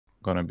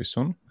gonna be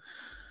soon.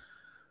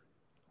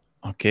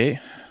 Okay,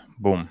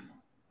 boom.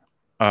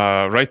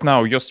 Right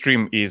now, your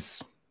stream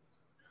is,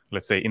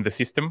 let's say, in the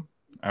system.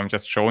 I'm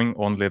just showing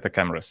only the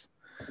cameras,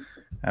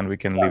 and we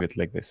can leave it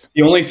like this.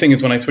 The only thing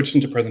is when I switch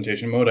into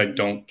presentation mode, I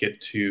don't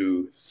get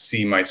to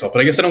see myself.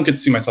 But I guess I don't get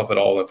to see myself at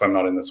all if I'm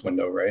not in this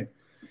window, right?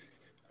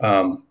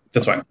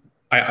 That's fine.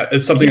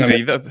 It's something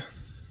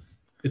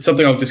it's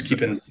something I'll just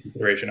keep in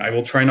consideration. I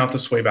will try not to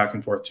sway back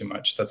and forth too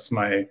much. That's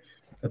my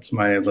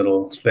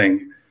little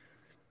thing.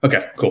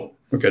 Okay, cool.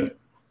 We're good.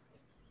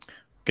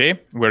 Okay,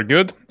 we're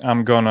good.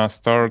 I'm gonna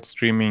start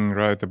streaming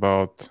right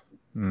about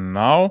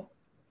now.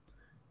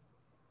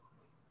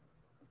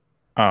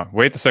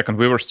 Wait a second.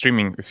 We were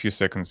streaming a few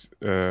seconds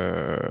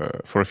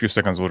for a few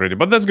seconds already,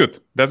 but that's good.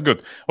 That's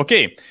good.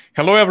 Okay.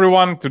 Hello,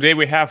 everyone. Today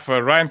we have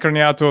Ryan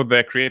Carniato,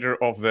 the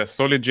creator of the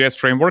SolidJS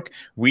framework,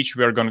 which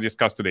we are going to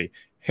discuss today.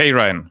 Hey,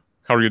 Ryan.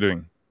 How are you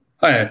doing?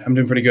 Hi, I'm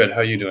doing pretty good. How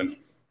are you doing?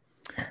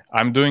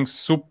 I'm doing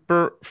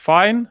super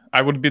fine.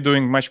 I would be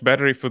doing much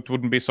better if it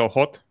wouldn't be so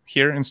hot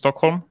here in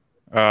Stockholm.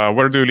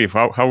 Where do you live?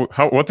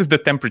 What is the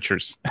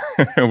temperatures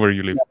where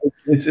you live?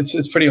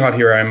 It's pretty hot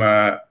here.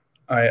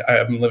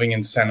 I'm living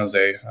in San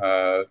Jose,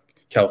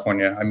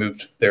 California. I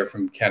moved there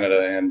from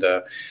Canada, and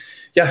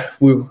yeah,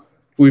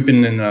 we've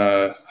been in.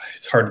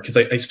 It's hard because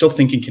I still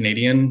think in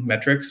Canadian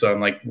metrics. So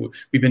I'm like,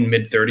 we've been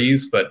mid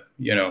 30s, but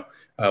you know,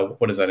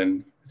 what is that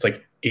in? It's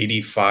like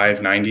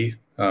 85, 90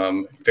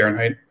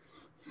 Fahrenheit.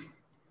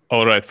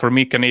 All right. For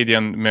me,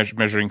 Canadian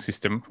measuring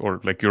system or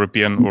like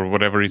European or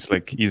whatever is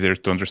like easier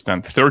to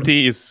understand.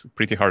 30 is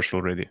pretty harsh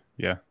already.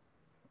 Yeah,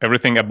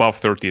 everything above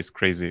 30 is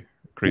crazy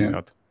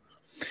hot.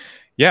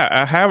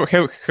 Yeah,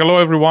 hello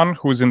everyone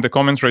who's in the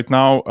comments right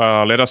now.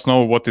 Let us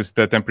know what is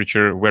the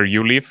temperature where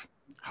you live.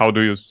 How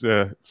do you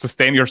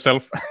sustain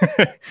yourself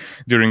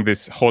during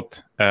these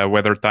hot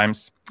weather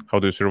times? How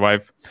do you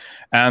survive?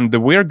 And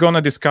we're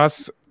gonna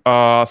discuss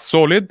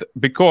Solid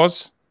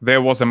because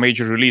there was a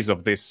major release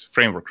of this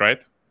framework,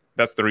 right?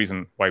 That's the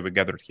reason why we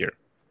gathered here.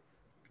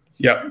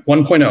 Yeah,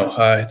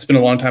 1.0. It's been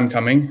a long time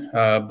coming,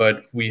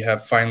 but we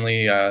have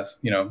finally,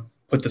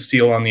 put the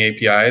seal on the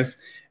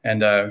APIs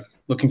and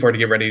looking forward to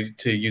get ready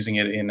to using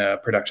it in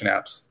production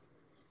apps.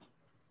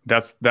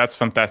 That's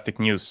fantastic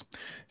news.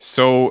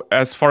 So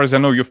as far as I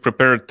know, you've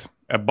prepared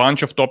a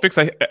bunch of topics.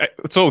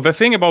 So the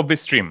thing about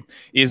this stream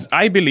is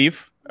I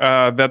believe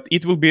that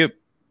it will be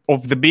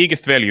of the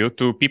biggest value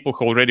to people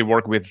who already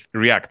work with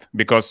React,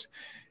 because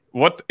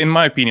what, in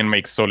my opinion,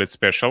 makes Solid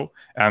special,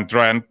 and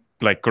Ryan,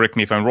 like, correct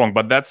me if I'm wrong,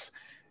 but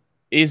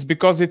is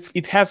because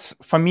it has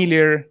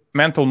familiar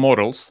mental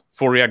models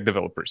for React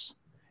developers.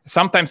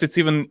 Sometimes it's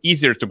even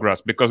easier to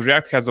grasp because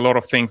React has a lot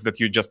of things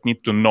that you just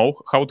need to know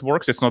how it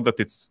works. It's not that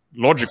it's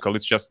logical.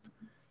 It's just,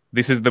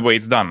 this is the way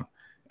it's done.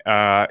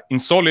 In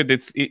Solid,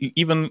 it's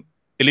even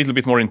a little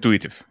bit more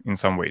intuitive in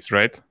some ways,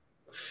 right?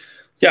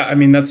 Yeah, I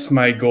mean, that's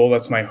my goal.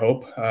 That's my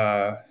hope.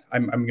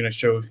 I'm going to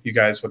show you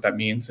guys what that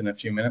means in a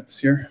few minutes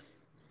here.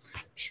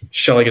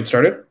 Shall I get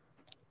started?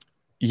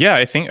 Yeah,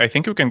 I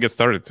think we can get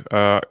started.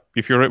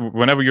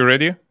 Whenever you're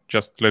ready,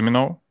 just let me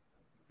know.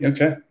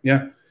 Okay.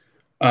 Yeah.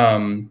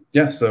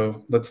 Yeah.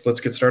 So let's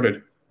get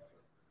started.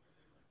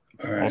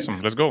 All right.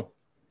 Awesome. Let's go.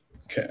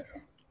 Okay.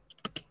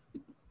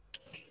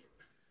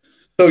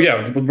 So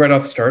yeah, right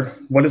off the start,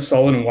 what is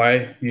Solid and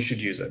why you should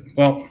use it?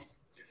 Well,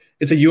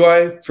 it's a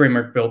UI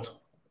framework built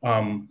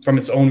from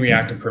its own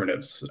reactive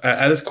primitives.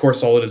 At its core,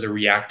 Solid is a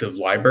reactive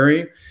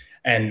library,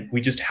 and we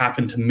just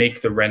happen to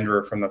make the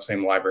renderer from the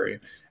same library.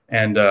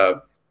 And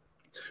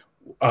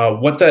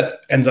what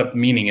that ends up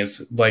meaning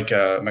is, like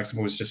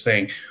Maximo was just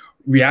saying,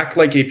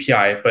 React-like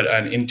API, but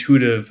an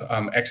intuitive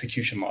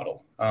execution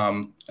model.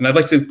 And I'd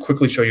like to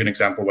quickly show you an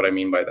example of what I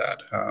mean by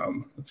that.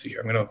 Let's see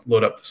here. I'm going to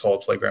load up the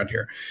Solid playground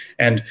here.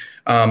 And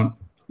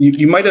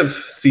you might have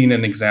seen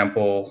an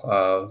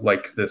example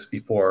like this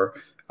before,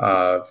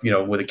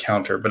 with a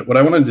counter. But what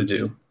I wanted to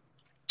do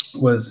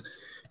was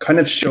kind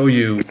of show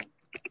you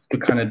the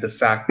kind of de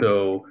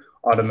facto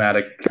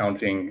automatic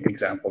counting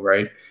example,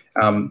 right?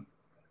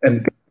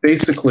 And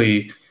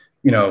basically,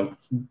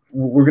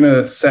 we're going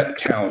to set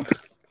count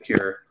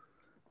here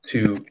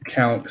to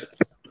count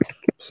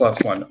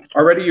 +1.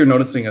 Already you're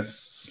noticing a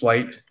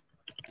slight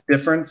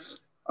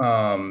difference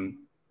from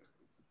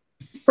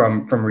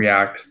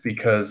React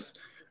because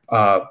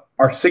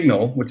our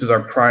signal, which is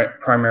our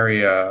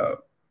primary,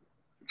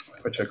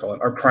 what should I call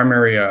it? Our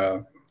primary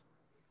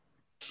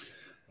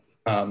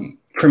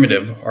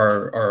primitive,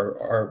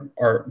 our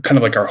kind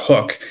of like our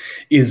hook,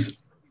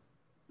 is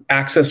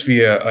accessed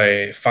via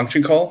a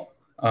function call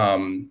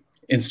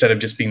instead of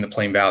just being the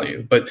plain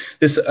value. But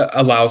this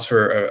allows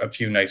for a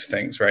few nice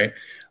things, right?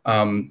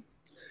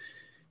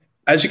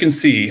 As you can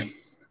see,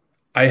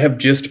 I have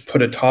just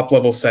put a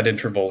top-level set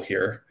interval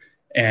here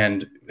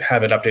and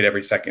have it update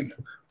every second.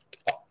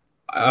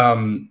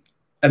 And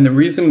the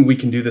reason we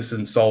can do this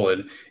in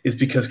Solid is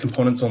because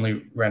components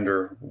only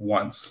render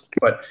once.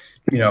 But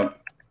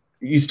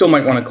you still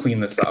might want to clean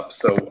this up.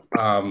 So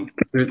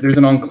there's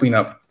an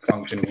onCleanup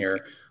function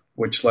here,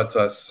 which lets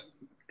us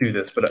do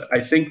this. But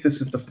I think this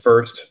is the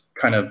first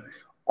kind of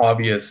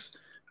obvious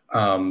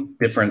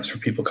difference for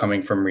people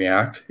coming from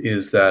React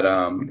is that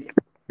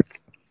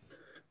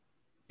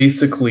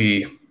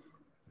basically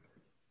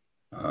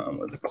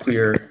with a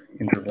clear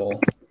interval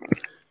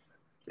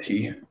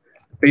t,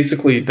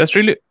 basically that's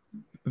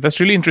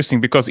really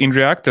interesting, because in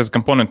React, as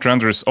component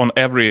renders on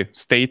every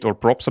state or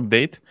props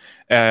update,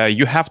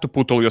 you have to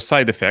put all your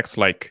side effects,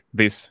 like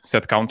this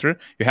set counter,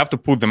 you have to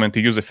put them into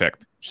use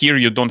effect. Here,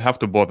 you don't have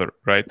to bother,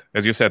 right?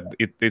 As you said,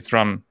 it's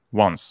run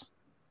once.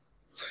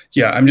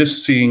 Yeah, I'm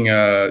just seeing,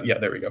 yeah,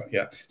 there we go.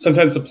 Yeah,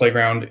 sometimes the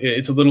playground,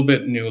 it's a little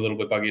bit new, a little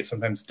bit buggy. It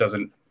sometimes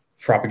doesn't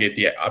propagate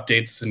the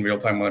updates in real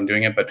time while I'm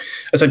doing it, but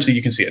essentially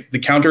you can see it. The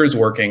counter is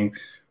working.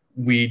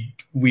 We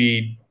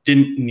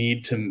didn't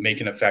need to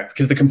make an effect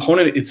because the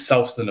component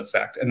itself is an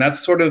effect, and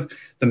that's sort of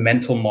the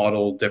mental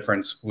model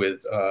difference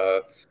with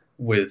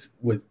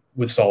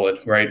Solid,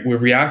 right?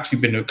 With React,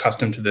 you've been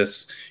accustomed to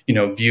this,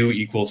 view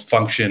equals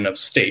function of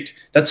state.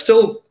 That's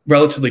still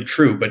relatively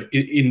true, but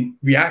in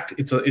React,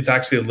 it's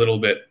actually a little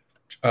bit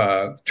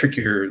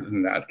trickier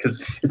than that,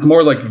 because it's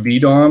more like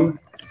VDOM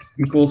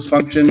equals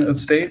function of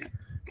state,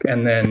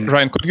 and then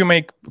Ryan,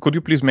 could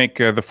you please make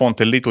the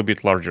font a little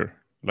bit larger?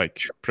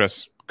 Like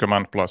press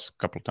Command plus a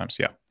couple of times.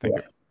 Yeah, thank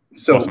you.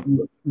 So,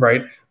 awesome.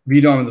 Right,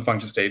 VDOM is the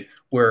function state,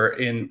 where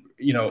and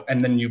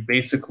then you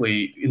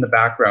basically, in the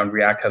background,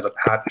 React has a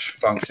patch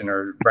function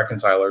or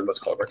reconciler, let's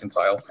call it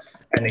reconcile,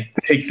 and it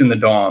takes in the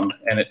DOM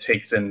and it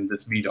takes in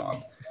this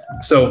VDOM.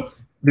 So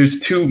there's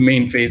two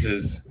main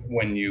phases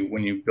when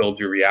you build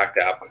your React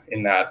app,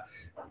 in that,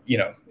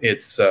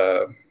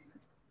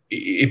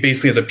 it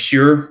basically has a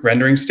pure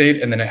rendering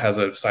state, and then it has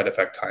a side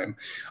effect time.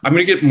 I'm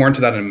going to get more into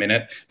that in a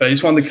minute, but I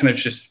just wanted to kind of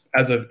just,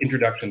 as an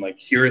introduction, like,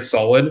 here is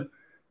Solid.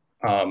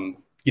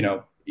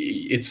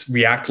 It's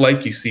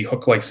React-like. You see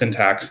hook-like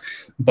syntax,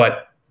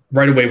 but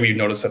right away we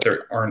notice that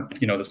there aren't,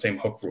 the same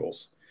hook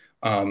rules.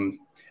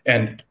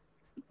 And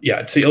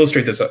yeah, to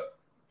illustrate this,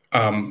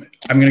 I'm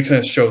going to kind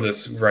of show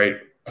this, right,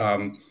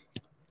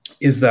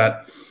 is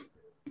that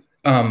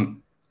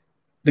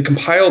the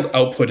compiled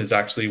output is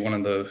actually one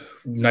of the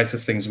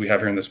nicest things we have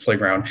here in this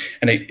playground,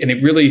 and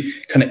it really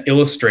kind of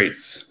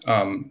illustrates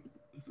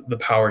the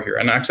power here.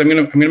 And actually,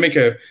 I'm gonna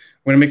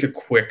make a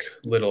quick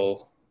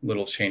little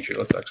change here.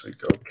 Let's actually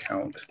go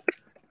count.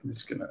 I'm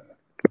just gonna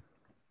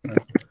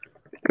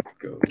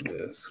go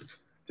this,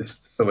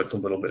 just so it's a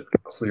little bit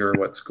clearer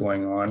what's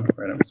going on.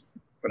 Right,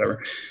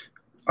 whatever.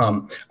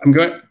 I'm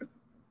going.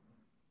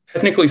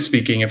 Technically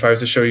speaking, if I was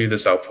to show you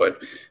this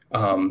output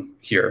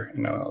here,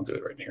 and I'll do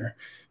it right here,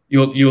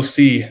 you'll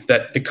see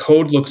that the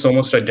code looks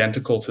almost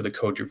identical to the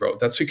code you wrote.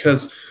 That's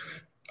because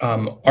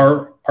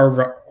our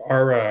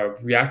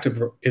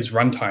reactive is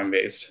runtime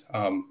based,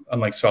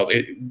 unlike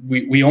Svelte.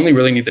 We only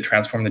really need to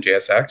transform the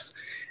JSX,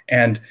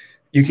 and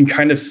you can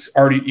kind of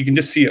you can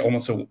just see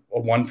almost a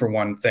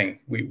one-for-one thing.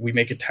 We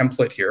make a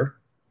template here,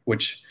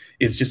 which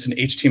is just an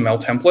HTML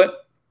template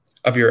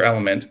of your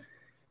element,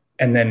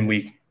 and then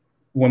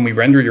when we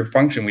render your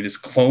function, we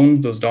just clone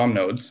those DOM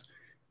nodes,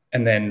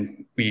 and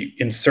then we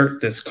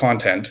insert this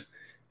content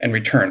and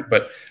return.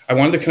 But I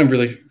wanted to kind of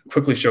really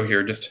quickly show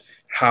here just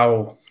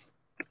how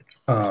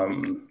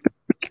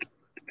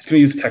it's going to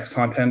use text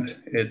content.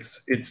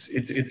 It's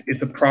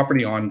a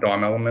property on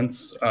DOM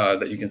elements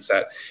that you can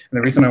set. And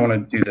the reason I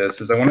want to do this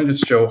is I want to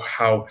just show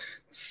how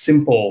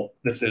simple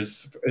this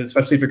is,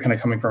 especially if you're kind of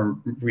coming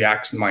from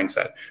React's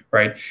mindset,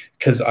 right?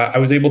 Because I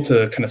was able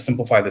to kind of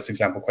simplify this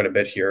example quite a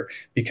bit here,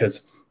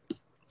 because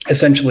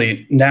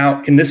essentially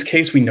now, in this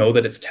case, we know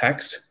that it's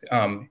text.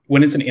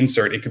 When it's an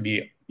insert, it could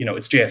be,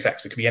 it's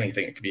JSX. It could be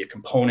anything. It could be a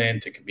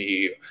component. It could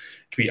be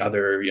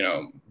other,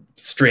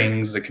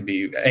 strings. It could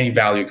be any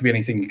value. It could be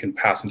anything you can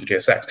pass into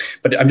JSX.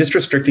 But I'm just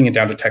restricting it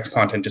down to text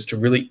content just to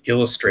really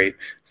illustrate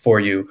for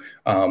you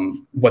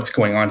what's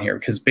going on here.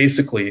 Because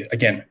basically,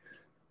 again,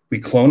 we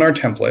clone our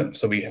template.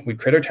 So we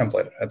create our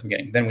template at the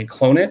beginning. Then we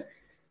clone it.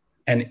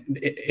 And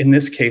in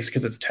this case,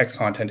 because it's text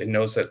content, it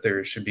knows that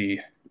there should be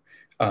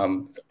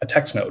a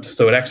text node.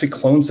 So it actually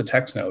clones the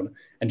text node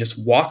and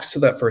just walks to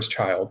that first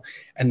child.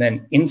 And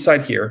then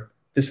inside here,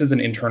 this is an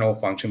internal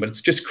function, but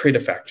it's just create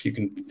effect. You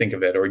can think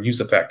of it, or use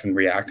effect in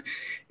React.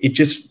 It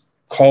just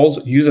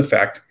calls use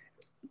effect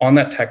on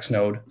that text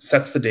node,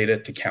 sets the data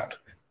to count.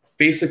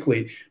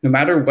 Basically, no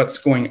matter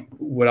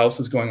what else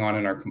is going on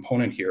in our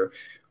component here,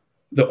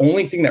 the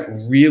only thing that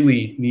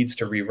really needs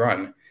to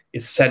rerun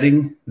is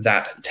setting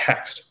that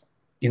text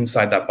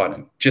inside that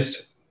button.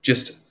 Just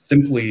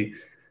simply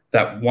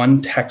that one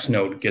text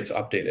node gets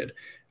updated.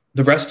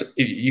 The rest,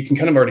 you can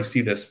kind of already see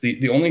this.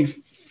 The only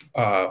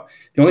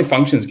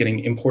functions getting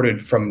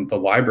imported from the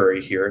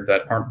library here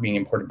that aren't being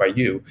imported by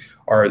you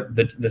are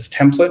this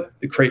template,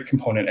 the create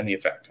component, and the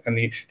effect. And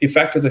the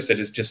effect, as I said,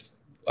 is just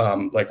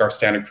like our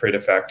standard create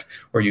effect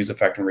or use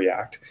effect in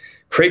React.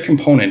 Create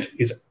component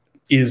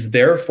is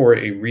there for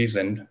a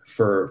reason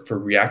for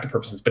reactive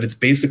purposes, but it's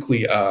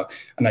basically an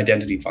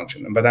identity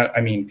function. And by that,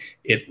 I mean,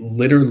 it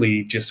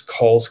literally just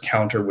calls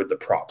counter with the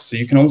props. So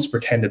you can almost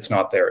pretend it's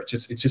not there.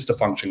 It's just a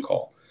function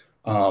call.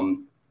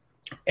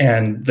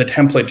 and the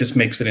template just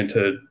makes it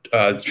into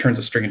turns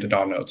a string into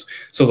DOM nodes.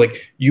 So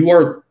like you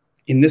are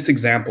in this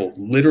example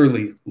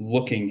literally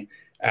looking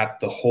at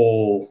the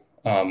whole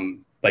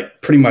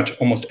like pretty much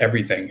almost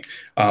everything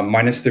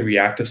minus the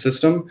reactive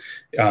system.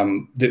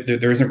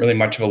 There isn't really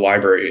much of a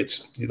library.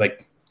 It's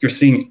like you're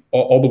seeing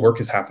all the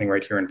work is happening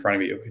right here in front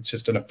of you. It's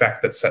just an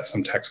effect that sets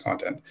some text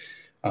content.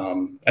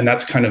 And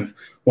that's kind of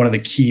one of the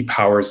key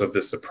powers of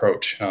this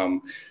approach,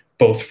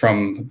 both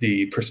from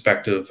the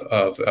perspective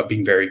of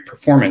being very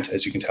performant.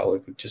 As you can tell,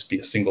 it would just be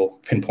a single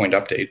pinpoint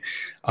update,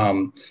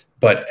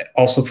 but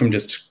also from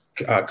just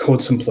code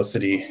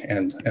simplicity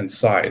and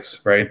size,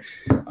 right?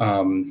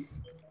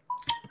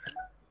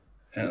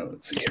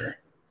 Let's see here.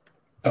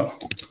 Oh,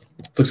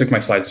 looks like my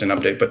slides didn't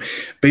update, but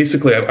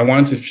basically I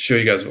wanted to show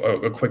you guys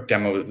a quick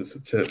demo of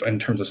this in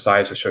terms of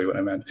size to show you what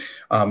I meant.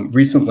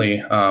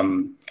 Recently,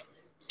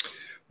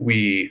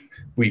 we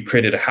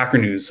created a Hacker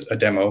News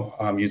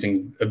demo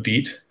using a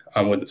Vite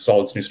with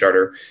Solid's new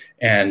starter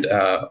and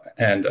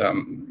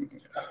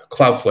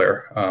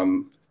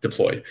Cloudflare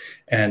deployed.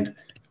 And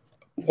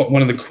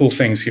one of the cool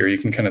things here you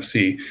can kind of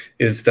see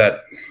is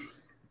that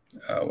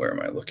where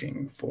am I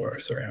looking for?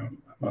 Sorry,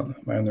 am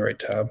I on the right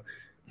tab?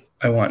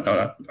 I want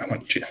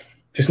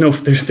there's no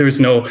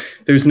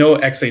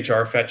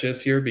XHR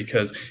fetches here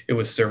because it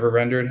was server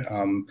rendered.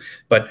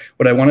 But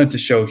what I wanted to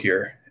show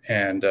here,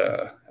 and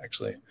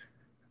actually,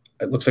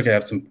 it looks like I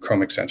have some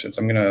Chrome extensions.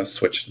 I'm going to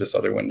switch to this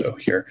other window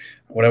here.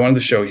 What I wanted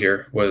to show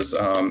here was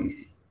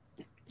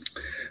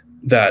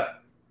that,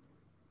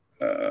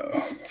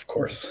 of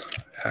course,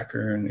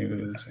 Hacker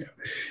News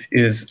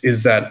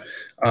is that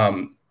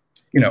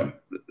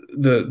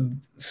the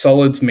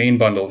Solid's main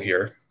bundle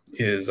here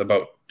is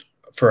about,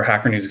 for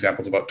Hacker News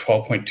example, is about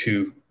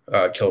 12.2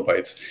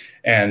 kilobytes,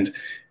 and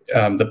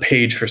the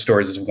page for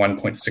storage is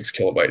 1.6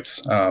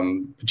 kilobytes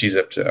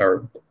gzipped,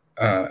 or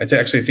I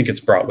actually think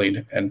it's brought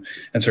lead and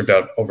served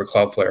out over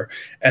Cloudflare.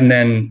 And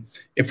then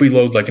if we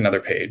load like another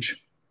page,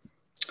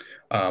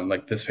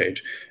 like this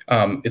page,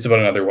 it's about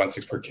another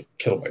 1.6 per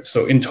kilobyte.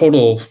 So in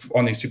total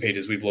on these two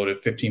pages, we've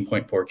loaded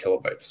 15.4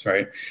 kilobytes,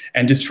 right?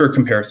 And just for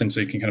comparison, so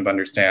you can kind of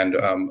understand,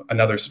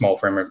 another small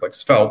framework like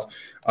Svelte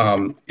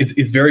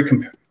is very,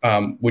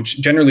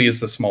 which generally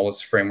is the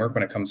smallest framework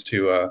when it comes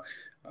to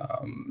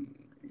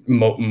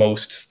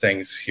most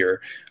things here,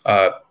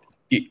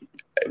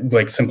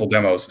 like simple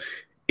demos.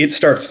 It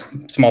starts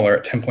smaller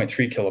at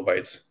 10.3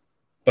 kilobytes,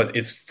 but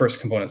its first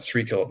component is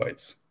 3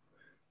 kilobytes.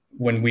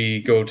 When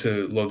we go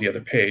to load the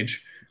other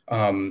page,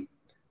 and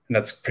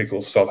that's pretty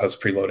cool, Svelte has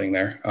preloading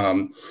there,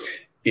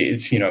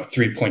 it's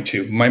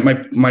 3.2.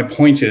 My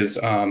point is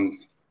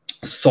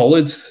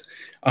Solid's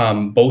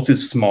both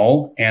is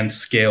small and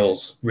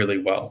scales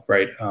really well,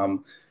 right?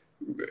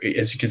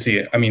 As you can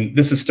see, I mean,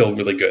 this is still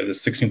really good. It's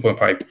 16.5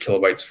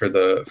 kilobytes for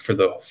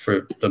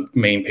the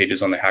main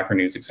pages on the Hacker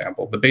News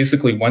example. But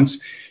basically, once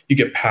you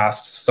get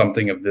past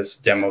something of this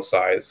demo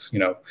size,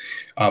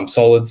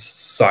 Solid's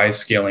size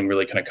scaling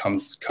really kind of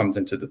comes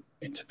into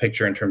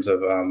picture in terms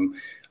of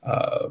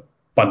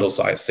bundle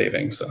size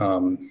savings.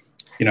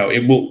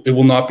 It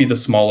will not be the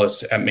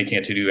smallest at making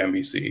a to-do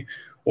MVC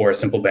or a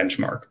simple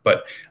benchmark,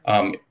 but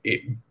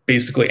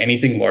basically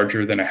anything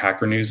larger than a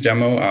Hacker News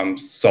demo,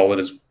 Solid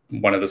is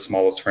one of the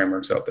smallest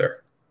frameworks out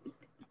there.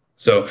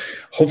 So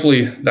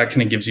hopefully that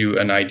kind of gives you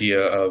an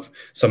idea of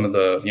some of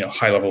the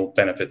high-level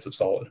benefits of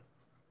Solid.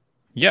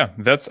 Yeah,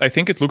 I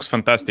think it looks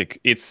fantastic.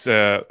 It's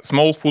a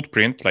small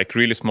footprint, like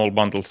really small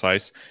bundle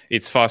size.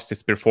 It's fast,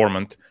 it's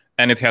performant,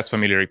 and it has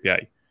familiar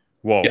API.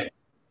 Wow, yeah.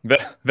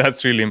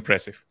 That's really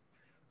impressive.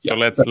 So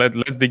yeah,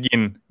 let's dig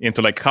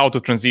into like how to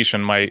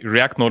transition my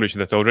React knowledge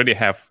that I already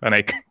have, and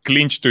I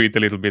clinch to it a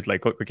little bit.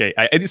 Like, okay,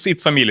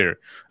 it's familiar.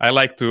 I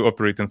like to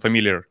operate in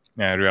familiar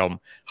realm.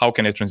 How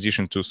can I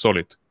transition to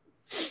Solid?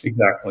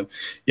 Exactly.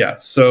 Yeah.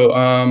 So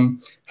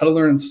how to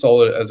learn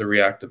Solid as a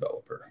React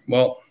developer?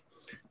 Well,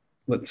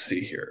 let's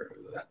see here.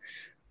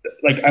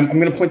 Like I'm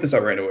going to point this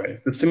out right away.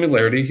 The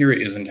similarity here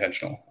is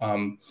intentional.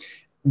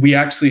 We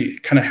actually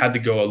kind of had to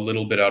go a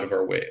little bit out of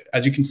our way.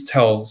 As you can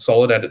tell,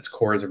 Solid at its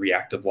core is a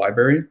reactive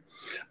library,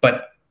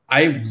 but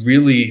I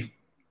really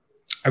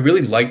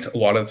liked a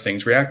lot of the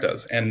things React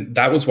does, and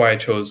that was why I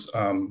chose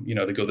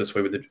to go this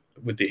way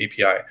with the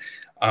API.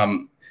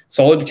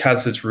 Solid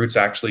has its roots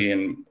actually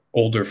in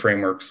older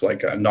frameworks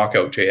like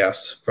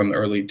Knockout.js from the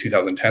early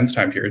 2010s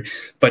time period,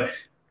 but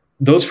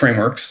those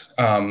frameworks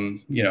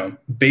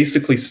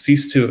basically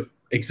ceased to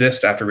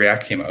exist after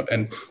React came out,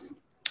 and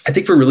I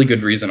think for a really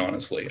good reason,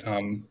 honestly.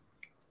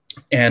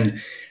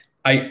 And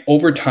I,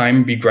 over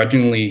time,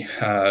 begrudgingly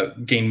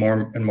gained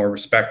more and more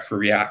respect for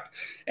React.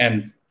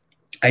 And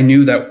I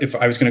knew that if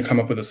I was going to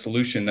come up with a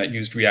solution that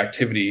used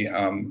reactivity,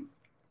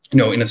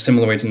 in a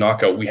similar way to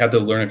Knockout, we had to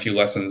learn a few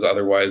lessons.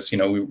 Otherwise,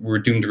 we were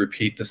doomed to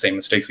repeat the same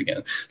mistakes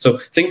again. So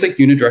things like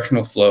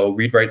unidirectional flow,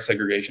 read-write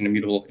segregation,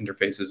 immutable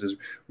interfaces is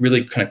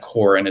really kind of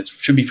core, and it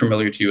should be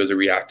familiar to you as a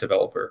React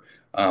developer.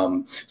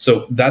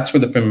 So that's where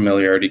the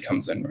familiarity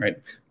comes in, right?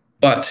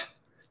 But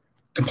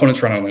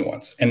components run only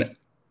once. And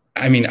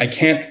I mean, I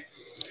can't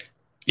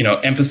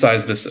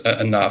emphasize this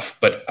enough,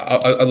 but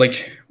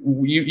like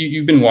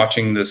you've been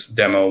watching this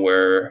demo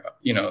where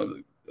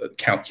the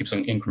count keeps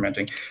on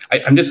incrementing.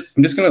 I'm just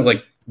gonna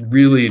like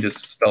really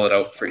just spell it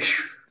out for you,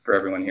 for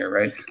everyone here,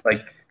 right?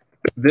 Like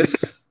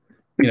this,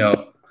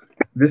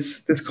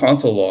 this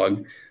console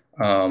log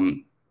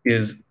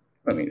is.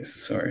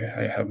 Sorry,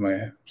 I have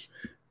my.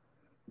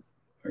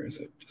 Where is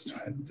it? Just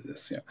hide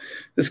this. Yeah,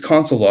 this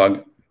console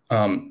log.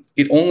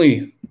 It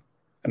only.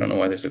 I don't know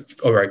why there's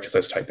right, because I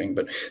was typing,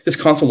 but this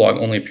console log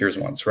only appears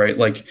once, right?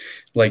 Like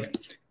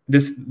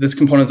this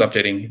component's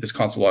updating this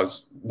console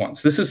logs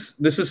once. This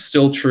is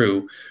still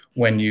true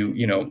when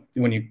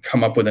when you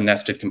come up with a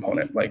nested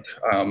component. Like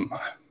I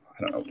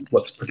don't know,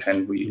 let's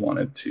pretend we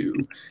wanted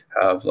to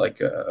have like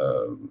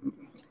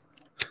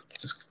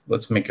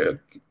let's make a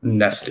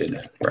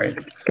nested, right?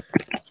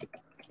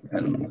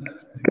 And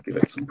give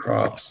it some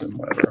props and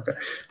whatever. Okay,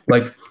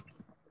 like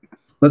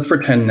let's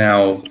pretend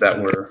now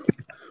that we're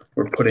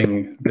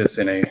putting this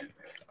in a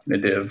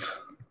div,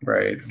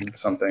 right?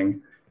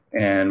 Something,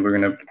 and we're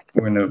gonna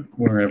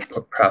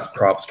put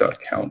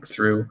props.count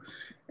through,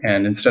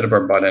 and instead of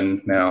our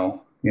button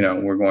now,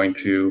 we're going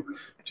to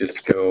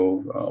just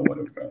go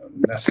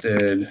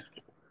nested.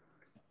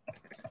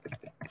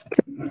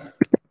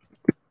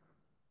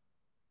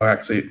 Oh,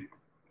 actually,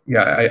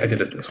 yeah, I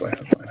did it this way.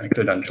 I could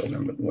have done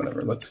children, but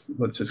whatever. Let's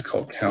just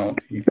call count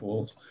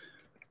equals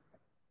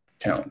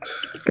count,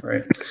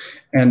 right?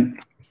 And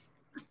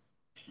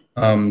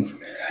I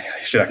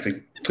should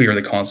actually clear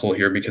the console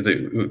here because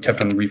it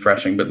kept on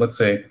refreshing. But let's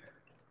say,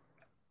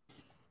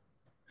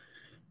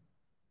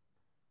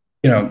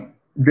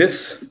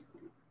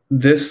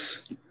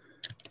 this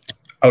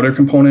outer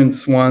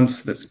components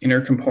once, this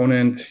inner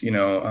component,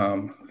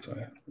 so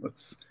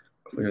let's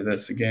clear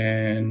this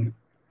again.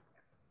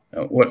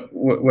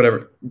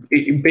 Whatever.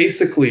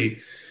 Basically,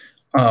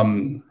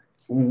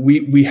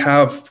 we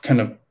have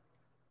kind of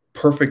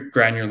perfect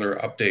granular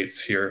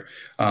updates here,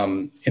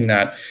 in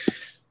that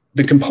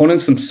the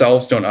components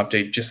themselves don't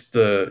update, just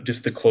the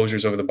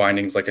closures over the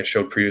bindings, like I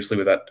showed previously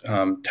with that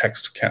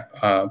text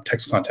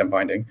content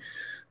binding.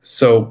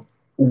 So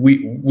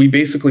we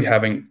basically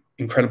have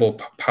incredible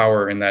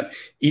power in that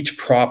each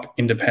prop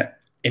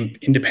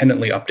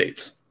independently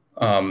updates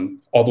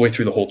all the way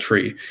through the whole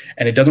tree,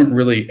 and it doesn't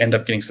really end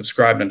up getting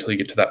subscribed until you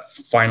get to that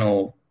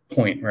final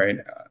point, right?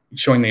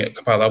 Showing the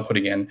compile output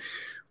again.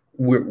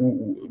 What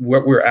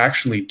we're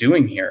actually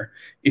doing here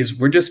is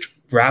we're just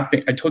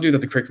wrapping. I told you that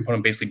the create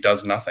component basically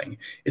does nothing.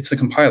 It's the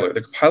compiler.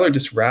 The compiler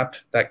just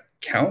wrapped that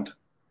count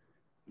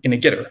in a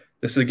getter.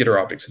 This is a getter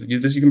object. So you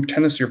can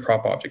pretend this is your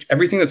prop object.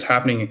 Everything that's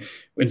happening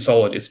in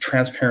Solid is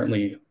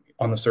transparently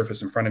on the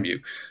surface in front of you.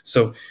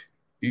 So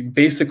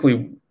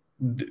basically,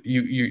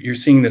 you're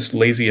seeing this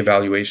lazy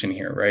evaluation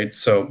here, right?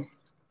 So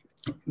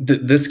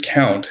this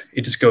count,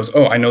 it just goes,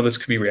 oh, I know this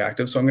could be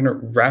reactive, so I'm going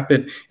to wrap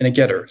it in a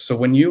getter. So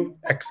when you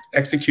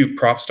execute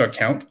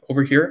props.count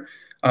over here,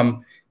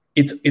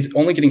 it's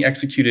only getting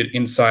executed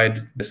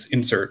inside this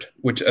insert,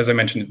 which, as I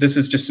mentioned, this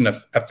is just an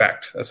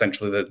effect,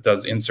 essentially, that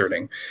does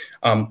inserting.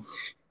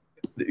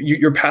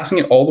 You're passing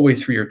it all the way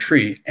through your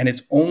tree, and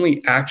it's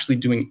only actually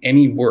doing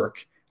any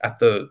work at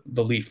the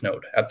leaf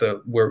node, at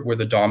the where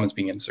the DOM is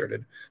being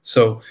inserted.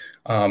 So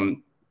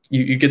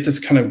you get this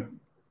kind of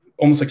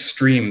almost like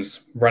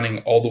streams running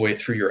all the way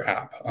through your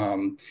app.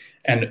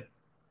 And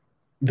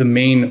the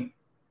main,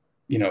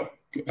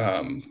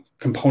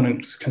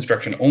 component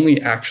construction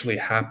only actually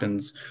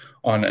happens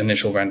on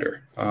initial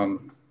render.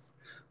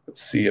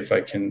 Let's see if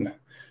I can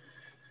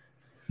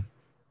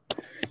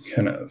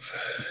kind of,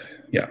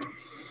 yeah.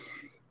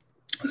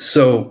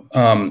 So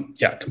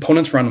yeah,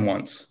 components run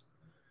once.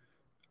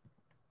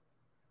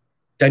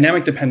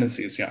 Dynamic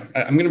dependencies, yeah.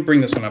 I'm going to bring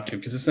this one up too,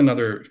 because this is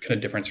another kind of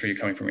difference for you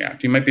coming from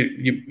React. You might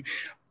be,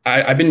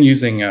 I've been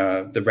using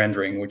the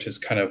rendering, which is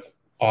kind of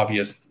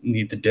obvious,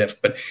 need the diff,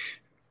 but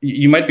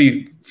you might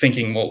be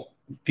thinking, well,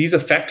 these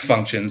effect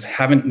functions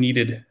haven't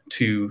needed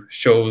to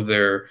show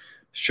their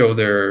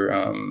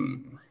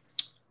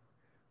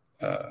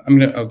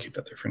I'll keep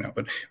that there for now,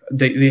 but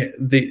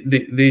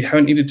they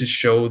haven't needed to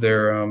show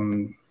their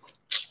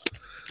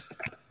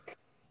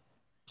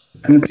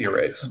dependency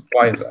arrays.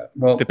 Why is that?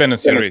 Well,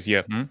 dependency arrays,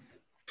 yeah. Yeah,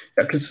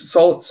 because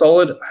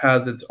Solid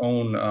has its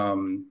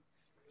own.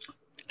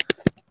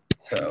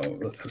 So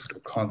let's just go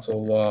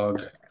console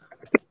log.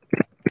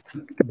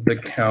 The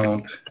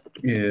count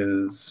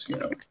is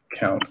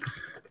count,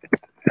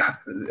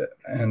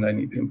 and I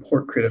need to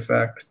import create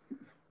effect.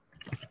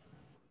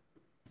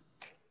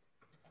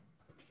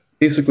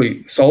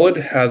 Basically, Solid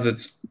has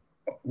its.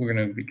 We're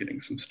going to be getting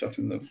some stuff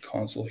in the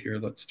console here.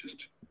 Let's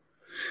just,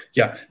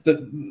 yeah.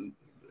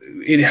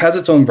 It has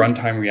its own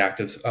runtime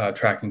reactive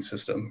tracking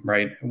system,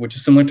 right? Which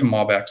is similar to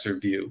MobX or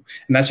Vue,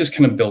 and that's just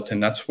kind of built in.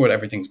 That's what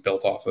everything's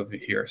built off of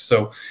here.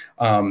 So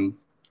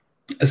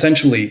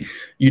essentially,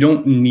 you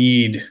don't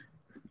need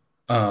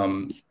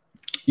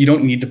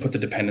to put the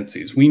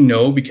dependencies. We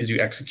know because you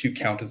execute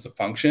count as a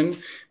function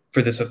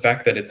for this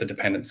effect that it's a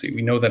dependency.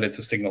 We know that it's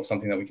a signal,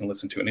 something that we can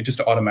listen to, and it just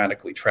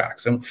automatically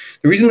tracks. And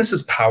the reason this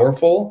is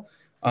powerful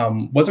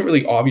wasn't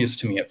really obvious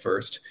to me at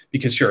first,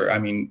 because sure, I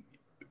mean,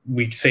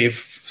 we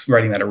save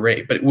writing that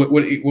array, but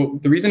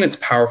the reason it's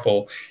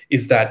powerful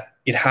is that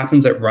it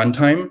happens at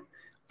runtime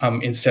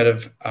instead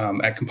of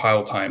at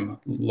compile time,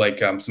 like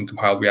some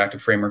compiled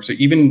reactive frameworks, or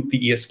even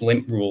the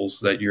ESLint rules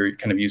that you're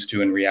kind of used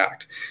to in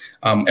React.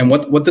 And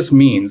what this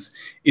means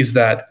is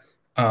that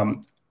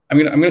I'm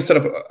gonna set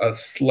up a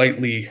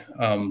slightly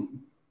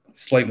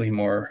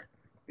more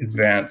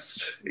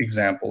advanced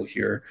example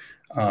here,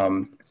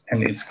 and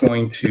it's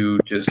going to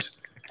just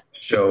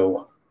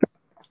show.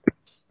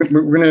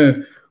 We're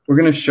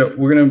gonna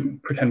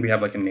pretend we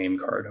have like a name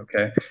card,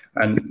 okay?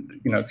 And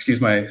excuse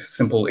my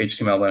simple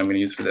HTML that I'm gonna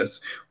use for this.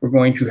 We're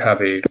going to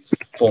have a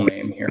full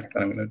name here that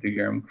I'm gonna do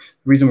here. And the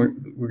reason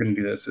we're gonna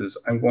do this is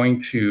I'm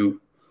going to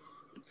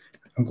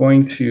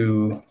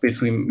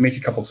basically make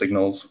a couple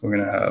signals. We're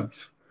gonna have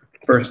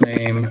first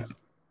name,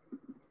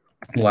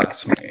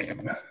 last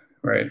name,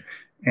 right?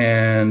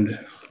 And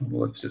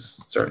let's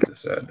just start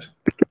this at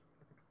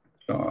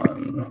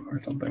John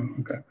or something,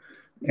 okay?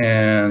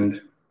 And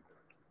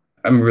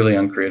I'm really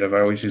uncreative.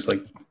 I always use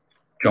like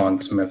John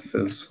Smith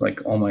as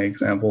like all my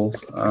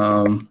examples.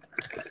 Oh,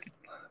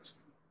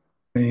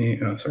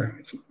 sorry.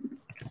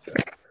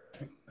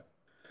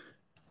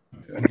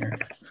 I'm here.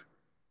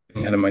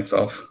 Getting ahead of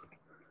myself.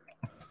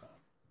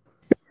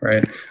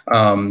 Right.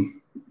 And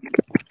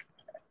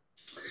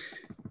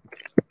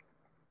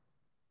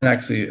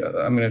actually,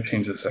 I'm going to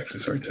change this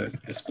to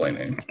display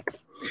name.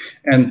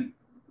 And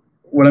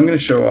what I'm going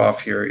to show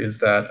off here is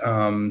that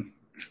I'm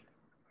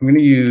going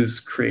to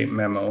use create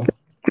memo,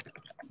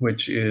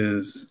 which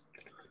is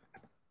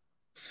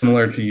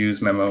similar to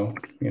use memo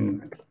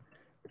in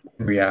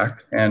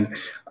React. And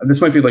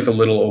this might be like a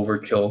little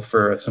overkill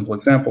for a simple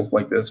example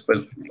like this,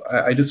 but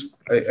I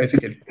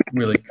think it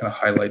really kind of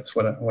highlights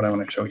what I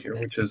want to show here,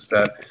 which is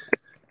that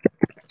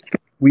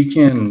we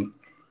can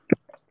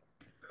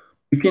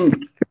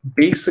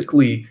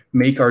basically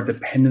make our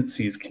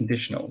dependencies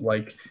conditional.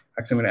 Like,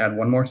 actually, I'm going to add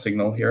one more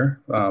signal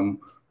here.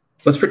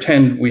 Let's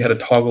pretend we had a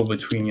toggle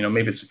between,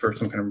 maybe it's for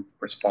some kind of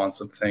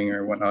responsive thing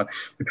or whatnot,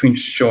 between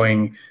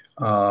showing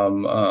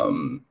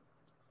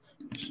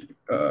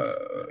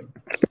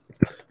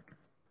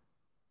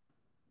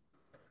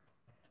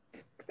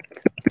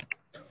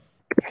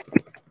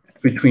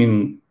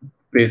between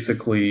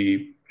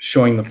basically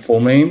showing the full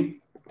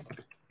name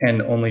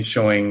and only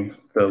showing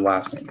the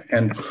last name.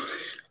 And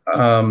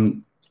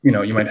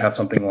you might have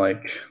something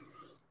like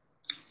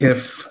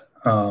if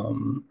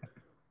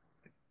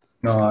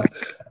not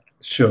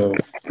show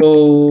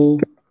full,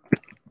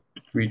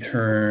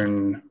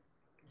 return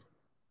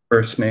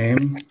first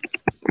name.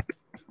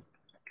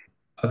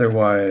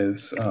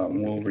 Otherwise,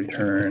 we'll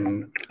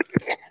return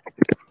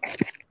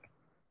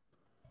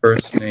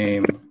first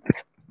name,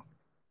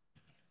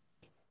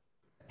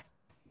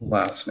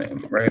 last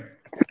name, right?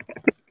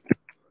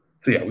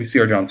 So yeah, we see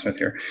our John Smith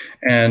here.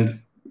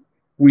 And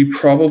we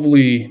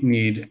probably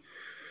need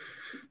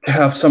to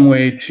have some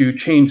way to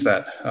change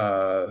that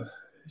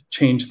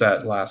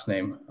last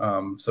name,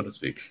 so to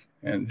speak.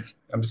 And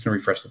I'm just going to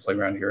refresh the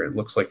playground here. It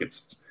looks like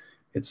it's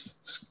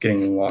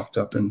getting locked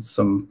up in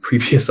some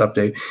previous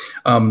update.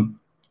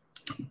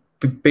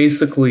 But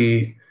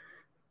basically,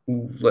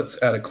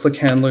 let's add a click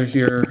handler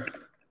here,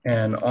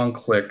 and on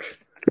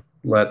click,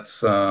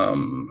 let's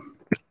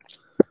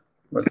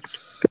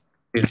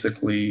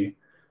basically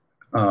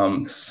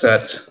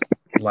set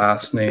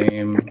last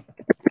name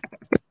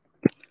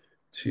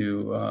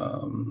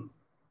to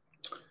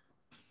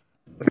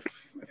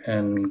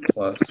n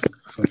plus.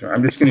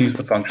 I'm just going to use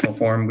the functional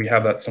form. We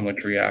have that similar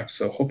to React.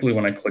 So hopefully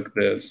when I click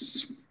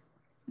this,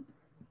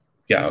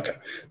 yeah, okay.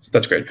 So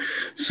that's great.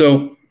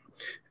 So,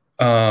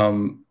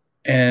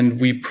 and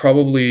we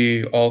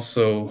probably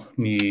also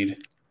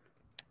need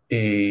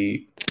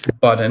a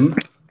button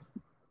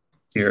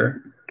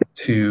here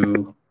so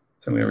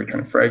I'm going to return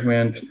a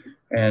fragment,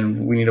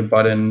 and we need a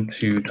button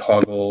to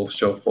toggle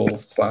show full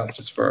flash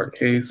just for our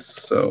case.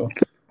 So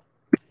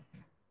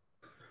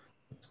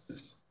let's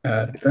just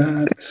add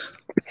that,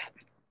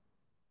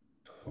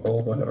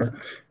 toggle, whatever,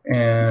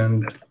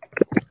 and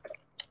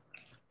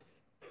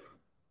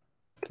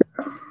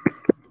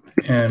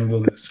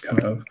we'll just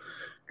kind of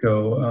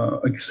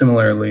go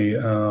similarly,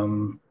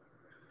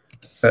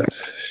 set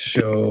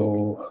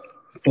show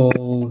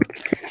full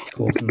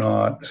equals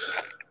not.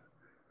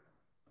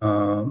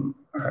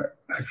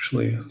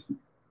 Actually,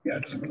 yeah,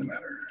 it doesn't really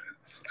matter.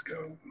 Let's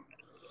go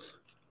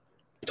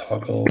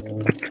toggle,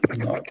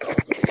 not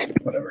toggle,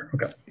 whatever.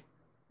 Okay.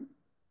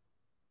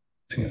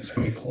 Seeing a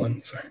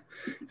semicolon. Sorry,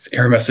 these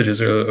error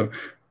messages are.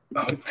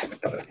 Oh,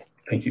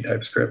 thank you,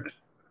 TypeScript.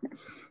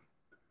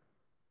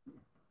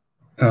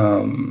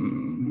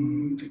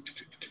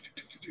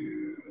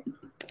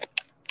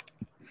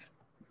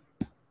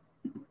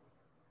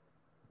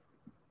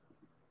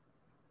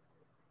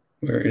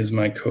 Where is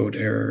my code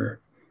error?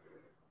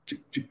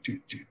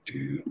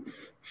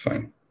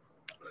 Fine.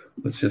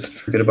 Let's just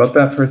forget about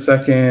that for a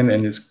second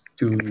and just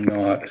do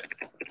not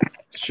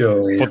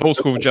show.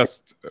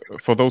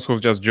 For those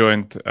who've just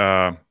joined,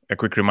 a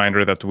quick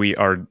reminder that we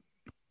are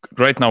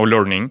right now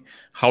learning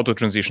how to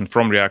transition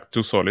from React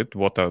to Solid.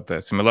 What are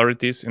the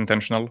similarities,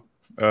 intentional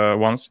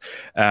ones,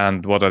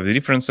 and what are the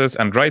differences?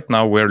 And right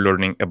now we're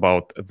learning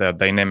about the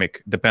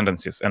dynamic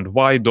dependencies and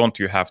why don't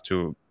you have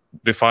to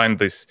define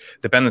this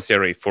dependency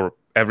array for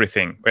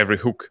everything, every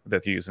hook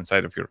that you use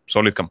inside of your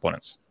Solid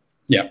components.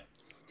 Yeah,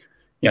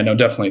 no,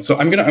 definitely. So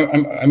I'm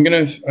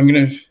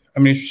gonna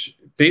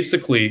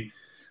basically,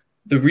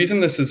 the reason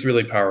this is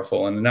really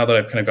powerful, and now that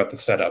I've kind of got the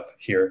setup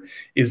here,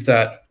 is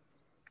that,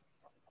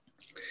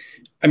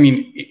 I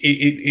mean,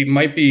 it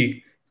might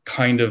be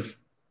kind of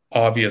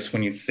obvious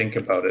when you think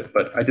about it,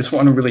 but I just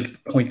want to really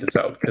point this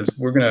out because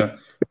we're gonna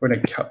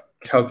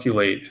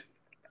calculate.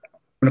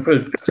 I'm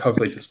gonna put a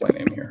calculate display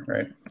name here,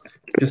 right?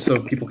 Just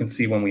so people can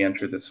see when we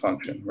enter this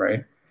function,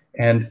 right?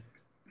 And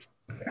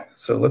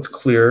so let's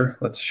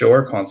show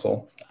our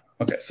console.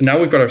 Okay, so now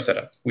we've got our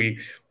setup. We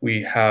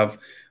have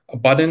a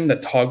button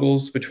that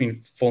toggles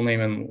between full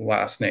name and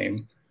last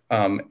name,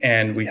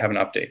 and we have an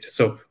update.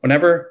 So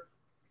right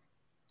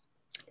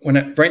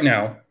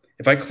now,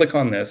 if I click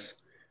on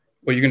this,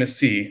 what you're going to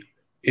see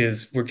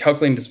is we're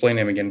calculating display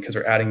name again because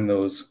we're adding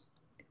those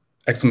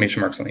exclamation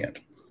marks on the end.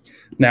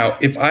 Now,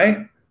 if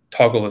I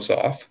toggle this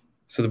off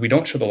so that we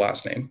don't show the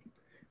last name,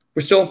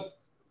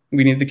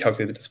 we need to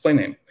calculate the display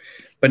name.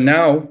 But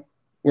now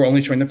we're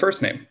only showing the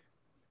first name.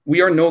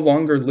 We are no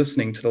longer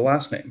listening to the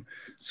last name.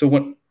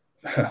 So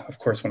of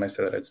course, when I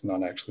say that, it's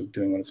not actually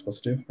doing what it's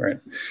supposed to do, right?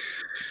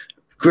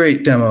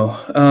 Great demo.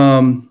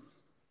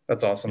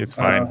 That's awesome. It's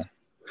fine.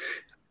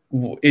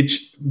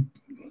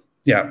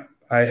 Yeah,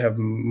 I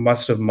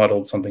must have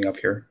muddled something up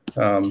here.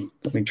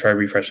 Let me try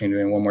refreshing and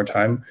doing it one more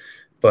time.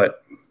 But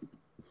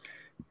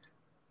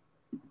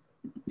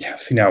yeah,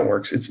 see, now it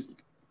works.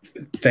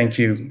 Thank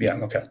you. Yeah,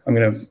 okay. I'm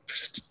gonna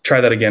try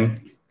that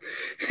again.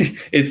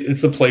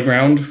 It's the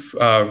playground,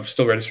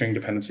 still registering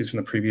dependencies from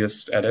the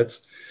previous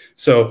edits.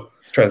 So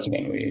try this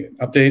again. We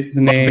update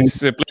the name.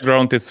 This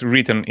playground is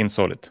written in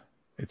Solid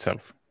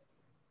itself.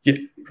 Yeah,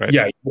 right.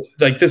 Yeah,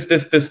 like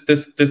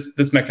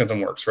this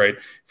mechanism works, right?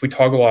 If we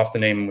toggle off the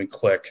name and we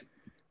click,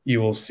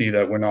 you will see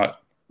that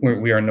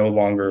we are no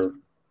longer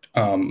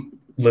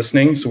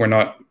listening. So we're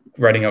not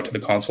writing out to the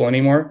console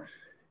anymore.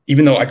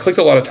 Even though I clicked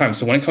a lot of times,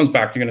 so when it comes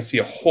back, you're going to see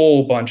a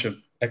whole bunch of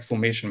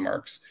exclamation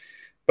marks,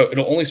 but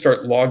it'll only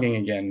start logging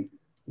again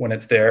when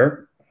it's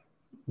there,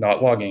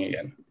 not logging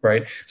again,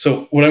 right?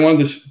 So what I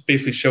wanted to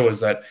basically show is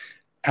that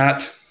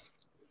at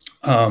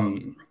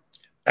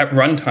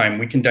runtime,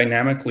 we can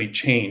dynamically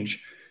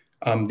change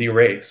the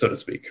array, so to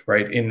speak,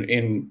 right?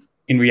 In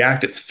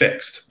React, it's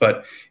fixed,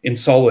 but in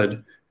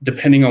Solid,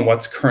 depending on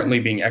what's currently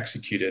being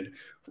executed,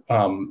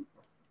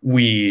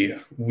 we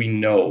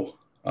know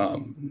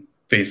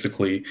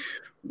basically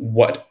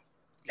what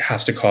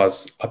has to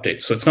cause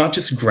updates. So it's not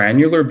just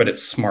granular, but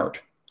it's smart.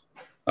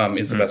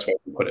 Is the best way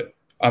to put it.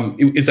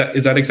 Is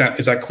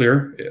that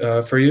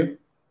clear for you?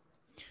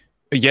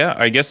 Yeah,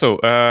 I guess so.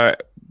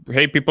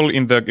 Hey, people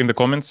in the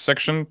comments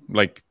section,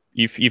 like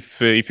if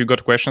you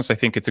got questions, I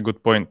think it's a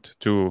good point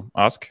to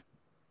ask,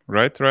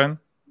 right, Ryan?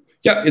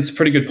 Yeah, it's a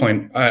pretty good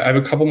point. I have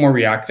a couple more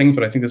React things,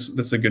 but I think this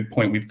is a good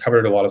point. We've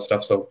covered a lot of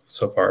stuff so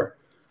far.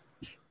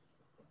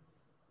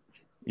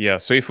 Yeah,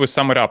 so if we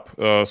sum it up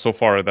so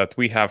far, that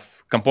we have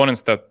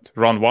components that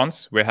run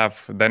once, we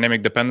have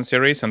dynamic dependency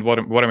arrays, and what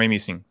am I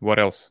missing? What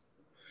else?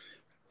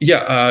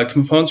 Yeah,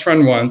 components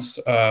run once.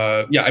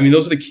 Yeah, I mean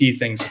those are the key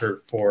things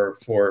for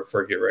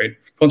here, right?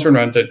 Components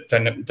run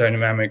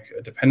dynamic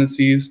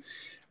dependencies,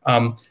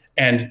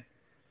 and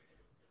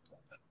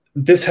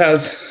this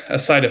has a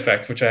side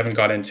effect which I haven't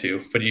got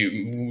into, but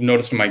you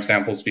noticed in my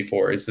examples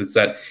before is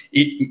that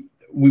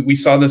we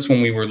saw this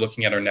when we were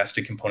looking at our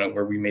nested component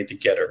where we made the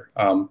getter.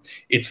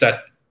 It's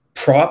that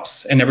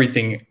props and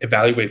everything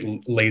evaluate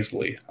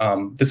lazily.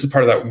 This is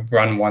part of that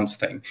run once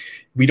thing.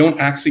 We don't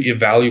actually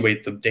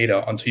evaluate the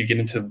data until you get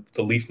into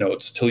the leaf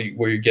nodes,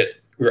 where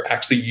you're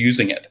actually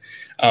using it.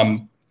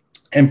 And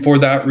for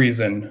that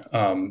reason,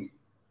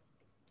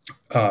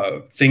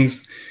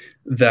 things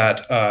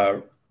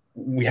that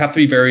we have to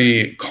be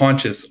very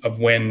conscious of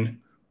when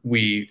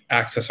we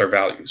access our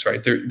values,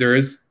 right?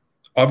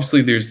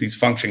 Obviously there's these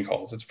function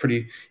calls. It's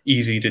pretty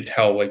easy to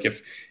tell, like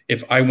if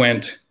I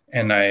went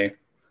and I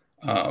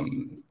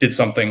did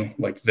something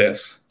like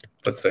this,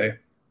 let's say,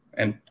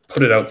 and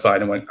put it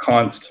outside and went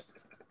const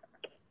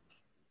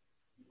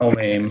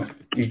name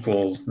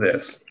equals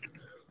this,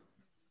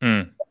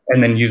 and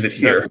then use it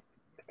here.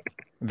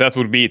 That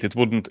would be it.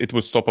 It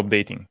would stop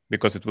updating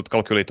because it would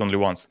calculate only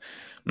once.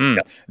 Yeah.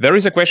 There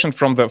is a question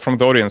from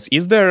the audience.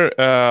 Is there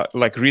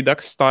like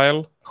Redux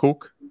style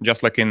hook,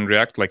 just like in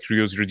React, like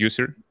reuse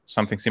reducer,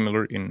 something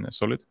similar in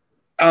Solid?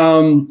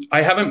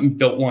 I haven't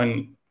built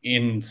one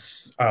in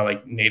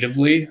like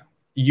natively.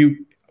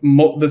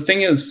 The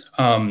thing is,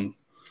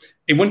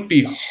 it wouldn't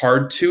be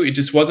hard to. It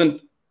just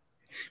wasn't.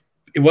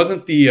 It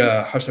wasn't the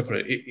how should I put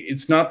it?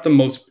 It's not the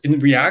most in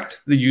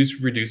React. The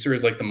use reducer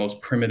is like the most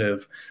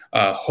primitive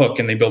hook,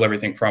 and they build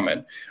everything from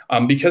it.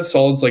 Because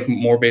Solid's like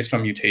more based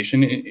on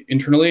mutation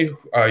internally,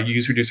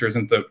 use reducer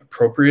isn't the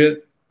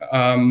appropriate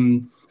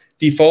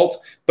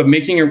default, but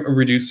making a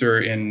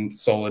reducer in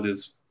Solid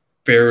is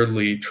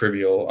fairly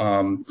trivial.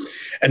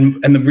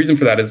 And the reason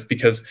for that is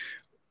because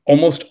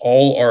almost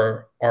all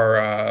our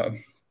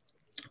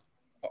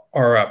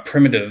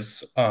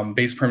primitives,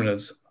 base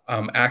primitives,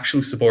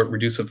 actually support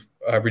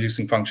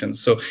reducing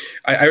functions. So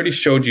I already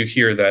showed you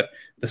here that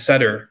the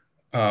setter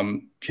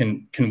can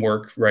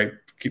work right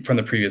from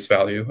the previous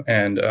value,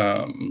 and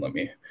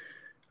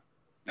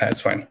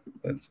that's fine.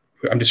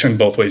 I'm just showing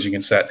both ways you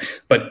can set.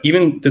 But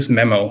even this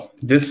memo,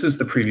 this is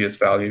the previous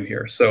value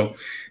here. So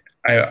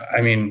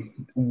I mean,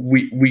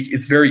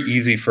 it's very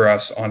easy for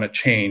us on a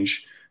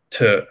change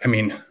to, I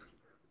mean,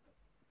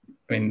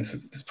 this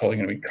is probably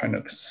going to be kind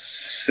of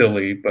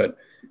silly, but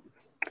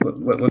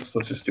let's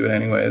just do it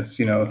anyway. It's,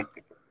 you know,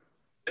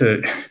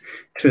 to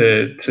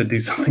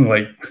do something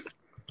like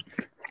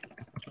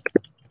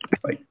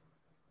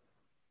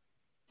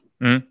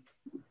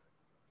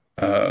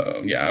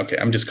yeah, okay.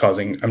 I'm just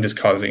causing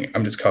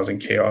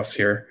chaos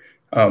here.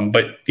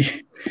 But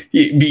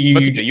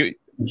you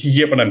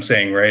get what I'm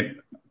saying, right?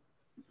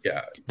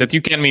 Yeah. That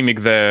you can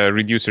mimic the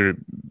reducer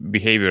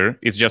behavior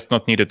is just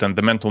not needed, and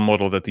the mental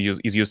model that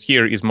is used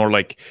here is more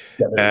like,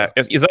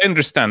 as I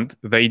understand,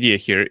 the idea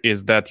here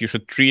is that you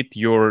should treat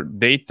your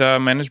data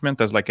management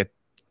as like a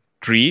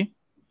tree,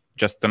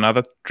 just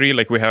another tree,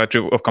 like we have a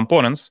tree of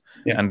components,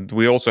 and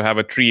we also have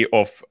a tree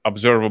of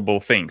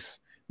observable things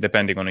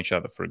depending on each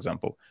other, for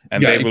example,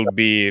 and they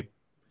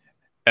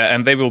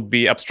will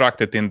be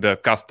abstracted in the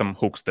custom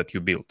hooks that you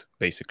build,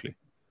 basically.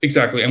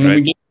 Exactly, and when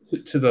we get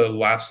to the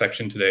last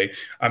section today,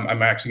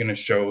 I'm actually going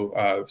to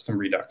show some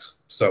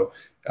Redux, so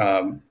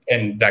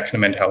and that kind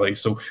of mentality.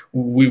 So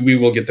we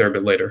will get there a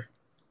bit later.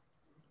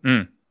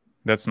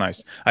 That's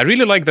nice. I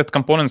really like that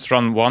components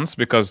run once,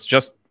 because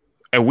just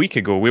a week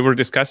ago we were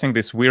discussing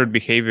this weird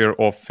behavior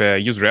of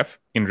useRef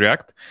in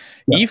React.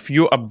 If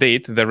you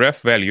update the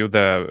ref value,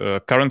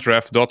 the current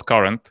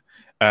ref.current,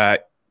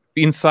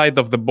 inside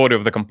of the body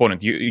of the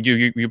component,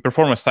 you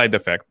perform a side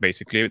effect,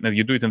 basically, and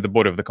you do it in the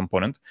body of the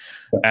component,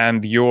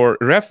 and your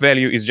ref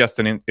value is just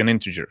an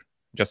integer,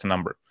 just a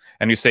number,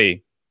 and you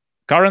say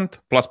current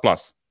plus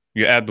plus,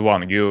 you add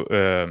 1, you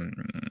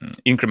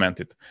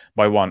increment it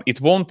by 1. It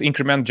won't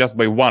increment just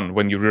by 1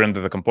 when you render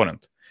the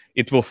component.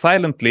 It will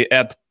silently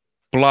add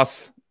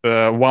plus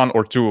 1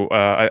 or 2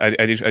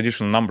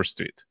 additional numbers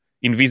to it,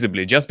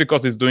 invisibly, just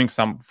because it's doing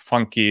some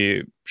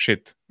funky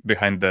shit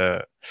behind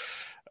the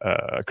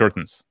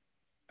curtains.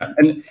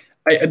 And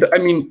I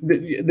mean,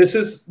 this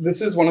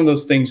is one of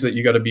those things that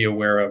you got to be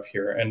aware of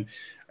here. And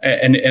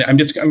I'm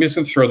just going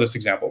to throw this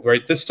example,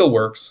 right? This still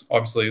works,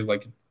 obviously,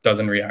 like it does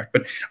in React.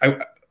 But I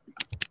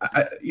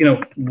you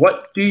know,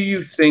 what do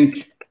you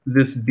think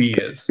this B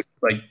is?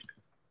 Like,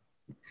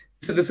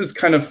 so this is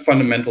kind of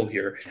fundamental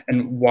here,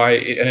 and why,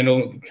 and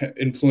it'll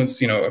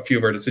influence, you know, a few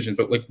of our decisions.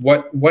 But like,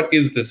 what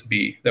is this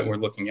B that we're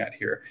looking at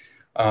here?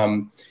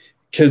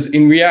 Because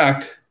in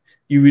React,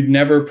 you would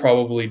never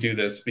probably do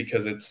this,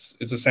 because it's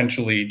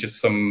essentially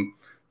just some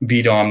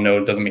VDOM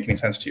node, doesn't make any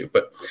sense to you.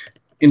 But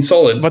in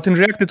Solid, but in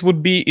React, it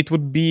would be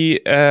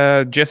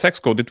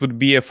JSX code. It would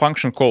be a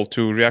function call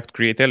to React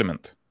create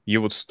element. You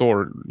would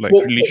store like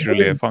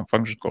literally a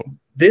function call.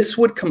 This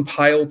would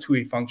compile to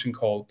a function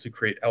call to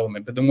create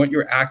element, but then what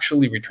you're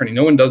actually returning,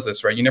 no one does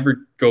this, right? You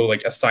never go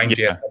like assign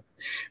JS,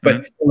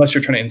 but unless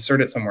you're trying to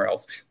insert it somewhere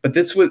else. But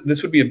this would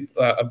be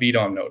a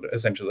VDOM node,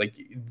 essentially. Like,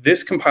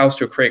 this compiles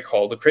to a create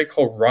call. The create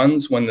call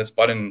runs when this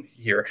button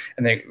here,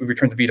 and then it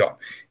returns a VDOM.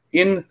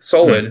 In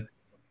Solid,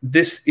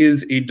 this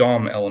is a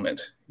DOM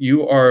element.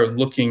 You are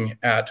looking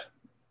at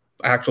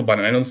actual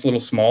button. I know it's a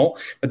little small,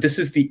 but this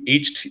is the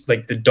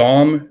the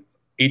DOM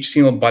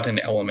HTML button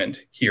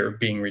element here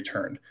being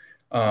returned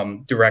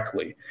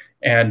directly.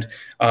 And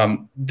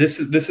this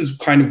is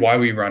kind of why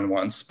we run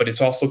once, but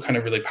it's also kind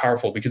of really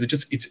powerful, because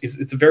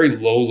it's a very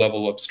low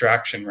level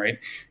abstraction, right?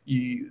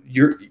 We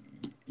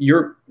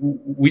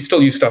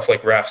still use stuff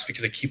like refs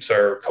because it keeps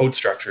our code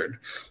structured.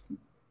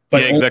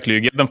 But yeah, exactly.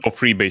 You get them for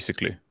free,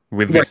 basically,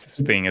 with this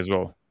thing as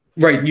well.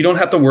 Right. You don't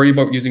have to worry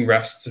about using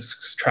refs to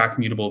track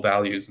mutable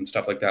values and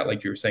stuff like that.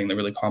 Like you were saying, the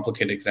really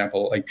complicated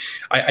example. Like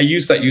I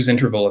use that use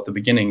interval at the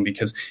beginning,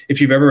 because if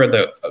you've ever read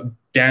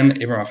Dan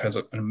Abramoff has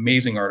an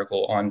amazing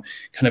article on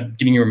kind of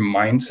getting your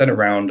mindset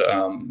around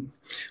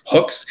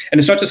hooks. And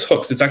it's not just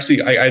hooks. It's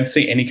actually, I'd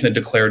say, any kind of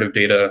declarative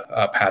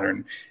data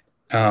pattern.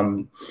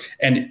 And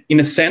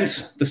in a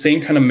sense, the same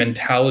kind of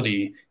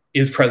mentality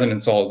is present in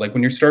Solid. Like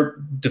when you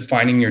start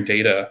defining your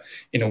data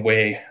in a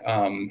way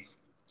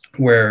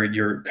where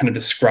you're kind of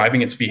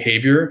describing its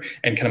behavior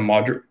and kind of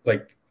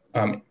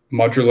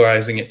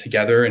modularizing it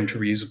together into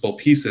reusable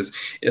pieces,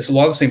 it's a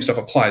lot of the same stuff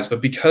applies.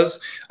 But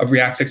because of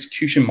React's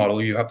execution model,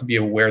 you have to be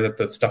aware that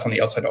the stuff on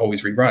the outside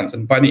always reruns.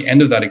 And by the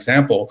end of that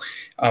example,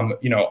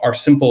 you know, our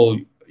simple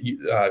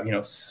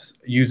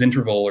use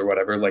interval or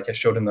whatever, like I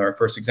showed in our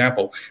first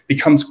example,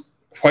 becomes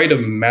quite a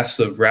mess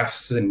of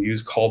refs and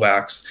use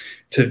callbacks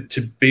to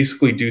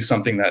basically do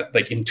something that,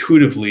 like,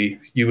 intuitively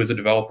you as a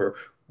developer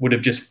would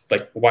have just,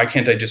 like, why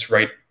can't I just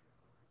write,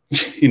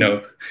 you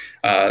know,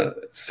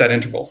 set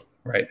interval?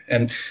 right?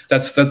 And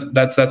that's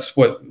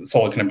what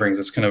Solid kind of brings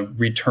us, kind of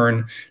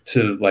return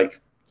to like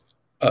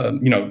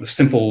the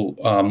simple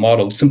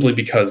model, simply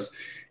because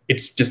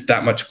it's just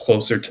that much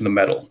closer to the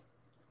metal.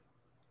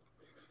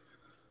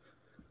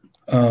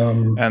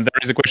 And there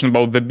is a question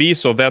about the B,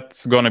 so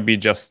that's going to be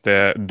just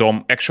the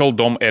actual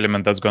DOM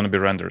element that's going to be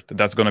rendered.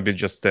 That's going to be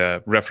just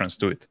a reference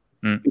to it.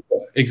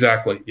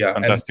 Exactly. Yeah.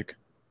 Fantastic. And,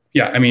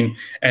 yeah. I mean,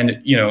 and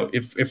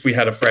if we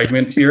had a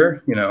fragment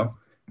here,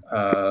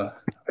 I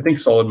think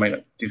Solid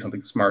might do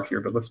something smart here,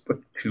 but let's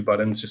put 2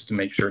 buttons just to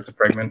make sure it's a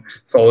fragment.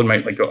 Solid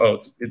might like go,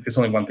 oh, it's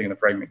only one thing in the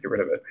fragment, get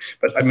rid of it.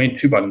 But I made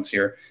 2 buttons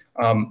here.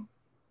 What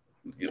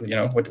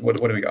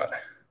do we got?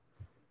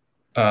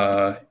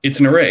 It's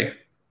an array.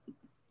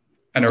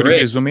 Could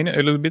you zoom in a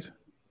little bit?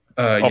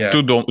 Of yeah.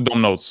 2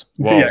 DOM nodes.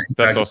 Wow, yeah, exactly.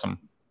 That's awesome.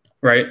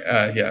 Right?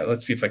 Yeah,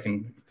 let's see if I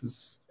can...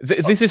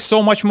 This is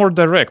so much more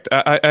direct.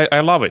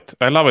 I love it.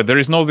 I love it. There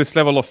is no this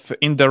level of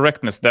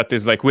indirectness that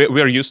is like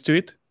we're used to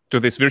it,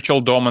 to this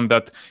virtual DOM, and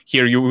that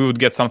here we would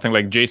get something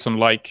like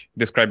JSON-like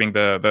describing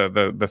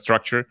the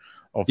structure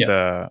of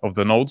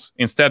the nodes.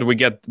 Instead, we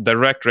get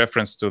direct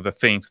reference to the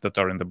things that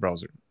are in the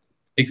browser.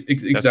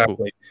 Exactly.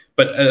 Cool.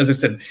 But as I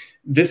said,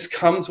 this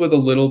comes with a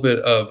little bit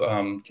of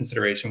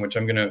consideration, which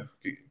I'm going to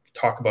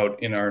talk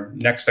about in our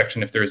next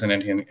section if there isn't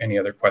any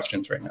other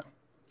questions right now.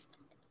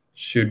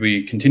 Should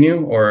we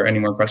continue, or any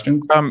more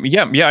questions?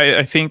 Yeah.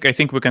 I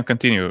think we can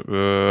continue.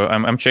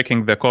 I'm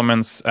checking the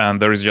comments, and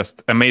there is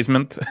just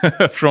amazement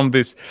from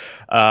this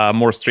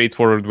more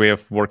straightforward way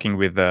of working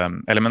with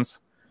elements.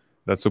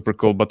 That's super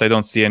cool. But I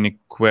don't see any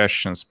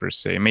questions per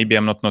se. Maybe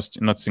I'm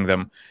not seeing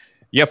them.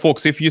 Yeah,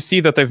 folks, if you see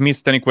that I've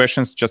missed any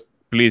questions, just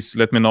please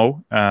let me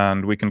know,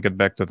 and we can get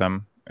back to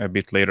them a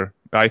bit later.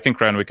 I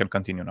think, Ryan, we can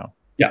continue now.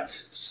 Yeah.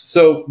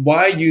 So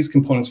why use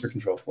components for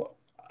control flow?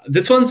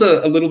 This one's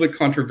a little bit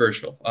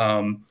controversial.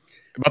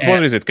 But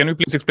what is it? Can you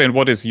please explain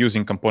what is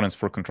using components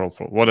for control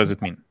flow? What does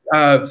it mean?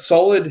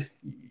 Solid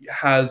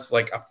has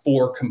like a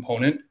 4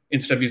 component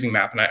instead of using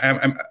map,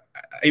 and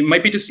it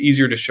might be just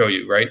easier to show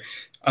you, right?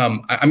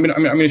 I'm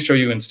gonna show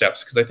you in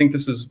steps, because I think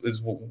this is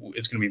going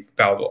to be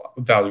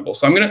valuable.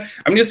 So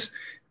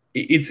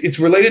it's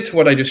related to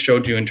what I just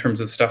showed you in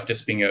terms of stuff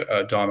just being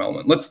a DOM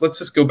element. Let's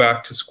just go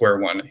back to square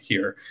one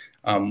here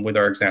with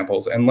our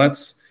examples, and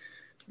let's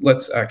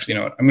actually,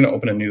 I'm going to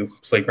open a new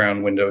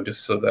playground window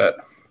just so that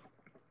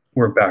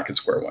we're back at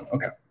square one.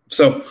 Okay,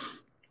 so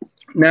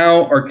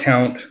now our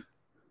count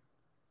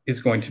is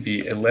going to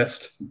be a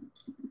list,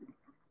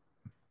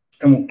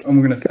 and we're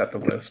going to set the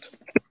list.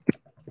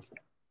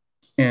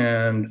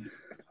 And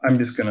I'm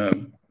just going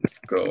to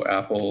go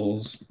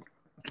apples,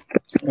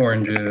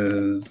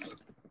 oranges,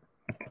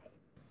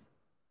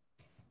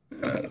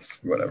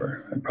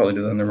 whatever. I probably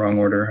did that in the wrong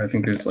order. I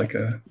think there's like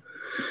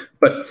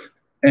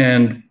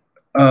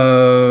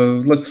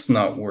let's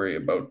not worry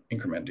about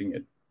incrementing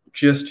it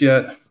just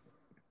yet.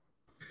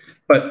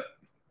 But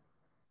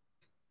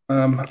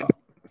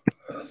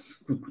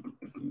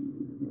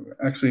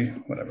actually,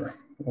 whatever.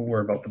 We'll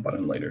worry about the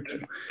button later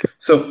too.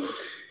 So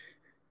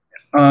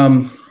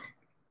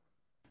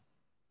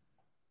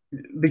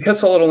because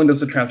Solid only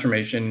does the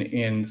transformation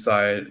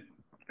inside,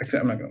 actually,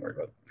 I'm not going to worry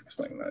about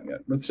explaining that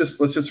yet. Let's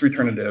just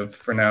return a div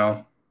for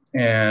now,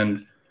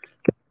 and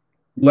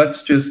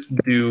let's just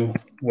do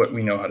what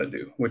we know how to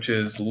do, which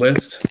is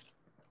list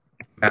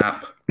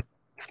map.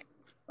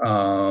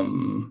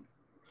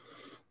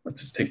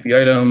 Let's just take the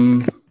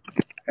item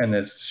and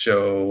let's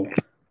show.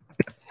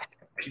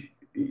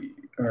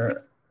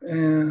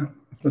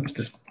 Let's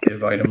just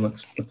give item.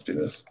 Let's do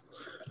this.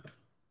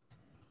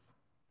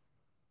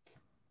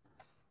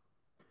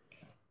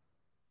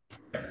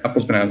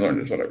 Apples, bananas,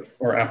 oranges, whatever,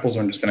 or apples,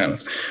 oranges,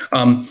 bananas.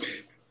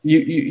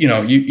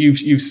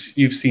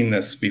 You've seen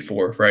this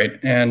before, right?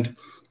 And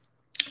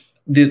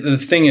the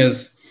thing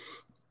is,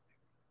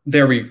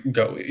 there we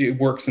go. It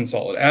works in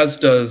Solid, as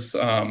does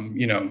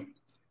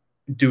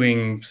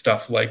doing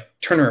stuff like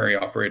ternary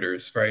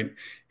operators, right?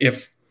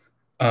 If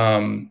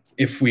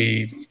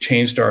we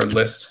changed our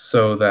list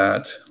so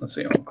that, let's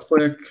see, I'll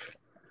click,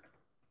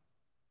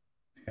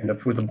 end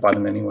up with a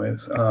button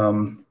anyways,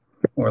 more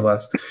or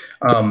less.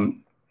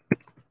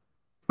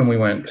 And we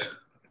went,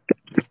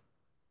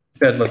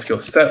 instead, let's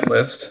go set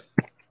list,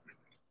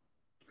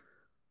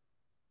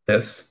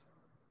 this,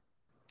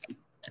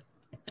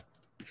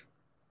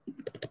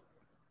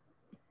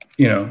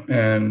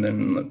 and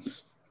then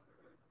let's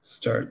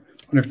start.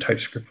 I wonder if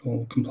TypeScript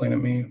will complain at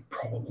me,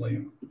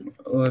 probably.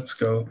 Let's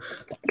go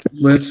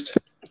list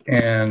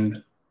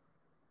and,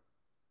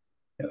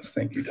 yes,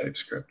 thank you,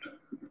 TypeScript.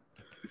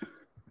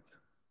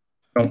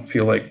 Don't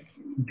feel like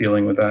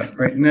dealing with that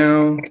right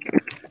now.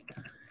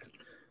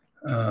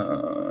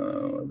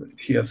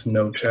 TS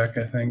no check,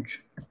 I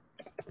think.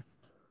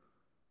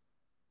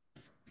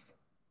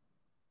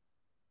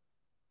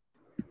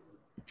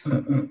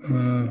 What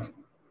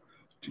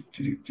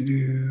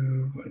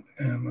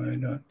am I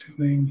not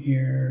doing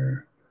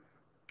here?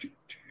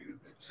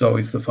 It's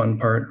always the fun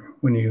part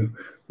when you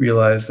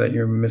realize that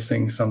you're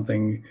missing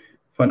something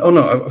fun. Oh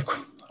no,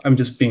 I'm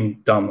just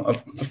being dumb.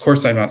 Of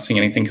course, I'm not seeing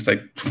anything because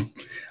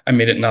I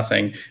made it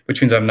nothing,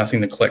 which means I have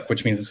nothing to click,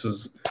 which means this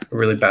is a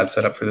really bad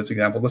setup for this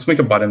example. Let's make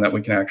a button that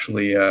we can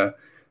actually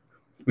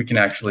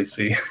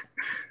see.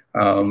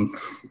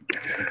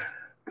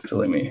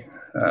 Silly me.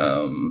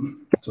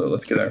 So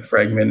let's get our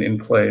fragment in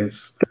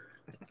place.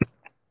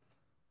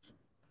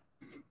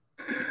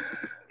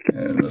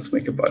 And let's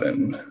make a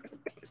button.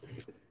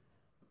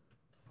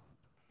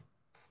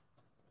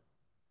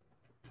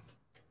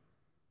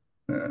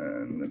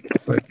 And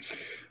click.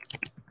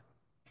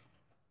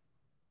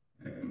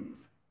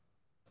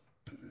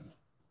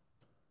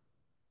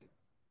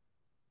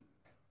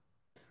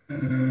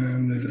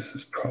 And this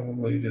is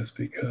probably just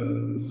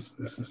because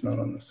this is not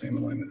on the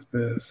same line as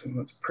this, and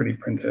let's pretty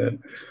print it.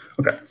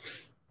 Okay.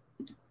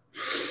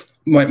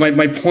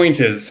 My point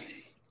is,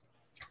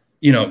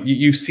 you know,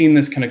 you've seen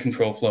this kind of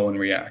control flow in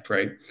React,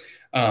 right?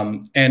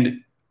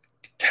 And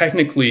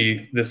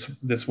technically,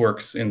 this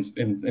works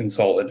in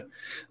Solid,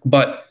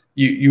 but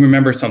you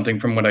remember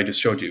something from what I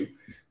just showed you.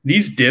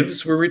 These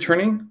divs we're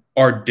returning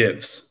are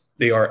divs.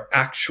 They are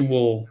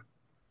actual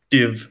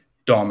div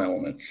DOM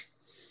elements.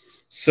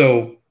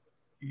 So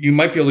you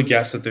might be able to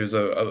guess that there's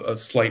a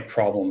slight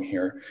problem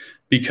here,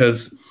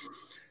 because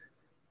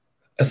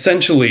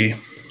essentially,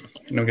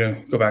 and I'm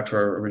going to go back to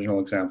our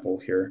original example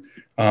here.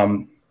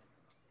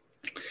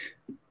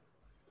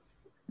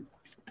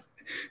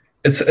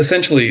 It's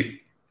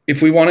essentially,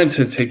 if we wanted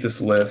to take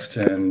this list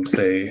and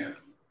say,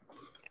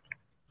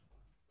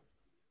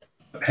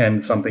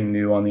 append something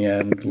new on the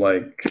end,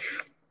 like,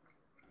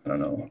 I don't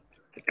know,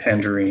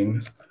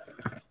 tangerines.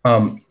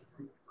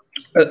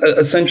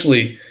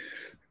 Essentially,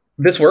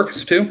 this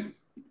works too.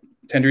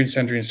 Tangerines,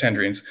 tangerines,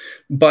 tangerines.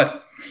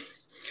 But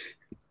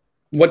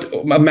what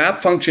a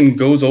map function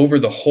goes over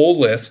the whole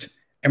list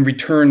and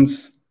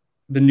returns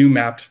the new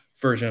mapped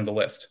version of the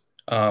list.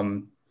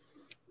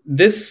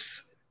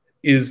 This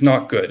is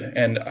not good,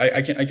 and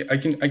I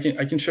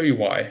can show you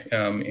why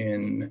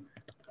in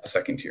a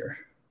second here.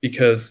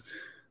 Because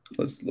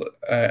let's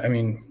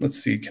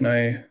see. Can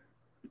I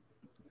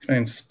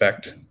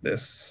inspect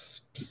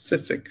this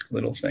specific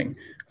little thing?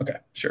 Okay,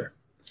 sure.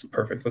 It's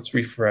perfect. Let's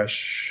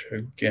refresh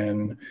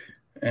again.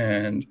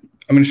 And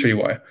I'm going to show you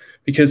why.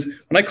 Because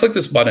when I click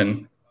this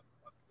button,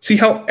 see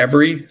how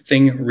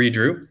everything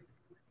redrew?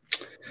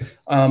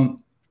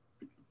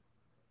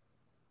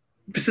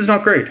 This is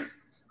not great.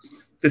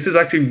 This is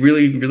actually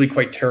really, really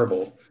quite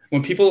terrible.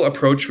 When people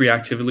approach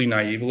reactively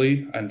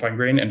naively and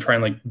fine-grained and try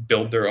and like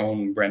build their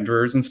own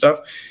renderers and stuff,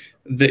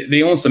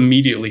 they almost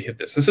immediately hit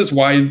this. This is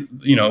why,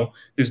 you know,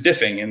 there's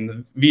diffing in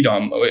the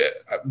VDOM.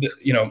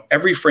 You know,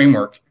 every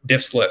framework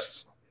diffs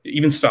lists.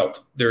 Even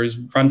Svelte, there is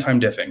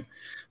runtime diffing.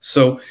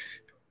 So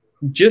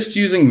just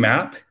using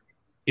map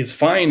is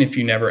fine if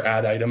you never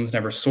add items,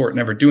 never sort,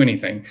 never do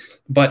anything.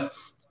 But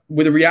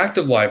with a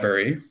reactive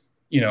library,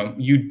 you know,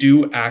 you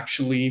do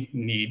actually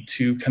need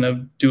to kind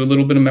of do a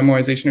little bit of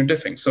memoization or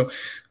diffing. So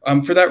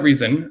for that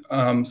reason,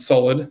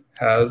 Solid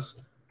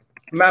has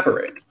a map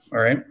array, all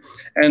right?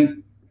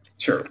 And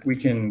sure, we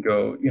can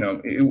go, you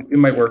know, it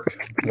might work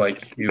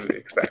like you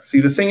expect.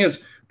 See, the thing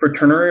is, for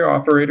ternary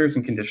operators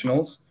and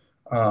conditionals,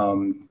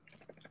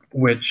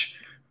 which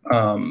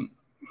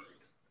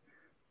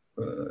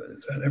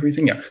is that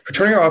everything? Yeah. For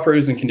ternary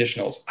operators and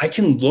conditionals, I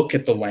can look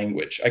at the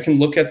language. I can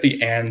look at the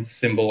and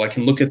symbol. I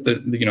can look at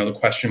the you know, the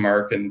question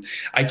mark, and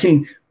I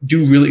can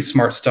do really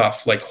smart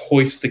stuff like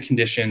hoist the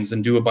conditions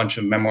and do a bunch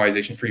of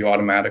memoization for you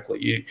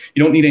automatically. You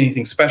don't need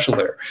anything special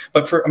there.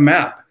 But for a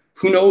map,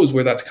 who knows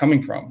where that's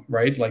coming from,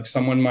 right? Like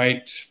someone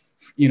might,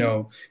 you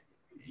know,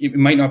 it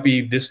might not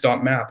be this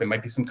dot map. It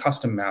might be some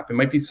custom map. It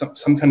might be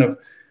some kind of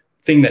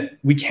thing that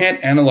we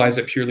can't analyze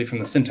it purely from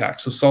the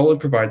syntax. So Solid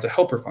provides a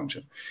helper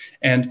function.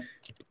 And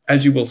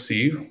as you will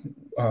see,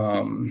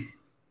 all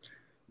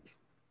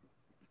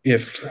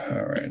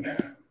right,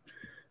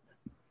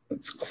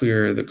 let's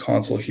clear the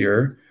console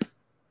here.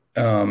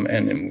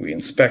 And then we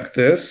inspect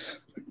this.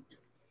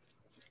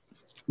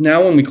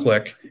 Now when we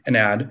click and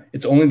add,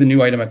 it's only the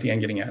new item at the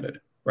end getting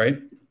added,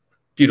 right?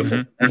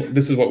 Beautiful. Mm-hmm.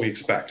 This is what we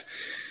expect.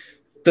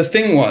 The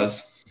thing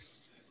was,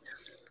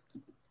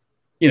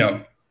 you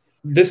know,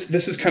 this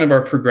is kind of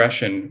our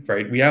progression,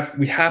 right? We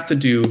have to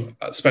do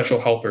a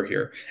special helper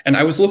here. And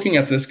I was looking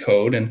at this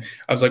code and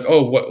I was like,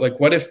 oh,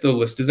 what if the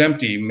list is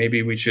empty?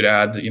 Maybe we should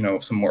add, you know,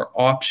 some more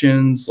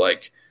options,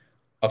 like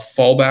a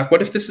fallback.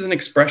 What if this is an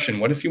expression?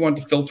 What if you want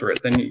to filter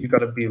it? Then you got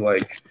to be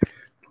like,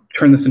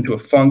 turn this into a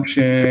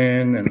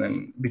function, and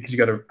then because you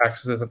got to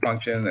access it as a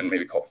function, and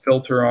maybe call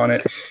filter on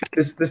it.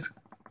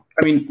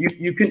 I mean,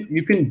 you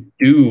can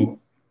do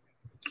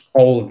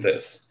all of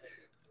this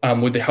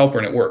with the helper,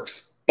 and it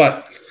works.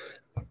 But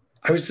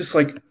I was just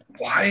like,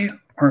 why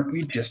aren't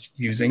we just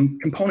using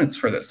components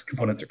for this?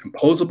 Components are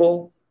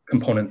composable.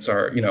 Components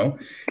are, you know,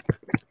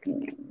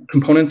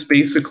 components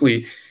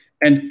basically.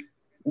 And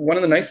one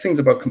of the nice things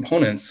about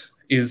components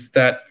is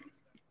that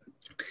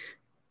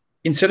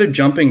instead of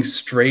jumping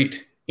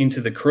straight into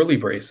the curly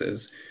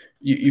braces,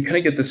 you kind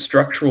of get this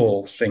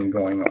structural thing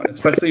going on.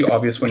 Especially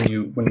obvious when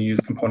you use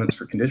components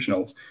for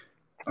conditionals.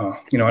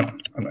 You know what?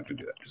 I'm not gonna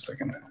do that. Just a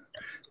second.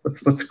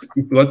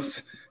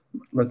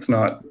 Let's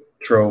not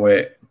throw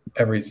away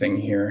everything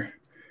here.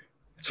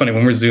 It's funny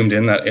when we're zoomed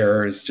in, that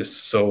error is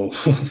just so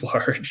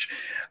large.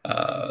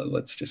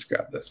 Let's just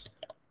grab this.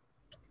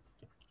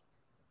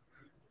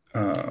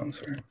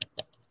 Sorry.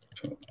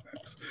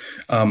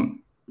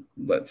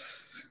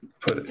 Let's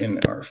put it in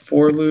our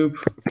for loop.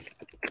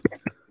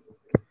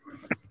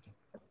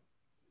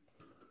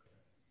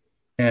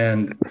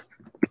 And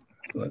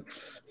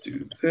let's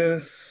do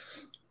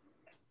this.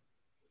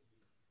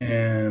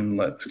 And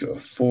let's go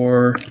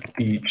for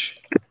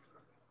each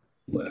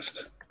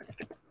list.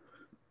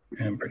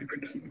 And pretty.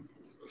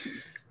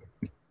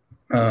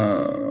 What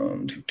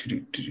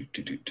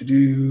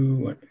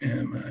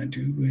am I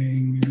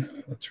doing?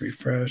 Let's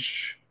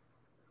refresh.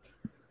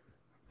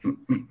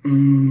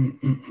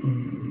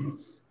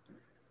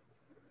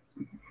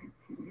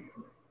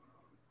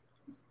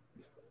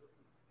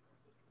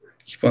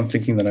 Keep on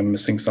thinking that I'm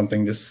missing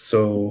something just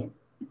so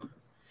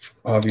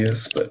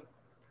obvious, but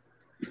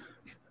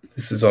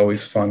this is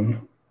always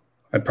fun.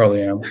 I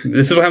probably am.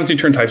 This is what happens when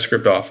you turn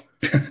TypeScript off.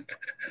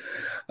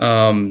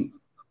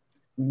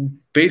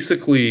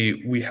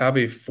 Basically, we have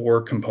a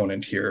for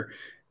component here,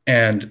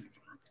 and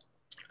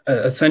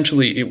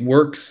essentially it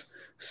works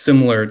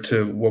similar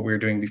to what we were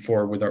doing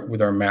before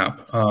with our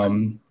map.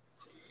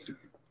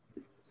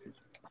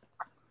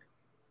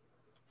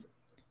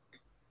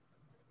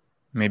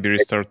 Maybe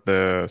restart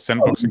the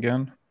sandbox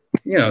again.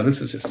 Yeah, this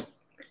is just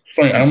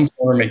funny. I almost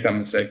never make that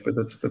mistake, but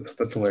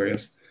that's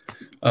hilarious.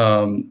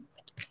 Sorry.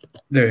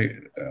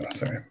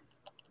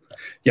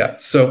 Yeah.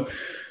 So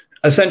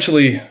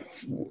essentially,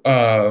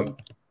 yeah,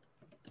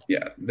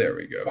 there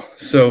we go.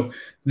 So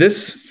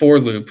this for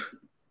loop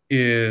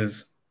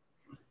is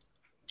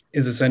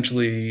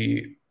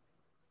essentially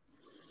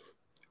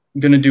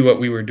going to do what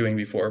we were doing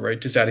before, right?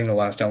 Just adding the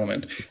last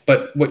element.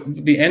 But what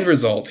the end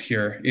result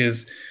here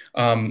is,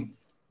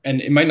 and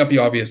it might not be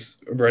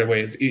obvious right away,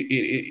 is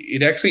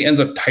it actually ends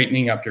up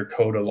tightening up your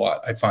code a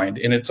lot, I find.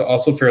 And it's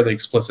also fairly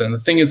explicit. And the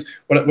thing is,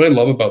 what I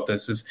love about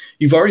this is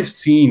you've already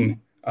seen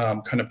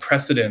kind of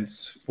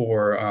precedents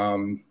for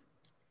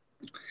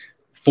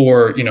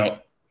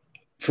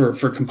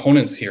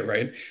components here,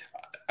 right?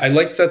 I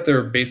like that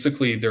they're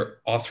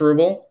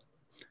authorable,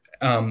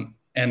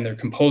 and they're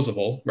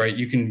composable, right?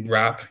 You can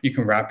wrap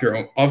your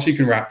own. Obviously, you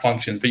can wrap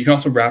functions, but you can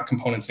also wrap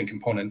components in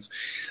components.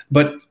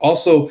 But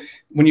also,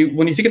 when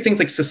you think of things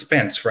like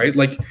suspense, right?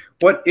 Like,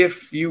 what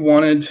if you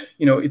wanted,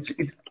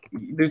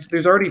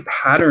 there's already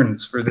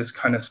patterns for this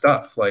kind of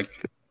stuff, like,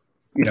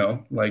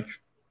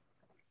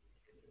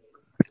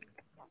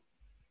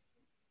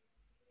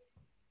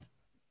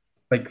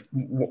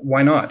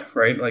 why not,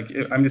 right? Like,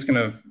 I'm just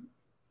gonna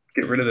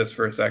get rid of this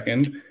for a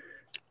second,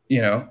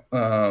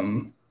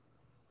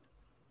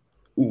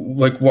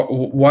 like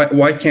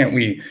why can't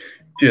we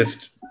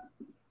just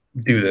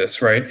do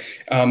this, right?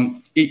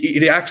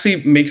 It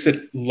actually makes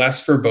it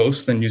less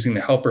verbose than using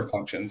the helper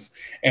functions.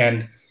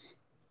 And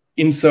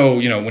so,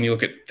 when you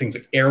look at things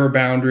like error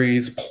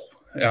boundaries,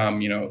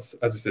 as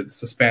I said,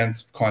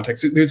 suspense,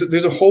 context,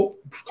 there's a whole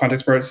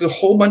context part. There's a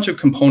whole bunch of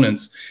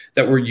components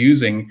that we're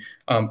using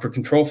for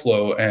control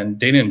flow and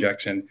data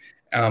injection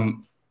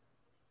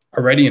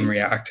already in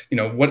React.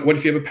 What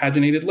if you have a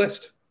paginated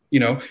list?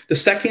 The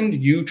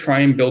second you try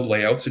and build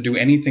layouts or do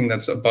anything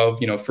that's above,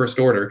 first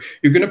order,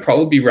 you're going to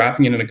probably be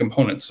wrapping it in a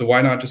component. So why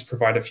not just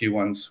provide a few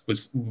ones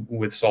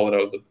with solid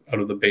out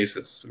of the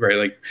basis, right?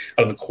 Like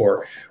out of the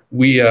core.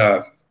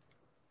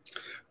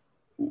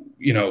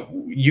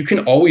 You can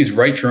always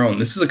write your own.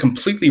 This is a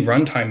completely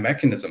runtime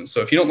mechanism.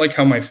 So if you don't like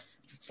how my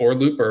for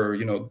loop or,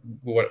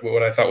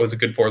 what I thought was a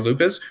good for loop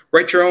is,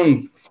 write your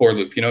own for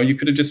loop. You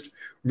could have just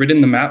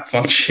written the map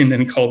function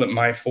and called it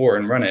my for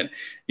and run it.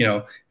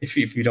 If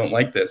you don't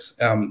like this,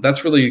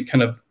 that's really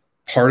kind of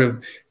part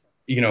of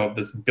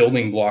this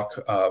building block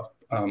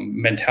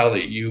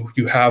mentality.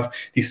 You have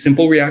these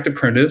simple reactive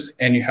primitives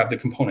and you have the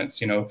components.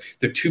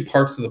 They're two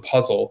parts of the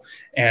puzzle,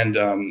 and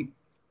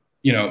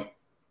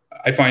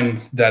I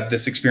find that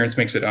this experience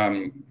makes it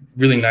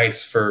really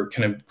nice for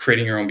kind of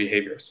creating your own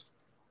behaviors.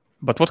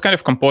 But what kind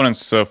of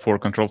components for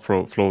control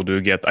flow do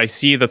you get? I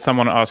see that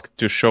someone asked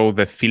to show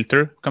the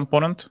filter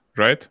component,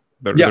 right?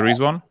 There is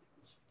one.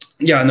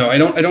 Yeah, no, I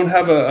don't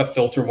have a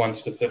filter one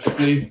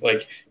specifically.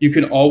 Like, you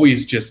can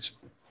always just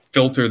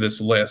filter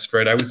this list,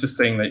 right? I was just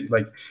saying that,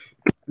 like,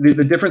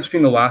 the difference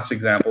between the last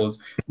example is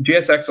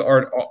JSX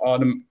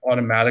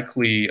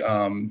automatically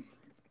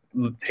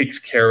takes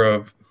care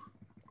of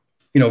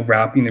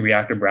wrapping the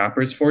reactive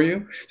wrappers for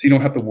you, so you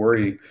don't have to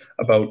worry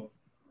about.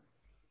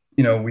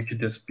 We could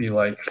just be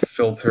like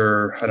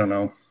filter, I don't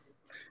know.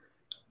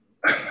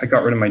 I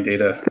got rid of my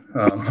data.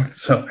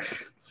 So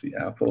let's see,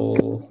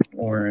 apple,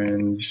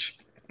 orange,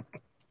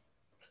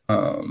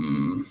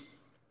 banana.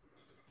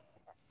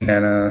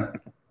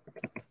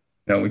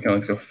 We can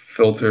like go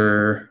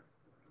filter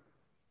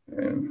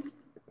and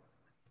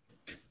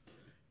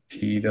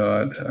p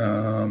dot,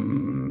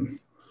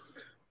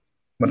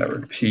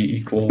 whatever, p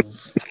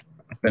equals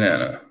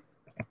banana.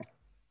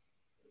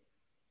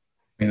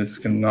 I mean, this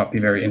can not be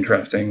very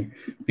interesting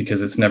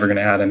because it's never going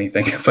to add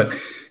anything. But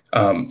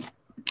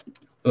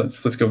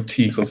let's go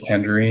t equals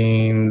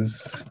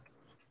tangerines.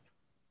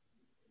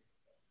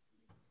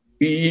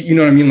 You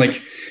know what I mean?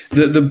 Like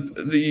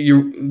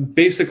you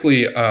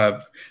basically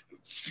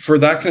for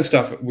that kind of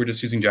stuff, we're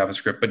just using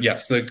JavaScript. But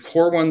yes, the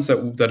core ones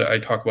that I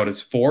talk about is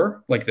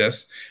for, like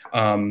this.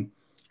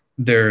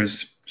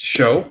 There's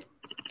show,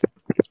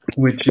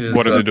 which is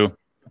what does it do?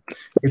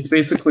 It's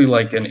basically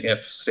like an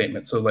if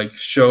statement. So like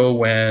show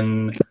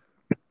when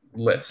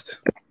list,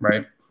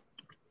 right?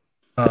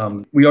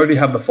 We already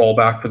have the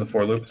fallback for the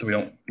for loop, so we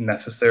don't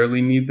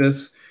necessarily need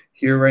this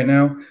here right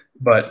now.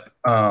 But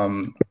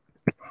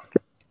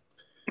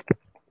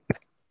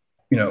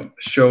you know,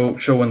 show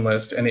when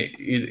list, and it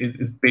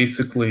is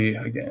basically,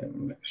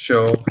 again,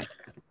 show.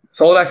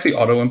 Solid actually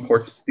auto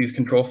imports these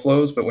control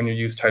flows, but when you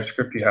use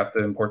TypeScript, you have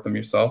to import them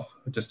yourself.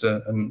 Just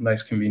a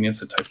nice convenience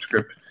that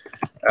TypeScript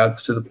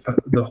adds to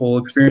the whole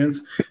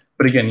experience.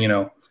 But again, you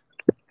know,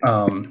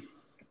 yeah,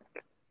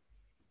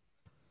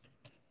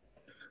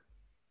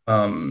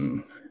 I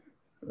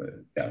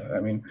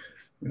mean,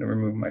 I'm gonna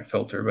remove my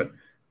filter, but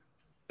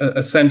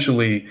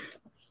essentially,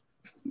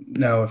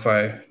 now if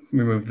I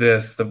remove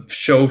this, the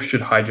show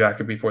should hijack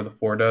it before the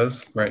for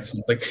does, right? So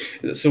it's like,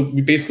 so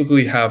we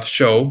basically have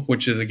show,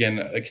 which is again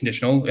a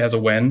conditional. It has a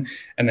when,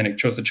 and then it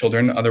shows the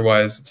children.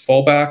 Otherwise, it's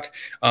fallback.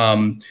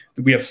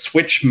 We have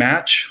switch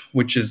match,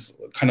 which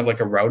is kind of like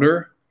a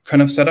router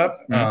kind of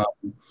setup,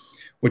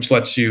 which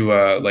lets you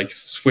like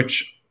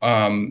switch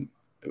a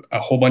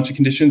whole bunch of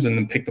conditions and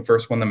then pick the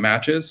first one that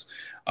matches.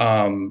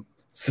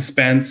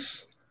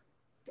 Suspense.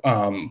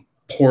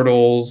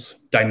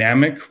 Portals,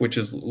 dynamic, which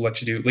is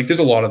lets you do, like, there's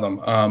a lot of them.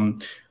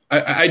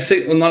 I'd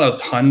say, well, not a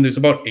ton, there's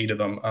about 8 of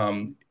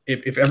them.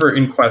 If ever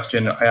in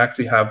question, I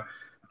actually have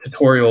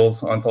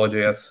tutorials on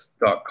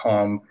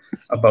solidjs.com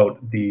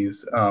about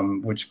these,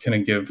 which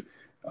can give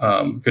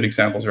good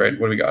examples, right?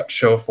 What do we got?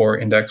 Show, for,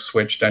 index,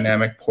 switch,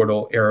 dynamic,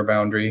 portal, error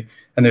boundary,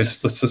 and there's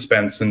the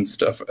suspense and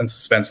stuff, and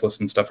suspense list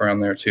and stuff around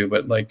there too.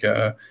 But like,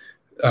 so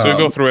you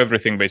go through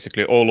everything,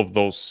 basically, all of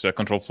those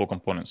control flow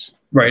components.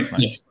 Right. That's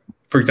nice. Yeah.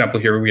 For example,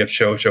 here we have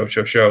show. You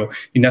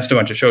nest a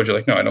bunch of shows. You're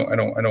like, no, I don't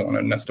want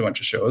to nest a bunch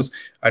of shows.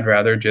 I'd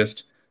rather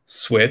just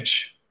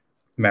switch,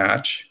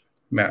 match,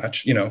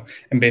 you know,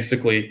 and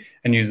basically,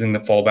 and using the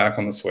fallback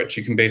on the switch,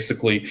 you can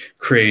basically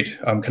create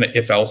kind of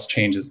if-else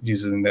changes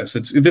using this.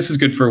 This is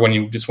good for when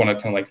you just want to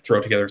kind of like throw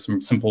together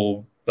some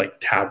simple like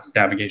tab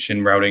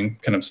navigation, routing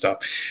kind of stuff.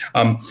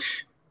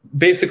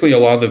 Basically, a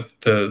lot of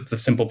the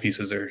simple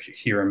pieces are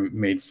here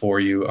made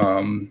for you.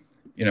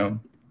 You know,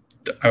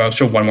 I'll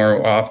show one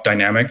more off,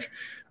 dynamic,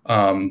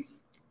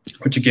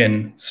 which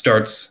again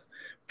starts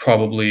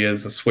probably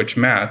as a switch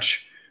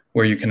match,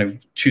 where you're kind of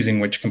choosing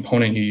which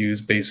component you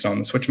use based on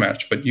the switch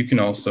match. But you can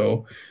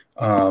also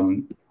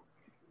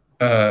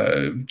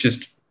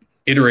just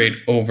iterate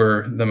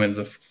over them as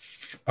a,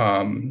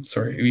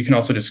 you can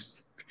also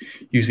just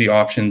use the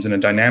options in a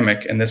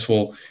dynamic, and this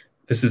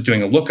is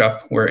doing a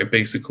lookup where it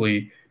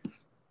basically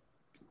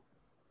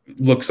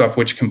looks up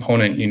which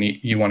component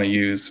you want to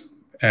use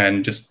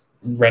and just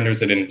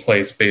renders it in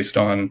place based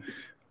on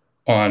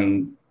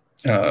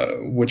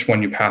which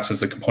one you pass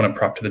as a component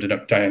prop to the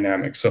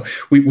dynamic. So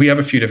we have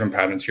a few different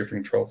patterns here for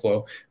control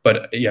flow.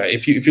 But yeah,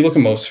 if you look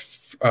at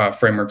most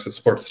frameworks that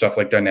support stuff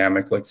like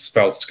dynamic, like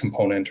Svelte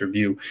component or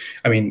Vue,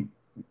 I mean,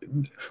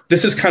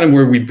 this is kind of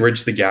where we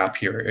bridge the gap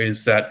here,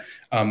 is that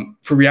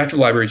for reactive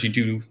libraries, you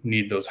do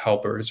need those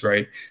helpers,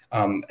 right?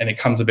 And it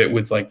comes a bit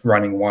with like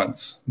running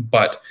once,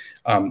 but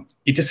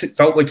it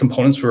felt like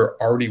components were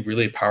already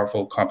really a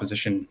powerful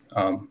composition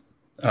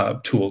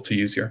tool to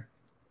use here.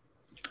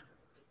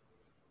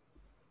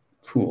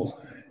 Cool.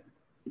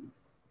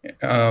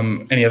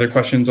 Any other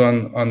questions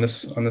on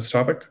this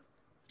topic?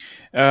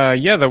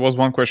 Yeah, there was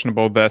one question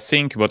about the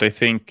async, but I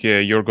think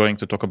you're going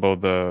to talk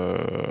about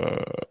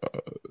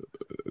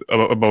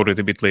about it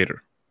a bit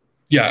later.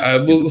 Yeah,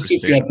 we'll see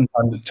if we have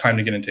some time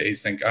to get into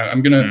async.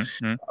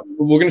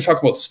 We're gonna talk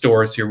about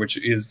stores here, which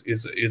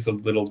is a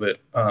little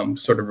bit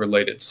sort of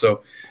related.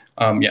 So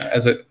yeah,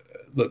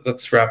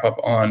 let's wrap up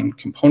on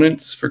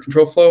components for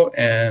control flow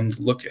and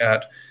look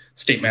at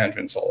state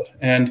management in Solid.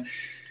 And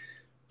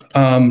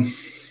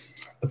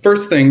the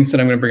first thing that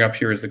I'm going to bring up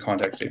here is the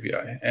context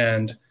API.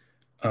 And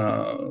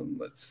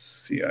let's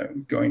see,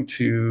 I'm going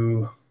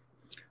to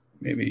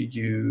maybe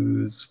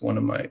use one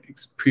of my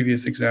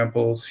previous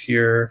examples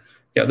here.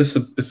 Yeah, this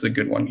is a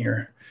good one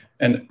here.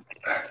 And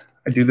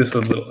I do this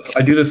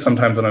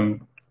sometimes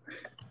when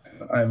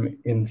I'm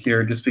in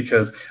here, just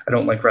because I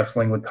don't like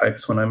wrestling with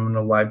types when I'm in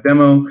a live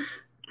demo.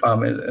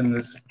 And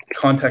this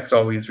context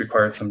always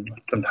requires some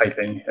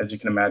typing, as you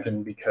can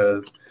imagine,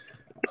 because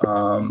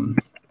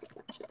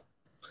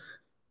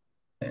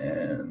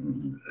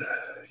and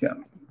yeah,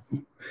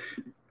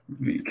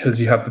 because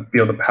you have to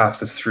be able to pass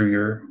this through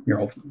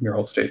your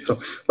whole state.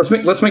 So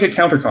let's make a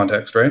counter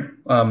context, right?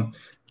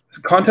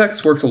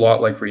 Context works a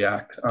lot like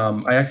React.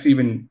 I actually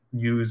even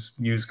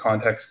use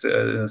context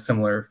in a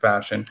similar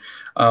fashion.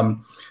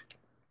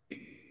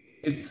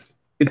 It's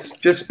it's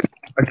just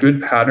a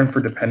good pattern for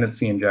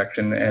dependency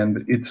injection,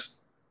 and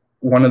it's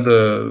one of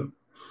the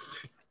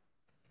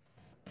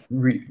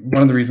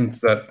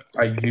reasons that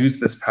I use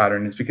this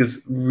pattern is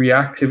because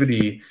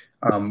reactivity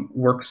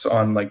works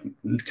on like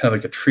kind of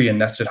like a tree and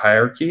nested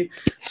hierarchy,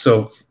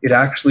 so it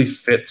actually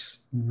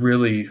fits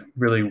really,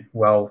 really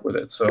well with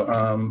it.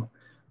 So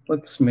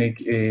let's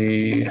make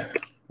a,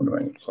 what do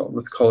I call it?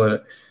 Let's call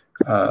it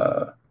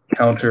a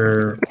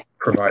counter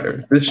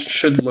provider. This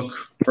should look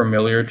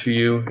familiar to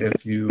you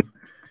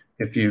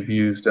if you've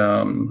used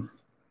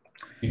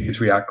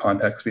React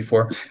context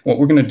before. What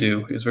we're going to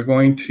do is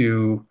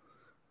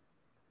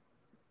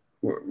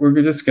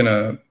we're just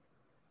gonna,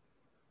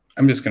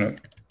 I'm just gonna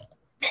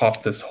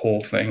pop this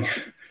whole thing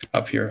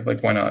up here,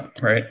 like why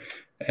not, right?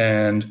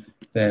 And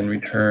then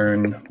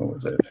return, what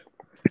was it?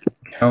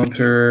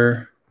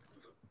 Counter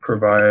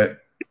provider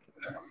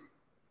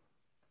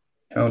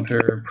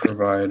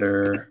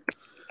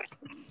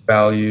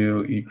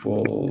value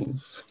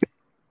equals,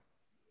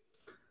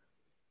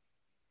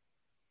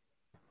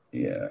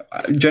 yeah.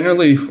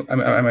 Generally,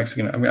 I'm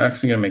actually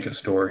gonna make a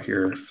store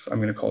here. I'm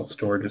gonna call it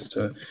store just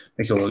to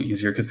make it a little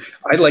easier because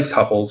I like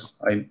tuples.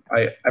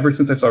 I ever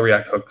since I saw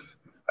React Hook,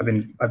 I've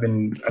been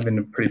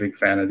a pretty big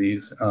fan of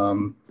these.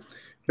 You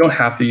don't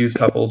have to use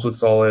tuples with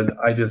Solid.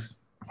 I just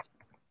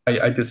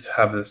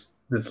have this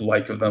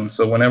like of them.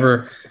 So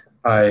whenever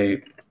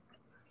I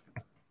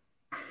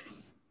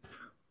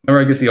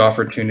get the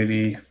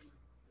opportunity,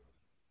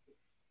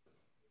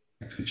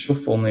 actually show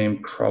full name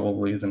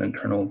probably is an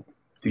internal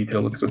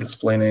detail. Let's go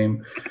display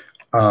name.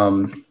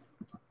 I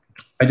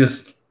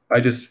just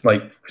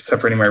like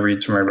separating my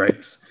reads from my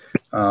writes.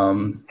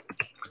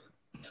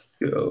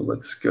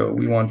 Let's go.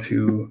 We want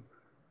to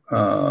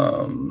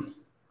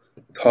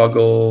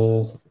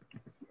toggle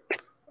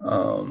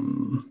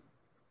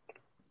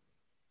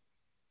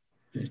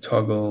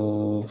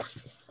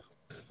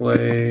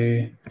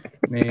display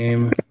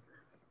name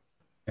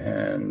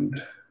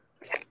and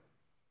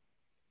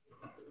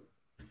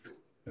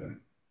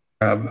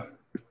grab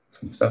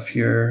some stuff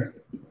here.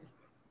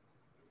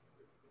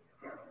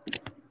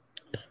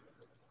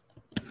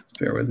 Just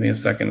bear with me a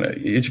second. As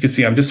you can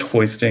see, I'm just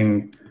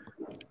hoisting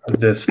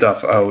this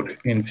stuff out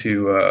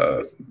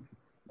into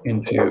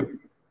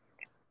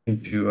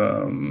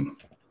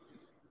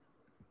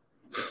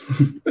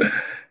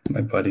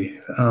my buddy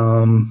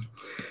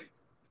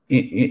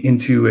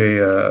into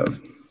a.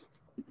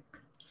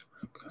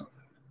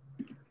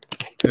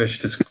 Maybe I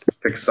should just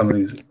fix some of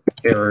these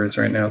errors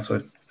right now so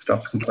it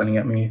stops complaining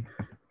at me.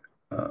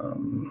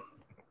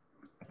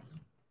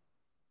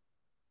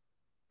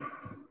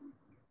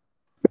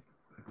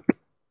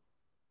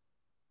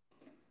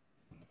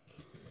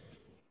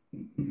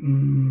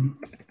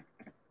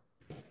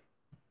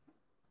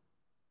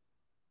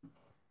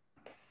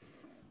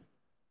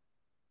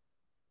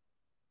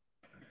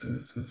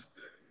 This is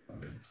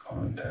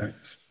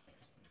context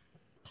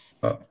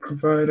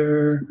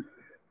provider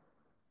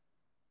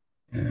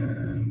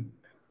and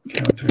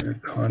counter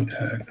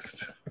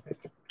context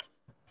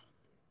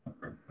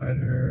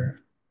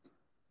provider.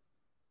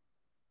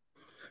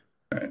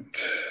 All right.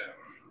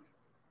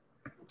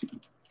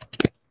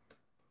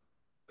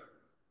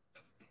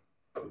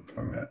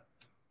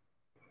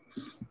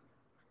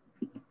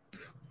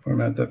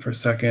 Format that for a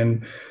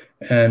second.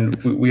 And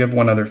we have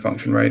one other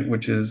function, right,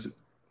 which is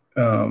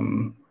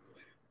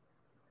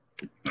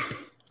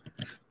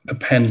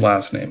append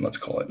last name, let's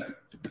call it.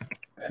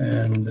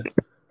 Append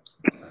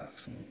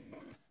last name.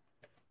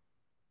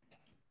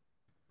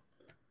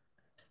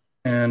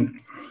 And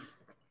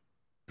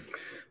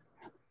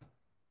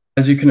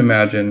as you can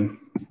imagine,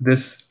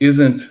 this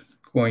isn't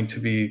going to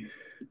be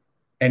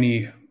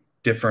any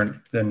different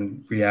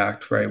than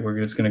React, right? We're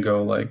just going to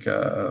go like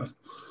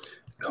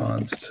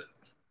const.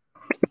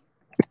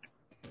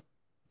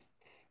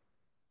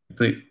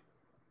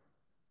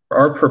 For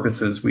our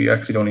purposes, we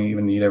actually don't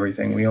even need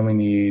everything. We only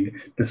need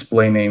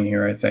display name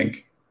here, I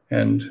think.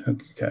 And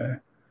okay,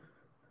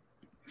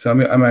 so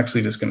I'm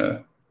actually just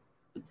gonna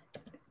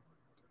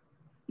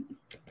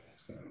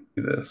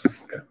do this.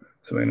 Okay,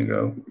 so we're gonna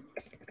go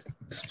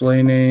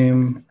display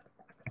name,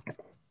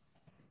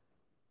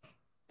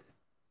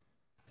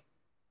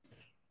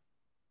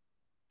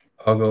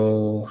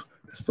 toggle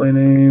display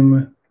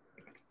name,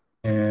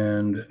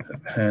 and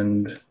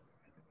append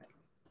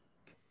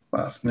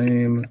last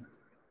name.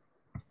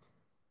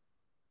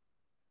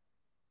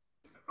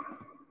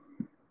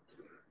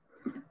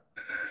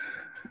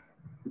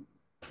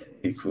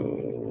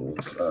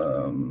 Equals,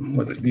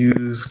 was it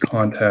use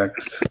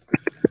context?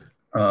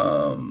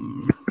 I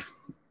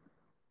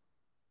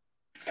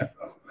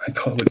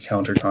call it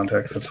counter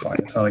context. That's fine.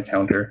 It's not a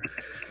counter.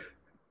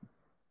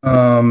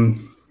 And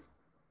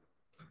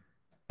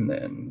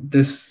then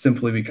this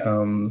simply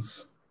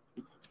becomes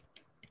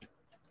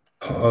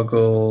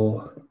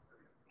toggle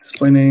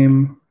display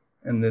name,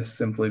 and this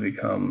simply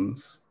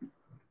becomes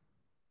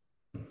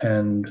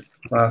append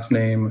last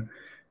name,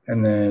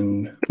 and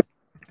then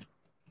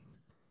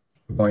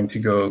going to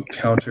go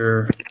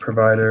counter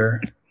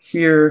provider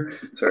here.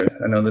 Sorry,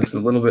 I know this is a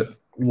little bit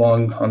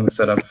long on the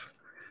setup.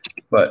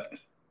 But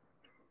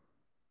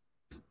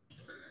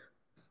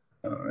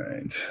all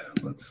right,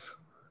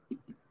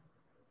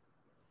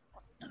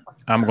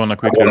 I'm going to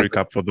quickly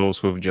recap for those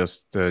who've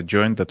just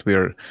joined that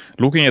we're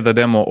looking at the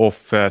demo of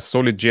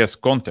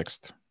SolidJS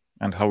context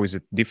and how is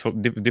it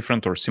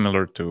different or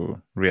similar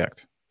to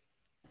React.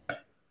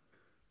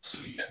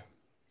 Sweet.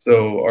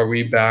 So are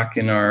we back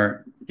in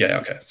our, yeah,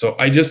 okay. So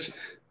I just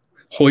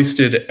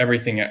hoisted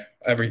everything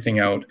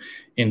out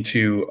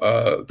into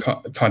a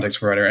context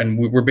provider, and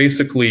we're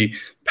basically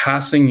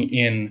passing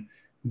in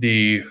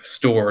the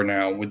store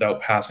now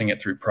without passing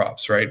it through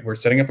props, right? We're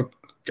setting up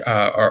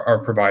our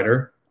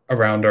provider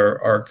around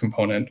our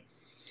component,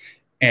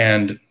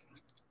 and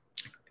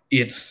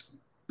it's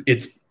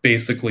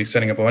basically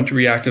setting up a bunch of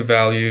reactive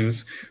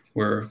values.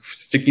 We're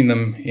sticking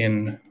them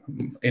in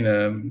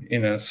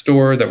a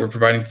store that we're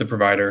providing to the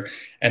provider,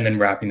 and then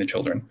wrapping the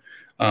children.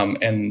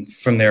 And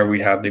from there, we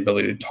have the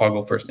ability to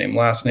toggle first name,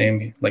 last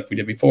name, like we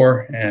did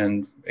before,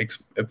 and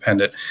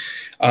append it.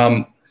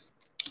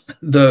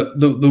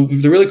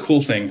 The really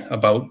cool thing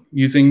about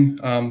using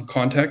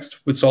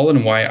context with Solid,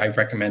 and why I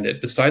recommend it,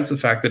 besides the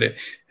fact that it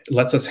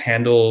lets us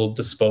handle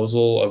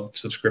disposal of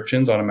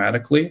subscriptions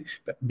automatically,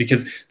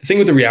 because the thing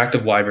with the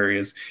reactive library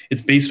is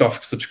it's based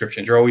off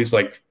subscriptions. You're always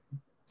like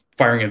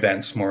firing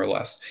events, more or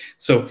less.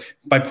 So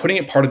by putting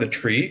it part of the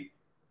tree,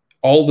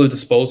 all the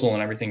disposal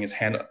and everything is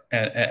handled,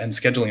 and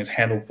scheduling is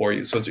handled for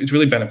you. So it's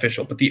really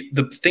beneficial. But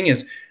the thing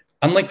is,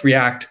 unlike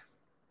React,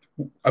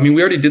 I mean,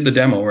 we already did the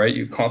demo, right?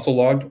 You console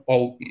logged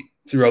all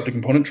throughout the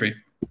component tree.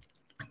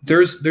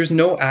 There's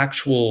no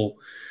actual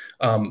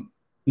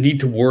need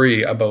to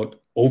worry about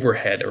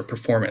overhead or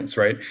performance,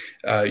 right?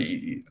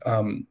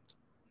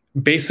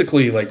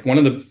 Basically, like, one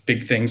of the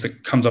big things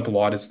that comes up a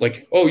lot is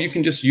like, oh, you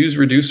can just use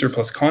reducer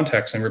plus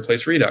context and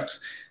replace Redux.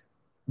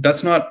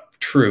 That's not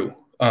true.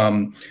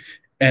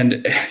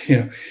 And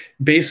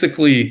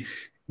basically,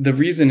 the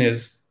reason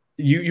is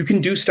you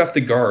can do stuff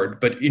to guard,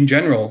 but in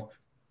general,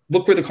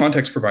 look where the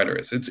context provider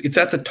is. It's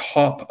at the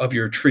top of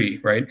your tree,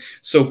 right?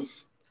 So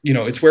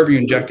it's wherever you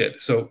inject it.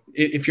 So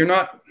if you're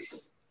not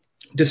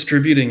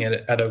distributing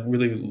it at a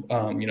really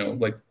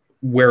like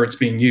where it's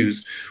being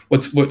used,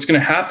 what's going to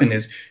happen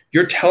is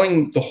you're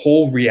telling the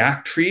whole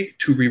React tree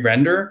to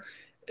re-render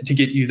to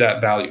get you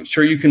that value.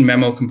 Sure, you can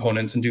memo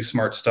components and do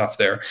smart stuff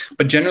there,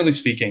 but generally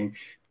speaking,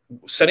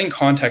 setting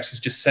context is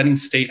just setting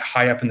state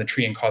high up in the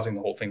tree and causing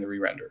the whole thing to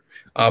re-render.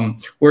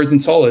 Whereas in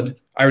Solid,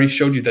 I already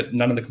showed you that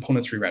none of the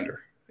components re-render.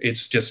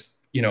 It's just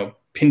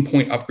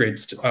pinpoint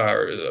upgrades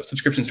to,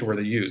 subscriptions to where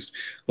they're used.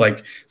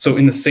 Like, so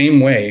in the same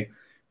way,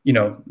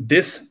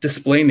 this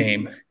display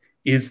name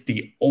is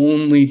the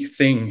only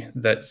thing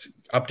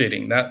that's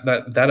updating.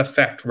 That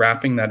effect,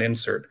 wrapping that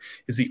insert,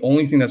 is the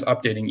only thing that's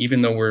updating,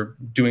 even though we're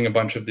doing a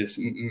bunch of this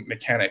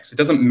mechanics. It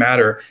doesn't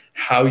matter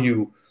how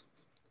you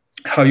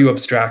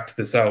abstract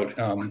this out.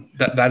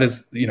 That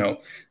is,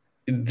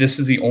 this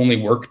is the only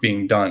work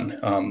being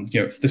done.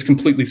 This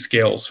completely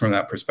scales from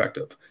that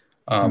perspective.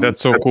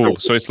 That's so cool.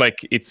 So it's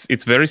like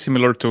it's very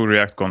similar to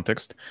React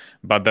context,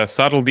 but the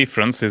subtle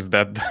difference is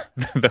that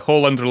the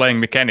whole underlying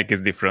mechanic is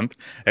different,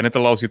 and it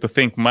allows you to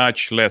think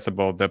much less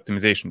about the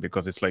optimization,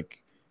 because it's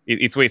like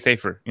it's way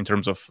safer in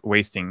terms of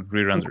wasting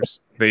re-renders.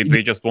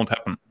 They just won't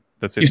happen.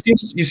 That's it.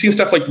 You've seen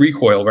stuff like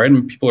recoil, right?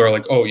 And people are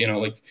like, oh,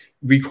 like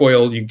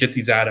recoil, you get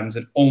these atoms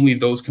and only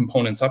those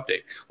components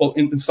update. Well,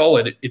 in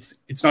Solid,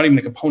 it's not even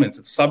the components,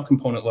 it's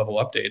sub-component level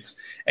updates.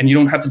 And you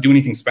don't have to do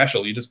anything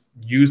special. You just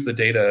use the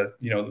data,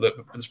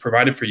 that's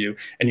provided for you,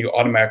 and you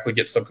automatically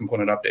get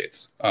sub-component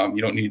updates.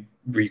 You don't need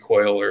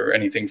recoil or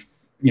anything,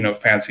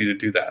 fancy to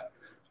do that.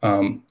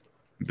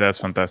 That's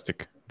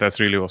fantastic.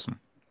 That's really awesome.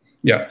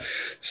 Yeah.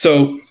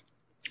 So,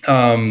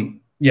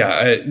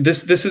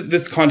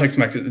 this context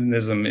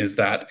mechanism is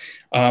that.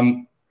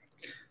 Let's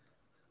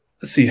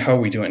see, how are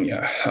we doing?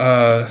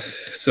 Yeah.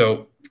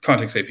 So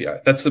context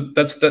API. That's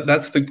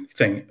the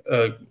thing.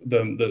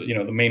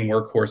 The main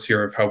workhorse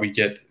here of how we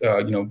get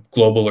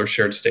global or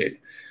shared state.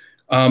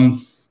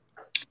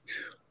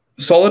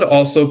 Solid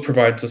also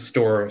provides a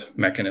store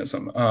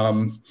mechanism,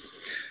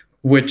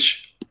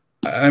 which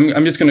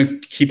I'm just going to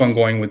keep on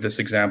going with this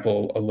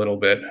example a little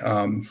bit,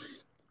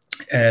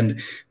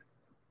 and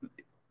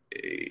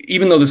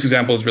even though this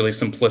example is really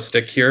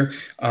simplistic here,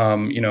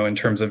 in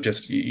terms of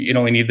just, you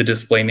only need the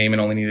display name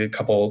and only need a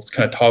couple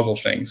kind of toggle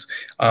things.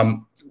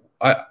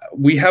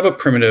 We have a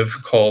primitive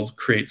called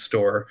create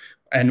store,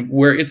 and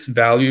where its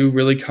value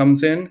really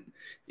comes in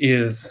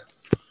is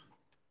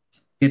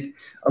it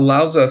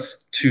allows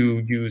us to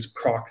use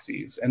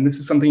proxies. And this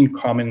is something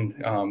common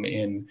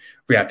in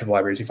reactive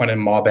libraries. You find it in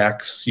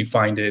MobX, you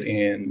find it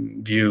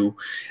in Vue,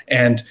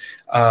 and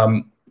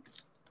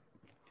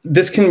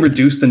this can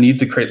reduce the need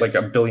to create like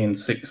a billion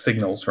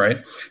signals,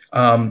 right?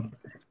 But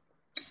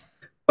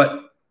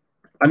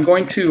I'm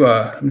going to,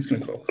 I'm just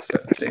going to go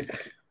set state.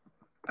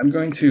 I'm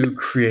going to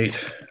create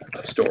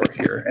a store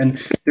here. And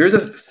there's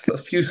a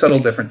few subtle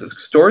differences.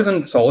 Stores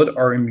in Solid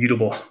are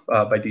immutable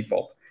by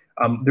default.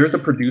 There's a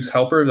produce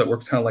helper that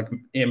works kind of like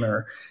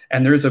immer,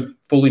 and there's a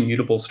fully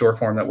mutable store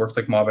form that works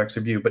like MobX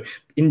or Vue. But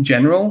in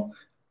general,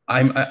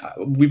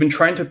 we've been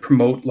trying to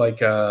promote like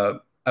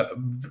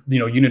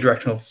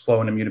unidirectional flow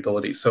and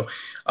immutability. So,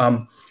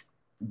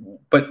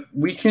 but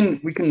we can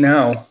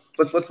now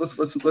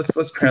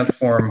let's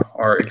transform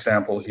our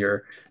example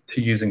here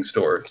to using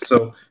stores.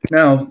 So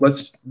now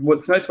what's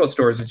nice about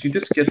stores is you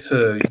just get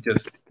to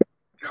just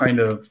kind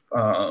of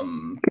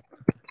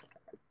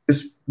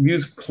just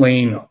use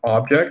plain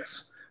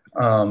objects.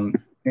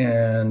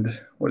 And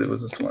what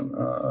was this one?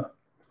 I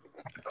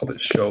called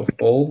it show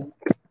full.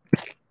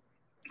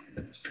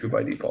 It's true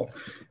by default.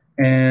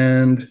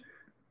 And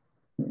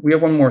we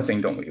have one more thing,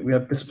 don't we? We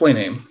have display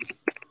name.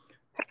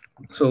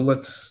 So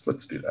let's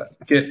do that.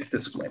 Get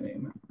display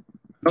name.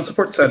 I don't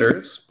support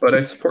setters, but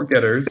I support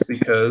getters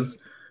because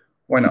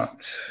why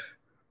not?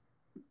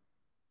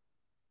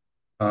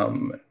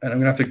 And I'm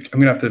gonna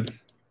have to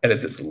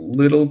edit this a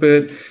little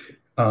bit.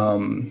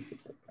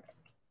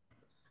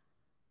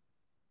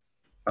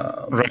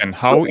 Ryan,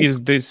 how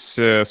is this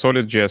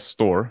SolidJS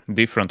store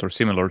different or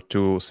similar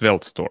to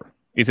Svelte store?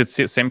 Is it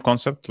same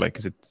concept? Like,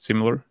 is it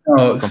similar?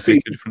 Oh,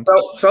 completely different.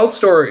 Svelte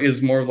store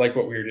is more like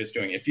what we were just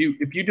doing. If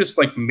you just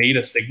like made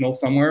a signal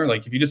somewhere,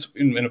 like if you just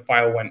in a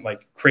file went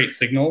like create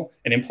signal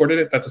and imported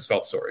it, that's a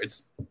Svelte store.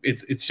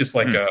 It's just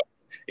like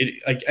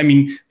I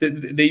mean,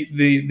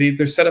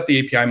 they're set up the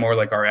API more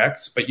like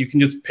RX, but you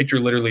can just picture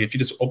literally if you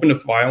just opened a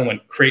file and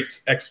went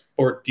create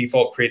export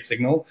default create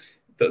signal,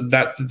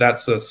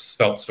 that's a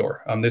Svelte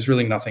store. There's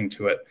really nothing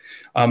to it.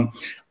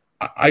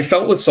 I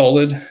felt with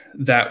Solid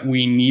that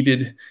we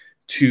needed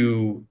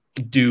to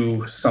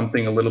do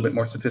something a little bit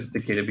more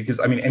sophisticated because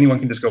I mean anyone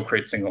can just go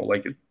create signal,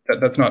 like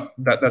that's not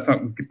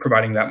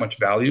providing that much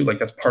value. Like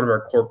that's part of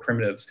our core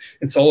primitives.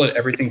 In Solid,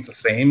 everything's the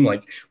same,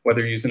 like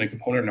whether you're using a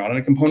component or not in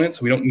a component.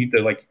 So we don't need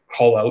to like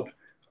call out,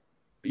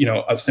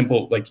 a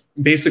simple like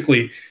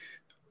basically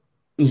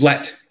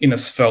let in a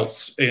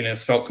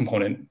Svelte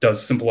component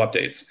does simple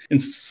updates,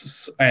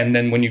 and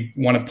then when you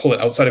want to pull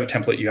it outside of a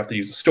template, you have to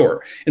use a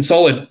store. In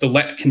Solid, the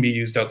let can be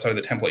used outside of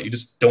the template. You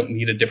just don't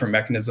need a different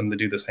mechanism to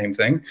do the same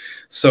thing.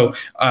 So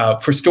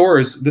for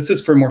stores, this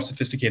is for more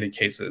sophisticated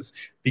cases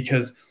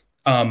because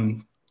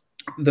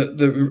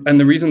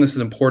the reason this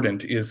is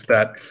important is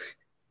that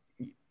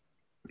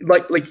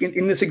like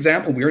in this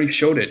example, we already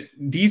showed it.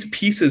 These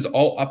pieces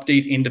all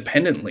update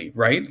independently,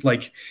 right?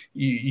 Like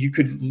you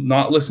could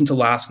not listen to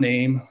last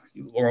name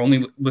or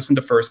only listen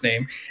to first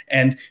name,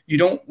 and you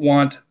don't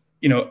want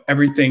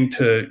everything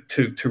to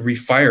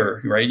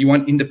refire, right? You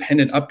want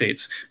independent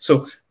updates.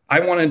 So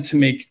I wanted to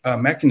make a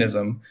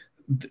mechanism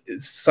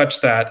such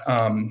that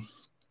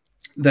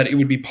that it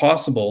would be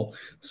possible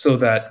so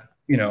that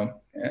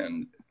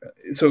and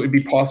so it'd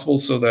be possible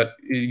so that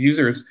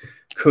users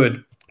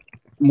could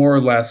more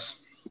or less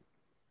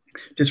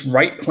just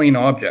write plain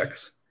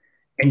objects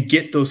and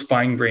get those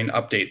fine-grained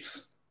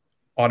updates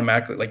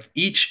automatically. Like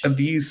each of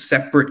these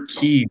separate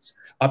keys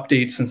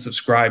updates and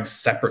subscribes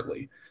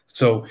separately.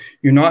 So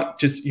you're not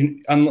just,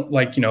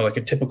 unlike, like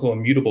a typical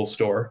immutable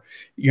store,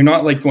 you're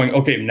not like going,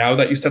 okay, now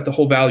that you set the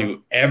whole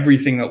value,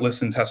 everything that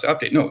listens has to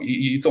update. No,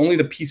 it's only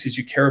the pieces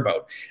you care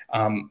about.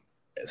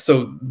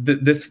 So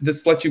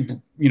this lets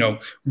you,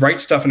 write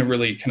stuff in a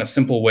really kind of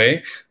simple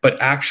way,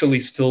 but actually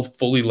still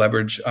fully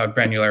leverage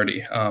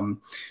granularity.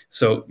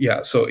 So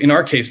yeah, so in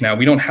our case now,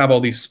 we don't have all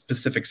these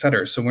specific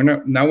setters. So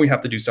now we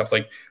have to do stuff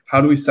like,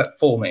 how do we set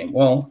full name?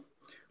 Well,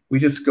 we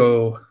just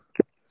go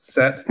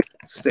set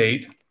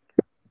state.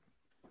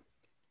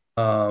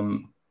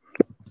 I'm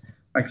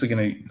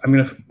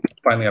gonna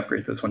finally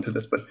upgrade this one to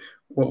this, but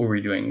what were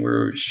we doing?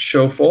 We're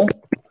show full.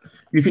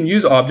 You can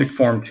use object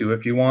form too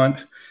if you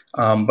want.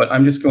 But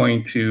I'm just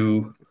going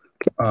to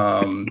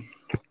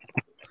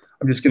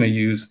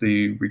use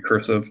the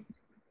recursive,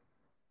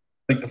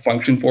 like the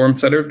function form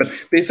setter. But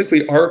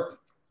basically, our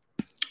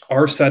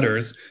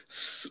setters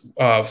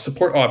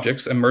support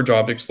objects and merge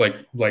objects like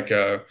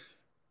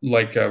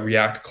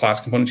React class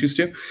components used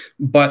to,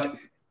 but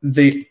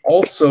they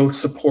also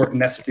support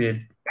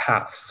nested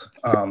paths.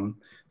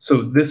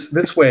 So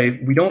this way,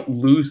 we don't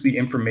lose the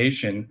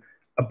information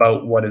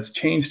about what has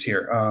changed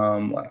here.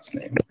 Last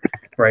name,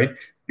 right?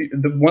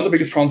 One of the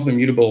biggest problems with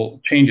immutable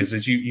changes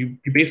is you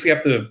basically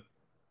have to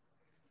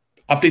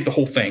update the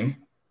whole thing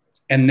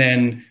and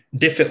then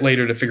diff it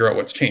later to figure out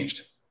what's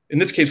changed. In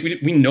this case,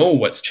 we know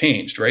what's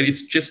changed, right?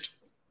 It's just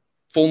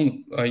full,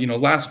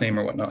 last name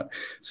or whatnot.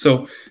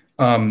 So,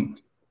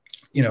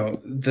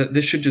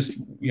 this should just,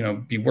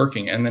 be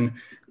working. And then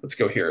let's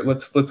go here.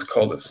 Let's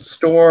call this a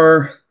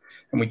store,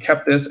 and we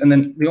kept this. And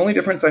then the only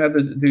difference I had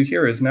to do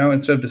here is now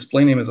instead of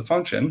display name as a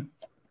function,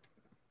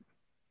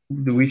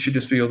 we should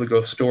just be able to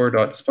go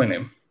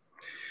store.displayName.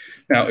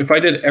 Now, if I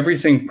did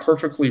everything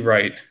perfectly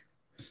right,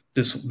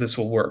 this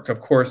will work.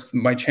 Of course,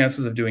 my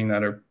chances of doing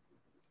that are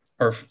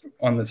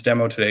on this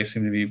demo today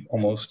seem to be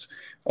almost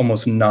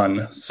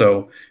none.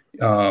 So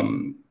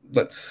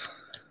let's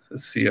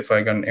see if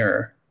I got an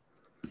error.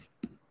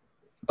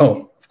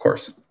 Oh, of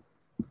course.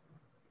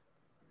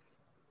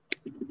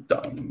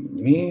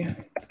 Dummy.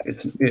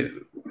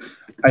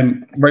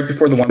 I'm right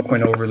before the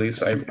 1.0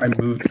 release. I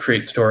moved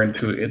create store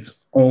into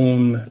its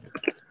own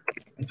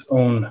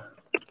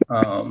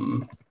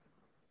kind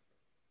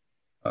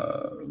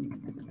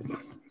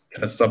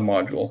of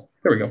submodule.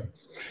 There we go.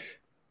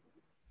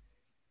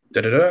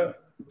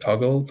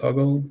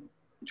 Toggle.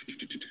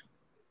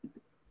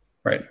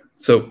 Right.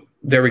 So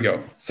there we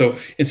go. So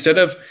instead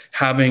of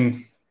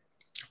having,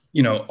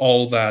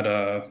 all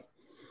that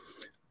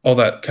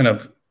kind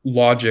of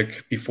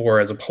logic before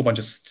as a whole bunch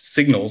of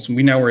signals,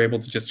 we now were able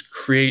to just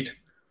create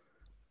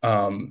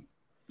a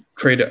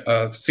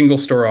single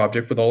store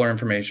object with all our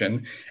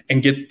information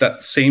and get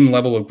that same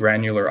level of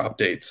granular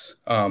updates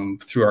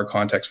through our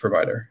context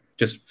provider,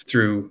 just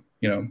through,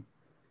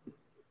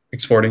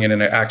 exporting it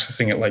and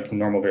accessing it like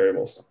normal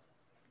variables.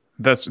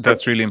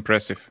 That's really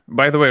impressive.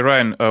 By the way,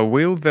 Ryan,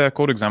 will the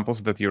code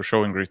examples that you're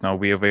showing right now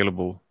be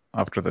available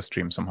after the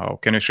stream somehow?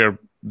 Can you share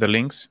the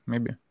links,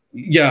 maybe?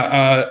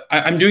 Yeah,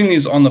 I'm doing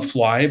these on the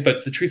fly,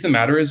 but the truth of the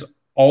matter is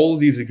all of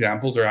these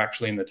examples are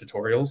actually in the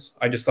tutorials.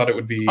 I just thought it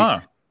would be,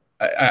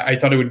 I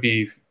thought it would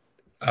be,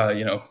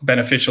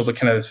 beneficial to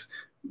kind of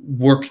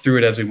work through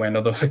it as we went,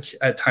 although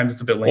at times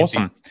it's a bit lengthy.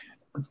 Awesome.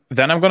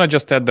 Then I'm gonna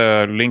just add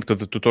the link to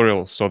the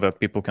tutorial so that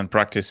people can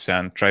practice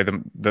and try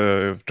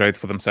it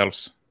for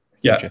themselves.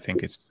 Yeah, which I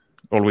think it's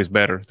always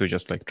better to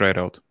just like try it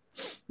out.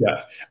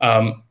 Yeah,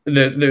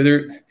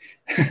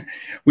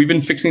 we've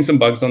been fixing some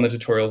bugs on the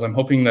tutorials. I'm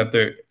hoping that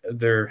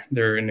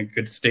they're in a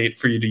good state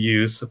for you to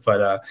use.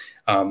 But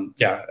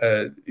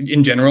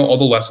in general, all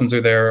the lessons are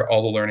there,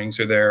 all the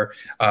learnings are there.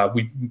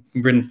 We've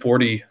written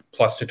 40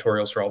 plus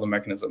tutorials for all the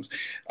mechanisms.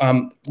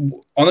 On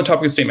the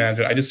topic of state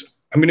management,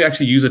 I'm going to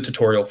actually use a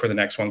tutorial for the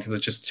next one because it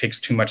just takes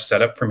too much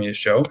setup for me to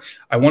show.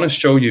 I want to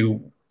show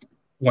you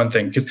one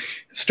thing, because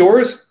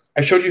stores,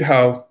 I showed you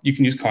how you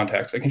can use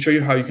context. I can show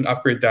you how you can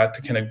upgrade that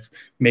to kind of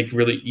make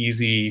really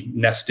easy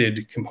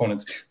nested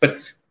components.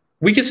 But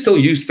we could still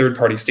use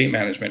third-party state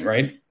management,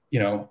 right?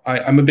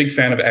 I'm a big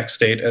fan of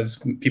XState, as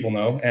people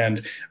know,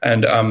 and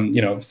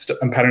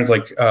patterns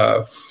like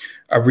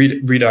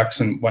Redux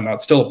and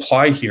whatnot still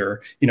apply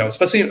here.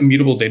 Especially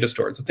immutable data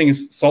stores. The thing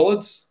is,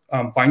 Solid's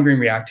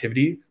fine-grained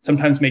reactivity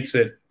sometimes makes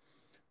it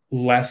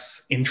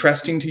less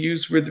interesting to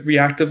use with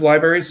reactive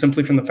libraries,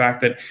 simply from the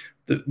fact that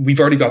we've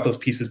already got those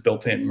pieces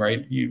built in,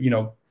 right?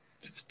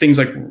 Things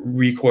like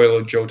recoil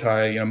or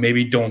jotai,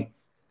 maybe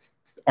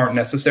aren't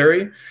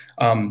necessary.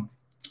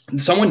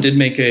 Someone did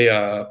make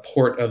a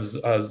port of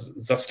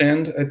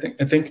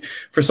Zustand, I think,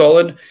 for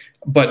Solid.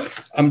 But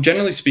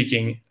generally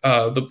speaking,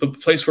 the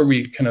place where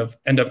we kind of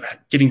end up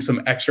getting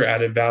some extra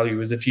added value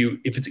is if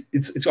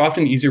it's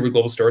often easier with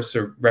global stores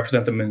to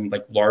represent them in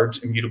like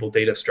large immutable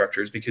data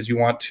structures, because you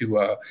want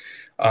to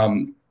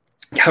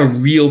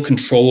have real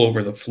control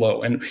over the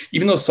flow. And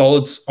even though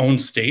Solid's own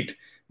state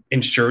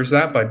ensures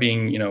that by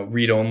being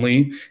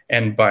read-only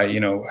and by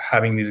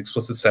having these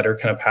explicit setter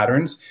kind of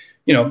patterns,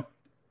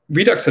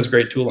 Redux has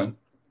great tooling.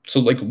 So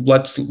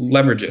let's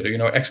leverage it.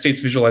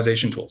 XState's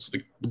visualization tools,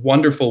 like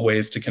wonderful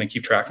ways to kind of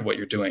keep track of what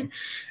you're doing.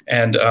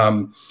 And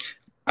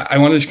I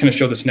wanted to kind of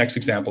show this next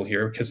example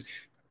here because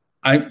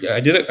I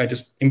did it. I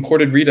just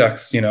imported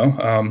Redux,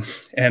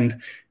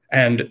 and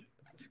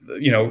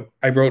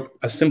I wrote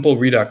a simple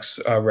Redux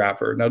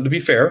wrapper. Now, to be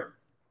fair,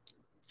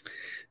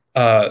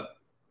 there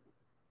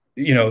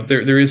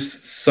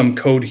is some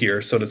code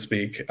here, so to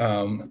speak.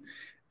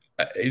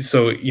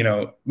 So,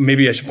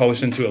 maybe I should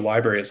publish into a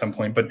library at some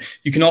point, but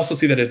you can also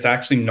see that it's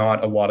actually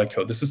not a lot of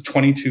code. This is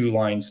 22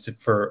 lines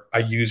for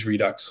a use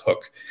Redux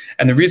hook.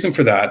 And the reason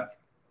for that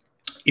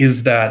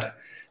is that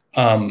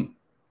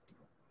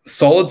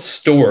Solid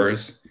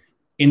stores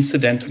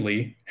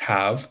incidentally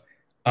have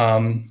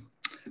a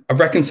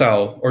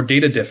reconcile or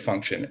data diff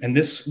function. And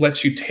this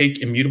lets you take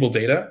immutable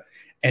data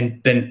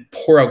and then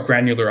pour out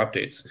granular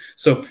updates.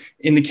 So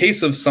in the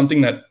case of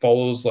something that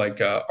follows like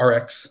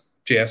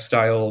RxJS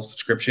style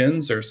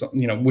subscriptions or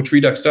something, which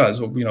Redux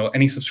does,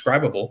 any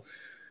subscribable,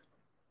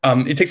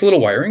 it takes a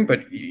little wiring,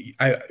 but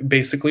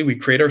basically we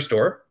create our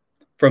store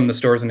from the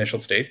store's initial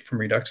state from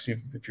Redux,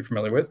 if you're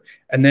familiar with,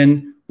 and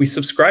then we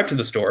subscribe to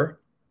the store,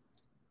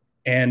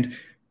 and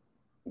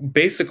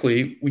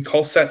basically we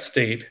call set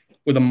state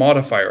with a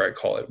modifier, I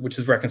call it, which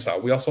is reconcile.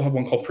 We also have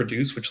one called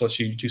produce, which lets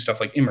you do stuff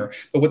like immer.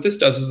 But what this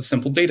does is a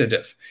simple data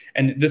diff.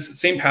 And this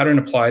same pattern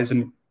applies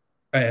in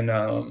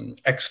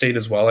XState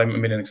as well. I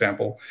made an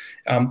example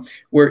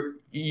where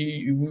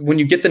when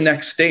you get the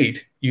next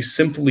state, you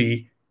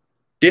simply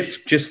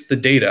diff just the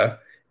data,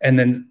 and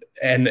then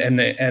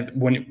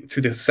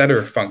through the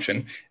setter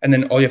function, and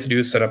then all you have to do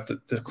is set up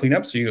the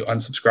cleanup. So you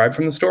unsubscribe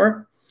from the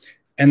store.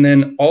 And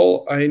then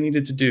all I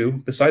needed to do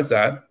besides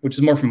that, which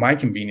is more for my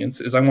convenience,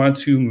 is I wanted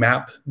to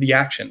map the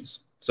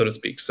actions, so to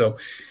speak. So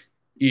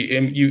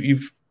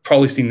you've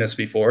probably seen this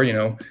before.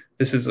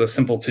 This is a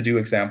simple to-do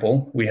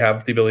example. We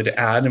have the ability to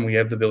add, and we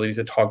have the ability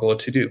to toggle a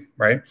to-do,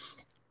 right?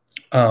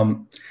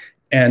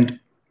 And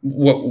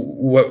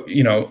what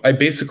I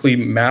basically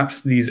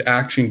mapped these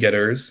action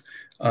getters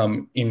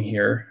in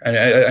here. And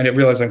I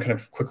realize I'm kind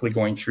of quickly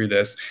going through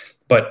this,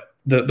 but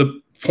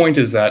the point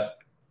is that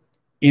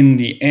in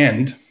the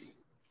end,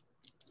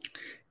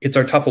 it's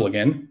our tuple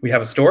again. We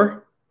have a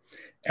store,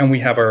 and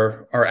we have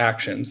our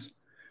actions.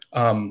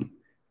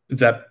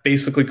 that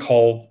basically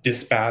call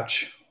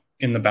dispatch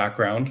in the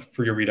background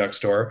for your Redux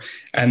store,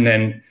 and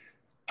then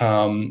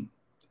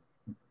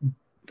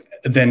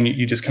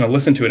you just kind of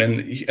listen to it.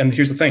 And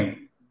here's the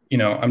thing,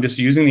 I'm just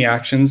using the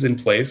actions in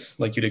place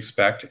like you'd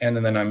expect, and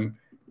then I'm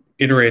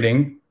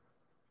iterating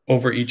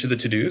over each of the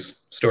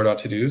to-dos,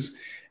 store.todos,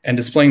 and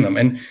displaying them.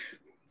 And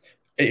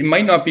it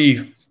might not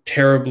be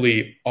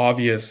terribly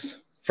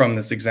obvious from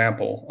this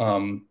example,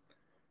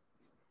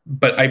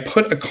 but I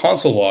put a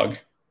console log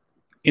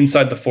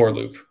inside the for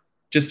loop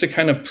just to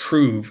kind of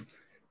prove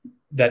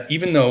that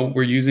even though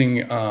we're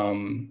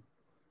using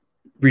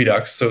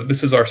Redux, so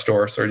this is our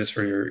store, sorry, just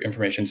for your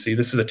information. See,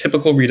 this is a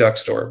typical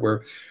Redux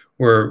store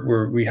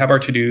where we have our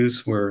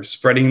to-dos, we're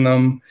spreading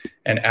them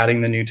and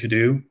adding the new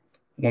to-do.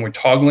 When we're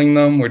toggling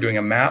them, we're doing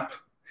a map,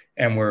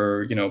 and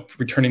we're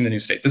returning the new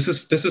state. This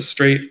is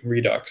straight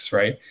Redux,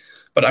 right?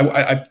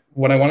 But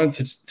what I wanted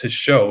to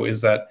show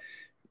is that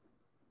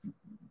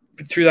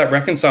through that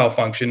reconcile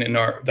function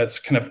that's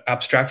kind of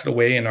abstracted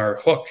away in our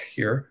hook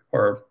here,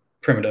 or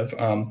primitive,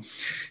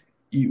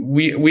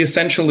 we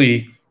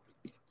essentially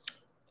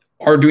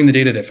are doing the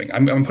data diffing.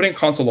 I'm putting a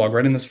console log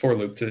right in this for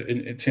loop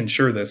to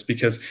ensure this,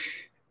 because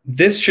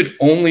this should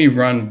only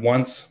run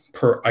once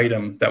per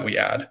item that we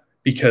add,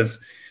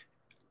 because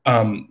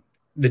the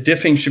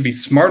diffing should be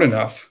smart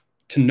enough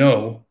to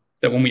know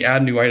that when we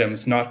add new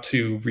items, not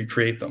to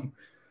recreate them.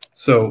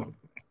 So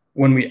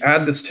when we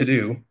add this to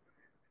do,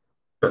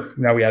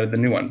 now we added the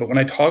new one. But when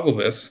I toggle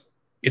this,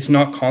 it's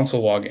not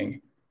console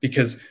logging,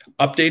 because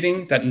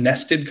updating that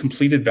nested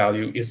completed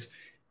value is,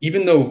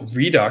 even though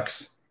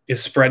Redux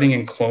is spreading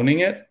and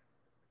cloning it,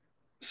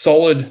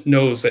 Solid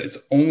knows that it's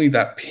only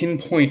that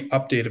pinpoint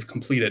update of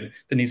completed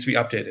that needs to be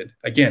updated.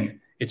 Again,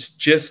 it's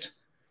just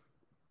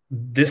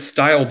this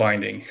style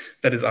binding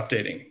that is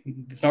updating.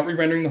 It's not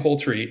re-rendering the whole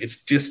tree.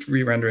 It's just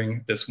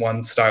re-rendering this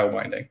one style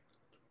binding.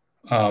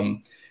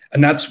 And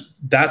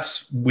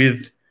that's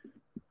with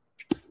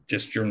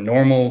just your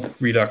normal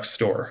Redux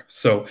store.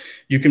 So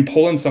you can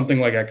pull in something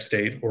like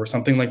Xstate or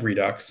something like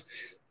Redux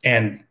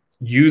and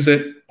use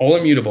it all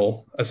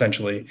immutable,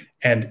 essentially.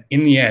 And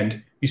in the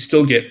end, you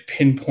still get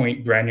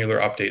pinpoint granular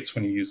updates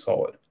when you use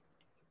Solid.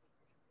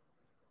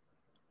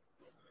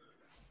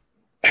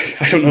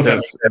 I don't know if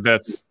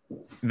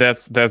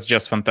that's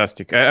just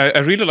fantastic. I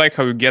really like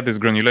how you get this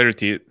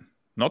granularity,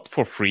 not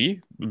for free,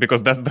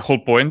 because that's the whole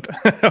point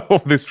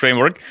of this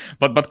framework,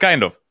 but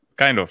kind of.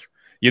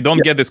 You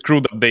don't get these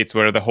crude updates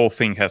where the whole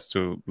thing has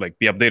to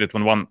be updated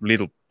when one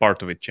little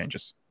part of it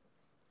changes.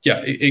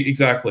 Yeah,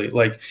 exactly.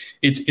 Like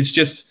it's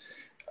just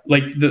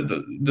like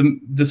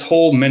this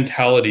whole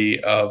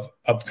mentality of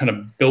kind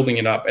of building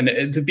it up.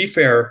 And to be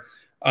fair,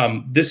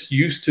 this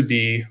used to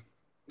be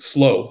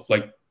slow,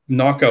 like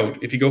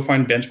Knockout. If you go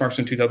find benchmarks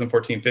in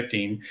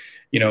 2014-15,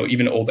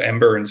 even old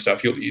Ember and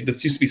stuff,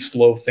 this used to be a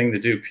slow thing to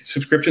do.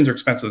 Subscriptions are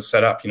expensive to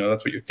set up.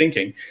 That's what you're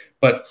thinking.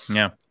 But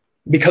yeah,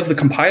 because the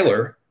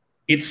compiler,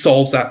 it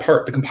solves that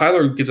part. The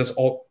compiler gives us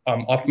all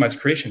optimized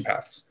creation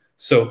paths.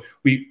 So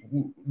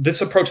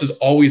this approach is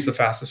always the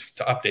fastest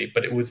to update,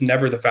 but it was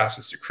never the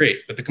fastest to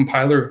create. But the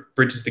compiler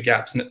bridges the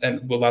gaps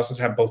and allows us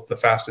to have both the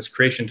fastest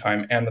creation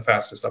time and the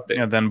fastest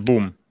update. And then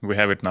boom, we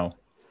have it now.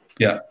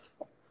 Yeah,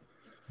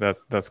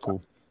 that's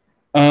cool.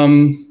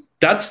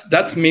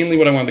 That's mainly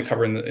what I wanted to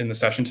cover in the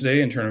session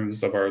today in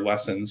terms of our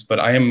lessons.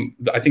 But I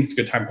think it's a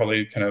good time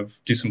probably to kind of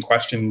do some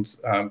questions,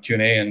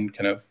 Q&A, and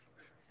kind of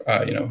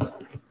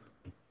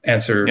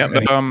answer. Yeah,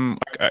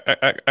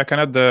 I can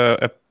add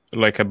a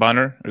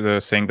banner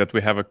saying that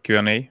we have a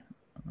Q&A.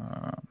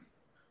 All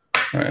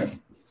right.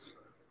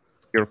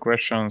 Your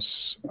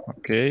questions,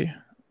 okay.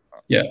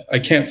 Yeah, I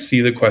can't see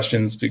the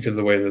questions because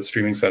the way the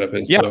streaming setup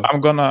is. Yeah, so. I'm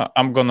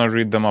gonna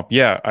read them up.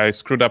 Yeah, I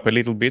screwed up a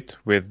little bit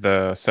with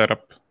the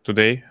setup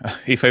today.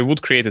 If I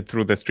would create it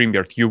through the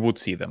StreamYard, you would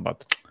see them,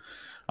 but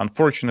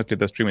unfortunately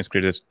the stream is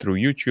created through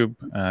YouTube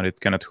and it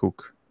cannot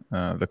hook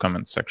the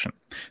comment section.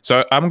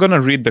 So I'm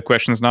gonna read the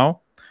questions now.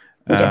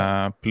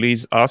 Okay.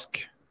 Please ask,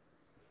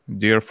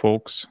 dear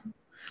folks.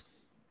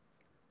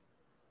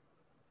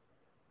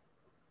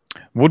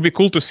 Would be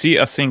cool to see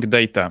async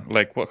data.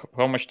 Like,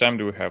 how much time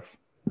do we have?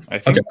 I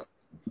think.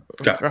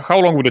 Okay. How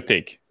long would it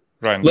take,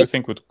 Ryan? Do you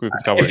think we could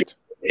cover it?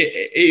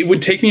 It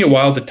would take me a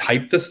while to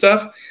type this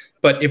stuff,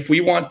 but if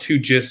we want to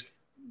just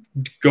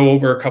go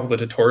over a couple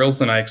of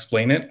tutorials and I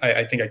explain it,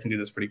 I think I can do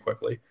this pretty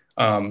quickly.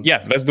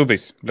 Yeah, let's do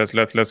this.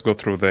 Let's go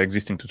through the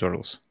existing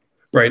tutorials.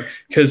 Right,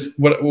 because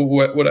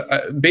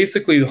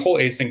basically the whole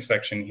async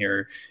section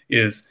here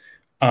is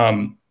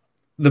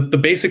the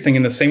basic thing.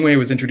 In the same way it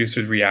was introduced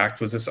with React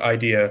was this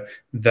idea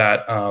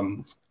that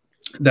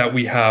that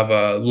we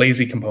have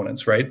lazy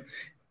components, right?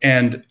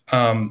 And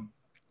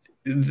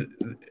the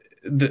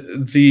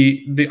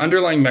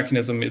underlying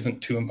mechanism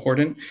isn't too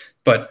important,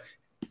 but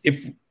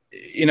if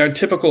in our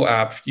typical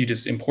app you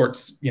just import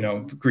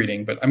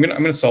greeting, but I'm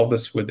gonna solve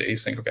this with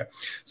async. Okay,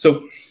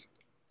 so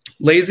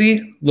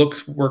lazy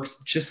works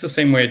just the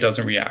same way it does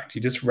in React.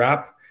 You just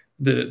wrap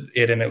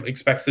and it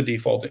expects the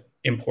default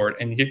import,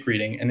 and you get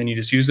greeting, and then you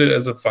just use it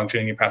as a function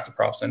and you pass the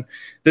props in.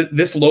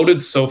 This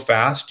loaded so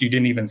fast you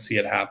didn't even see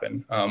it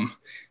happen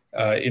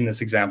in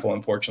this example,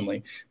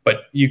 unfortunately.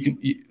 But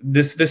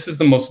this is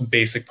the most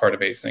basic part of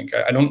async.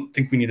 I don't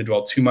think we need to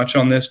dwell too much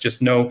on this.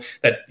 Just know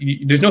that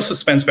there's no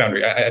suspense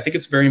boundary. I think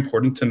it's very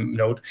important to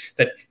note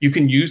that you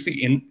can use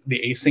the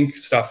async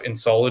stuff in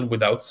Solid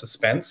without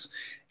suspense.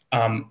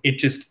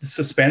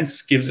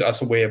 Suspense gives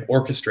us a way of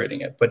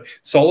orchestrating it, but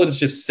Solid is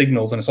just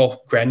signals and it's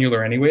all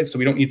granular anyway, so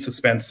we don't need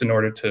suspense in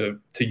order to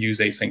use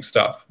async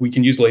stuff. We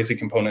can use lazy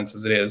components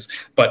as it is,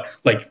 but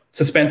like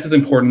suspense is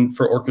important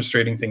for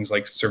orchestrating things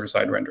like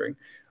server-side rendering.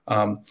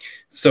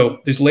 So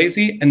there's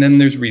lazy, and then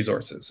there's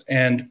resources,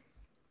 and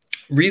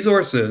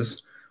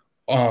resources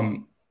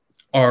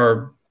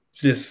are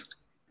this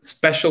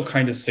special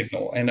kind of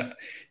signal. And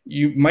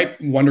you might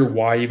wonder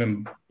why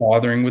even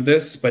bothering with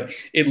this, but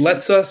it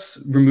lets us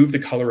remove the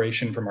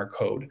coloration from our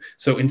code.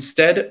 So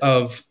instead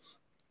of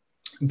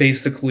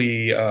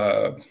basically,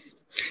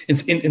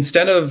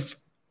 instead of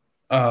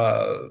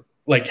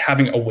like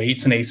having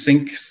awaits and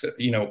asyncs,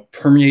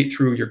 permeate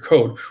through your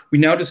code, we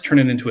now just turn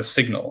it into a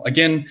signal.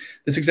 Again,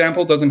 this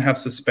example doesn't have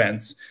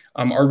suspense.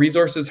 Our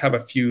resources have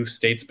a few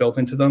states built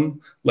into them,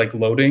 like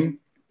loading,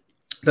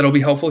 that'll be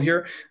helpful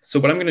here.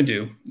 So what I'm going to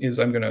do is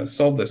I'm going to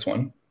solve this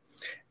one.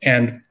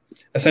 And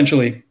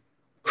essentially,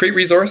 create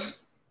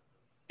resource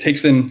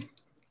takes in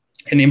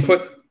an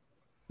input,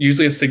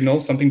 usually a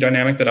signal, something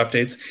dynamic that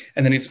updates,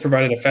 and then it's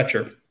provided a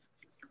fetcher,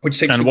 which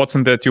takes. And what's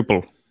in the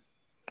tuple?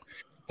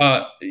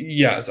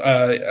 Yes,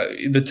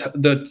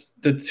 the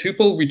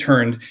tuple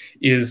returned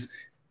is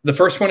the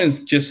first one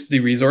is just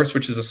the resource,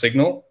 which is a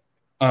signal,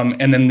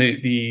 and then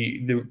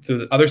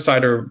the other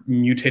side are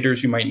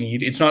mutators you might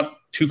need. It's not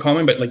too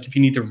common, but like if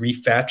you need to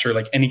refetch or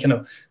like any kind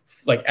of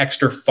like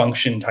extra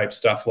function type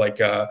stuff, like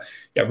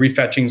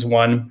refetching is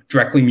one,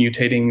 directly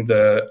mutating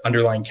the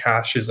underlying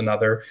cache is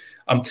another.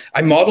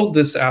 I modeled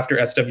this after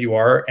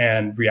SWR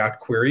and React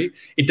Query.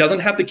 It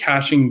doesn't have the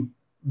caching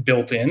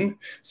built in,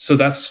 so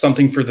that's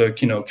something for the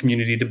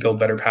community to build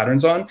better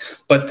patterns on.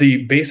 But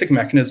the basic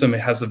mechanism, it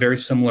has a very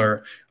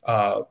similar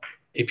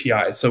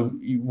API. So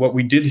what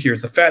we did here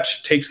is the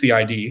fetch takes the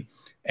ID,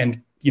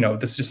 and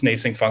this is just an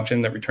async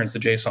function that returns the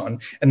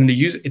JSON, and then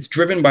it's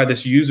driven by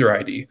this user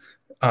ID.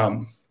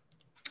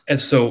 And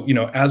so,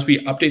 as we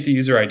update the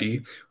user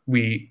ID,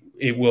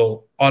 it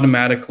will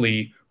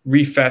automatically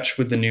refetch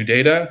with the new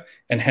data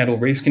and handle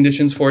race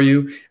conditions for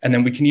you. And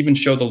then we can even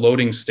show the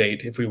loading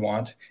state if we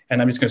want.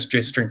 And I'm just going to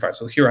JSON string file.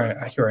 So here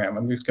I am.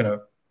 I'm just going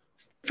to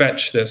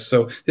fetch this.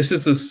 So this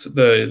is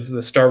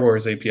the Star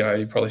Wars API.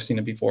 You've probably seen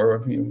it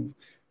before.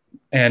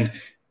 And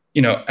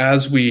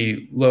as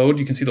we load,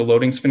 you can see the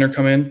loading spinner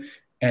come in,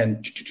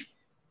 and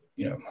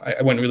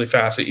I went really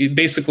fast.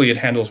 Basically, it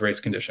handles race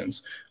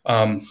conditions.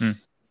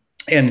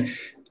 And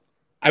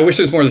I wish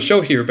there's more to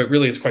show here, but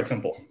really it's quite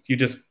simple. You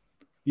just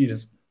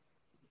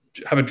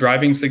have a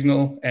driving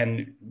signal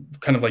and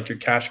kind of like your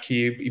cache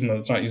key, even though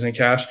it's not using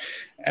cache,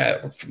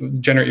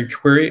 generate your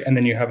query, and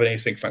then you have an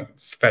async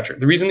fetcher.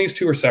 The reason these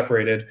two are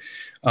separated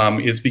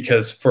is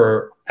because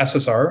for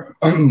SSR,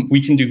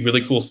 we can do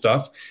really cool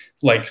stuff,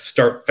 like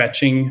start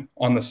fetching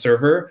on the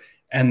server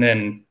and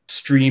then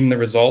stream the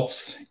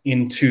results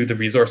into the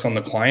resource on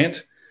the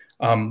client.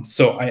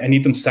 So I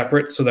need them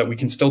separate so that we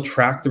can still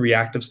track the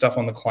reactive stuff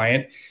on the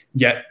client,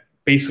 yet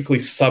basically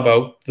sub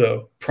out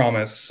the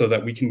promise so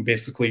that we can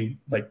basically,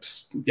 like,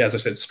 as I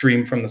said,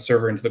 stream from the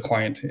server into the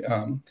client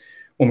when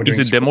we're doing. Is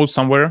it demoed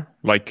somewhere?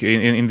 Like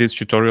in this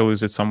tutorial,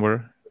 is it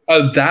somewhere?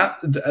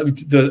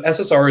 The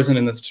SSR isn't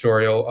in this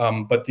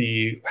tutorial, but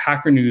the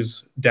Hacker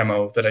News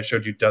demo that I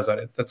showed you does that.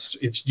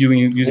 It's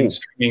using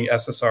streaming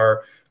SSR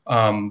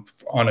on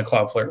a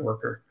Cloudflare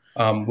worker,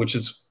 which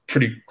is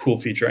pretty cool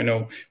feature. I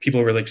know people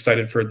are really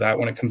excited for that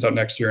when it comes out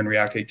next year in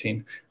React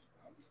 18.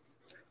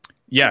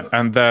 Yeah,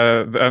 and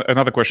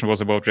another question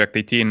was about React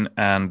 18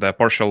 and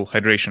partial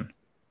hydration.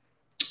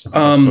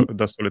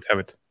 Does Solid have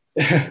it?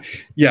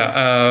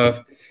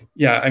 Yeah.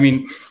 I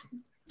mean,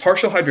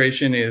 partial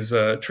hydration is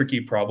a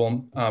tricky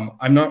problem.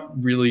 I'm not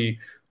really.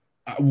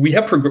 We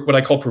have what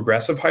I call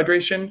progressive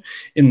hydration,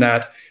 in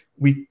that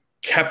we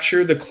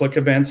capture the click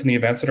events and the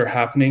events that are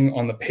happening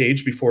on the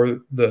page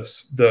before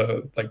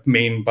the like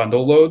main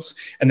bundle loads,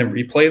 and then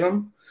replay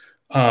them.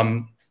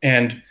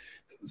 And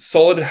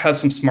Solid has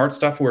some smart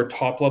stuff where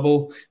top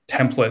level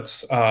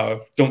templates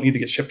don't need to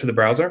get shipped to the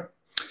browser.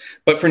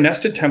 But for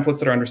nested templates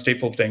that are under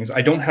stateful things,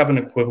 I don't have an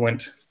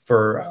equivalent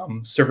for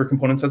server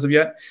components as of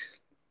yet.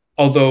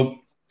 Although,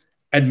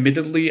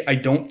 admittedly, I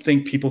don't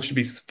think people should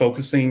be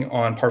focusing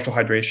on partial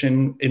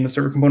hydration in the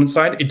server component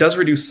side. It does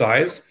reduce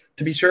size,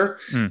 to be sure,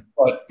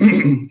 but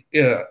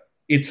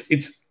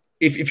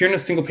if you're in a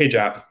single page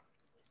app,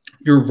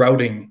 you're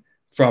routing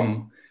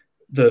from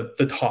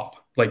the top.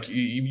 Like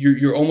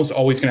you're almost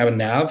always going to have a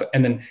nav,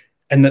 and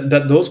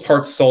those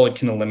parts Solid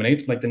can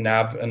eliminate, like the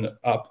nav and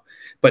up.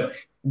 But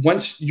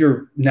once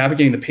you're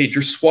navigating the page,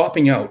 you're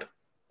swapping out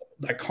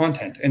that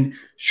content. And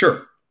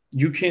sure,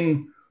 you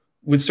can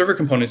with server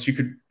components, you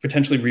could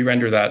potentially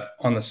re-render that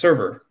on the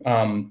server.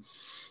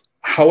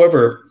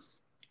 However,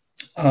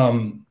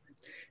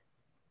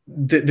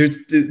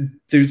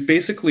 there's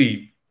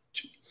basically,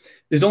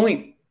 there's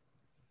only,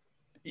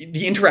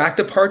 the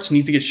interactive parts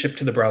need to get shipped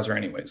to the browser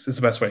anyways, is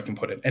the best way I can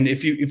put it. And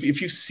if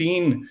you've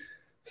seen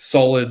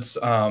Solid's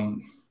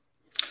compiled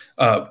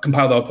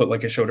output,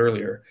 like I showed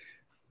earlier,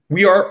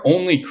 we are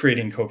only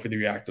creating code for the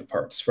reactive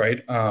parts,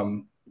 right?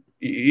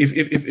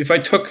 If I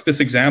took this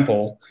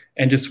example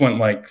and just went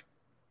like,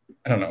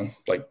 I don't know,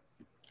 like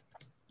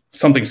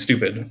something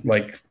stupid,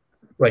 like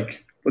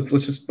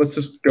let's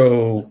just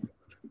go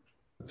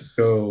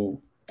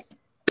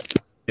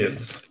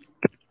if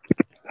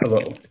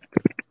hello.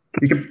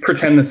 You could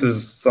pretend this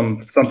is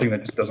something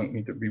that just doesn't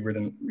need to be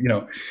written, you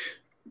know.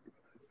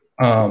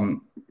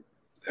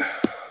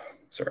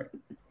 Sorry.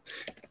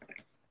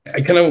 I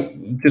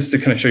just to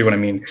kind of show you what I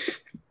mean.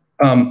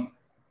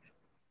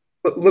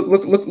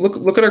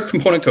 Look at our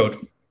component code.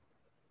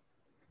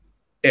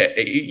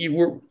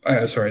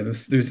 Sorry,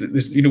 there's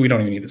we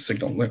don't even need the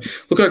signal. Look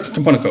at our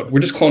component code. We're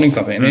just cloning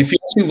something. And if you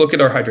actually look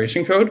at our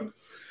hydration code,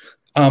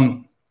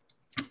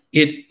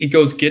 it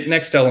goes get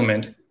next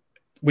element,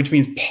 which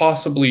means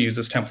possibly use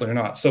this template or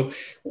not. So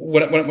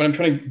what I'm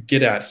trying to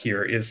get at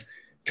here is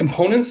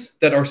components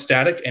that are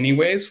static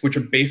anyways, which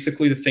are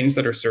basically the things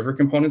that are server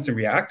components in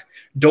React,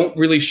 don't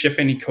really ship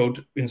any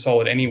code in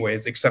Solid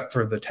anyways, except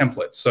for the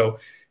template. So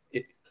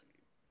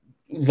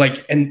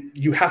and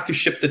you have to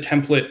ship the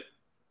template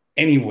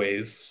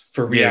anyways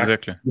for React. Yeah,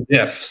 exactly.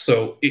 Diff.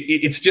 So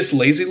it's just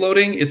lazy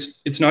loading.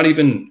 It's not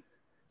even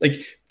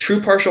like true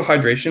partial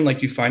hydration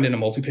like you find in a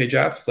multi-page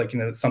app, like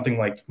something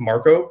like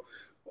Marco,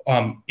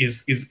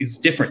 is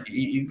different.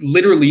 It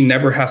literally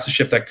never has to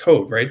ship that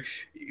code, right?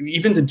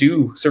 Even to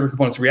do server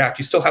components React,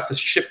 you still have to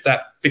ship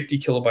that 50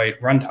 kilobyte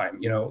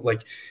runtime. You know,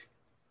 like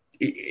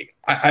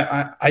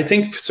I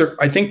think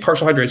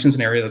partial hydration is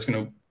an area that's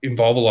going to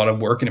involve a lot of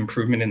work and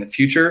improvement in the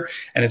future,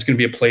 and it's going to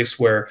be a place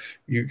where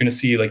you're going to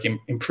see like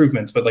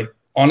improvements. But like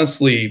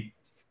honestly,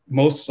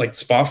 most like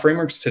SPA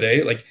frameworks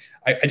today, like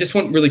I just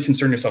wouldn't really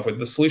concern yourself with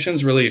the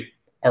solutions. Really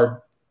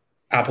are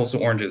apples to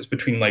oranges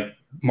between like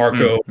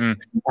Marco,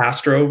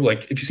 Astro.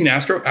 Like if you've seen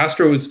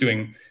Astro is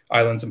doing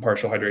islands and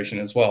partial hydration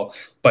as well.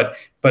 But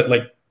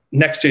like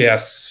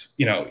Next.js,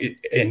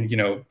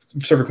 and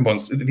server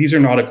components, these are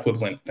not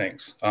equivalent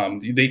things.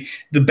 The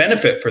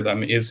benefit for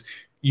them is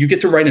you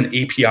get to write an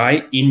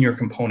API in your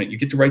component. You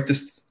get to write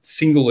this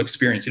single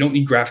experience. You don't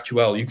need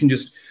GraphQL. You can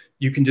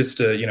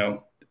just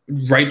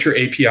write your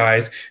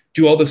APIs,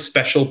 do all the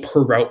special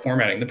per route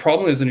formatting. The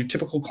problem is in your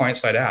typical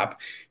client-side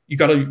app, you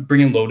got to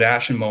bring in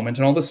Lodash and Moment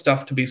and all this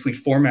stuff to basically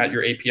format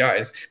your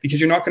APIs, because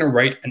you're not going to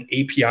write an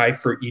API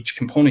for each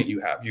component you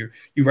have. You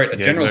write a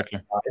general API,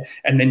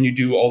 and then you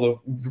do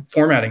all the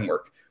formatting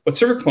work. What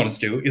server components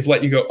do is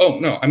let you go, oh,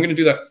 no, I'm going to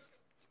do that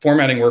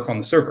formatting work on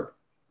the server.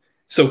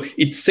 So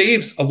it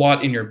saves a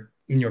lot in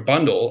your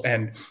bundle.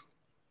 And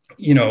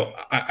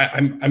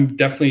I'm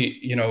definitely,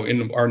 in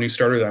our new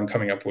starter that I'm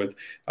coming up with,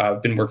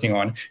 been working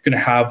on, going to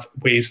have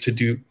ways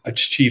to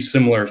achieve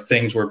similar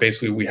things where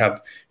basically we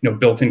have,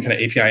 built-in kind of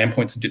API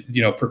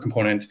endpoints, per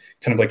component,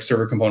 kind of like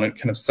server component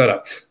kind of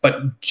setup.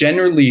 But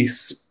generally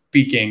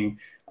speaking,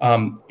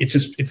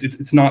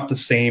 it's not the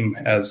same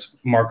as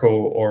Marco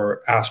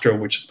or Astro,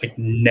 which like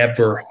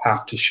never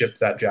have to ship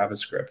that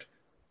JavaScript.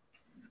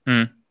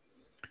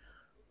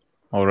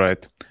 All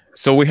right.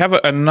 So we have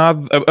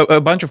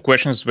a bunch of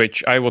questions,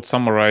 which I would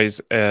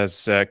summarize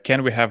as,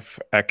 can we have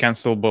a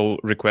cancelable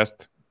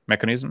request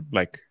mechanism,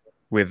 like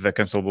with the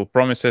cancelable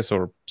promises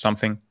or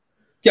something?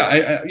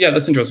 Yeah, yeah,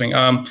 that's interesting.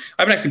 I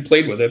haven't actually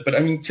played with it, but I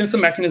mean, since the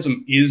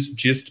mechanism is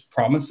just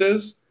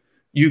promises,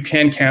 you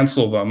can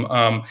cancel them.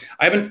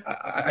 I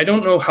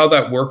don't know how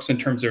that works in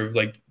terms of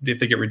like if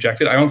they get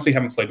rejected. I honestly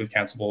haven't played with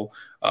cancelable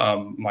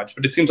much,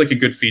 but it seems like a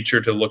good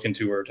feature to look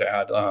into or to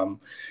add,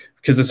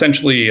 because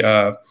essentially,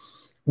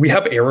 we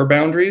have error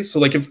boundaries. So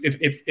like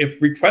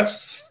if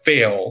requests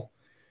fail,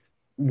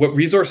 what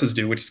resources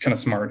do, which is kind of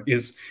smart,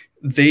 is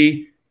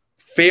they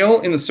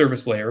fail in the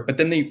service layer, but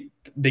then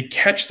they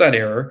catch that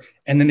error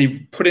and then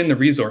they put in the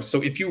resource.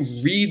 So if you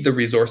read the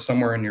resource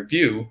somewhere in your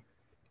view,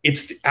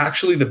 it's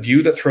actually the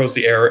view that throws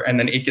the error, and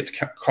then it gets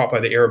caught by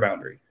the error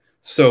boundary.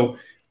 So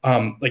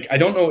like I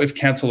don't know if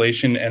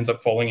cancellation ends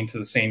up falling into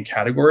the same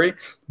category,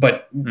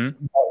 but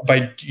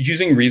by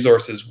using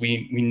resources,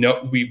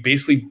 we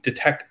basically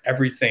detect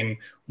everything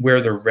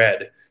where they're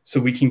read, so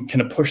we can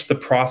kind of push the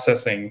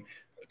processing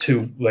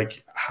to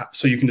like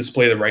so you can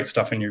display the right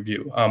stuff in your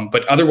view.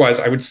 But otherwise,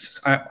 I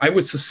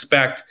would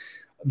suspect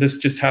this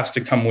just has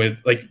to come with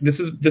like this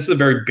is a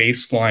very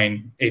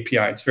baseline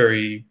API. It's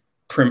very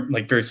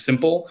very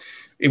simple.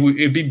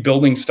 It'd be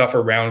building stuff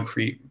around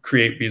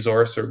create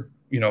resource or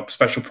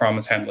special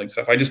promise handling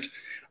stuff.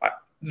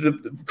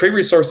 The create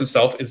resource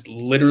itself is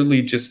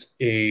literally just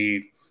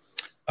a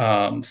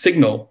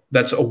signal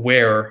that's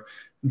aware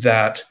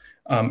that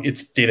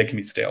its data can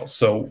be stale.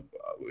 So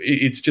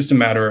it's just a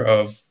matter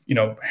of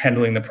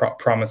handling the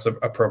promise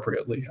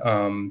appropriately.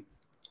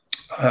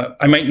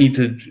 I might need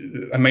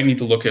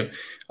to look at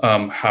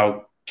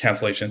how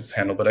cancellation is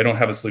handled, but I don't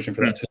have a solution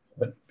for that today.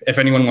 But if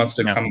anyone wants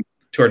to come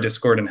to our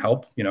Discord and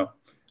help,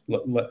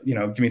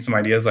 give me some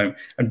ideas. I'm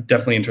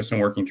definitely interested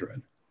in working through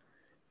it.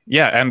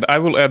 Yeah, and I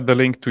will add the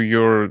link to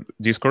your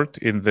Discord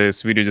in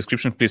this video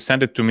description. Please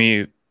send it to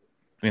me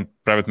in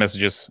private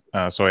messages,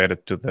 so I add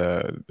it to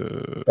the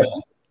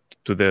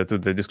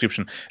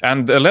description.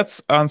 And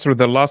let's answer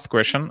the last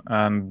question,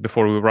 and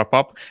before we wrap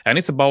up, and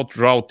it's about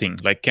routing.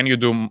 Like, can you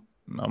do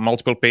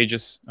multiple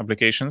pages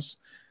applications?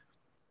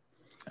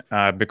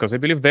 Because I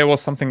believe there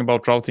was something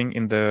about routing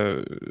in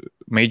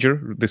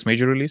this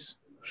major release.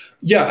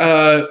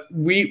 Yeah,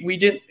 we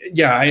did.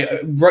 Yeah,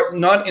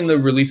 not in the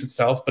release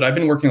itself, but I've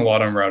been working a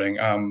lot on routing.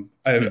 I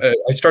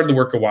started the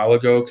work a while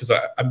ago because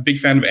I'm a big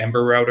fan of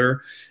Ember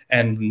router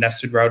and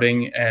nested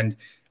routing. And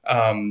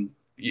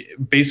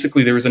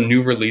basically, there was a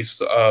new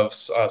release of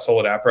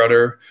Solid App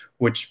Router,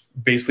 which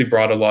basically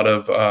brought a lot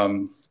of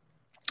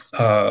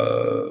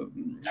how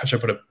should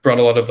I put it? Brought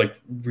a lot of like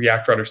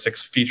React Router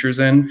 6 features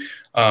in.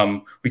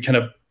 We kind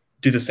of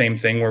do the same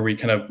thing where we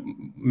kind of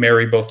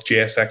marry both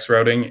JSX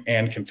routing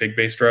and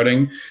config-based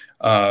routing.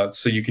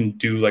 So you can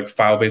do like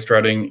file-based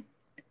routing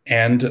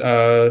and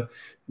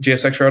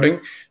JSX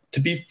routing. To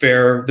be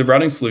fair, the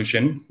routing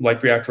solution,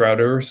 like React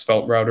Router,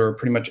 Svelte Router,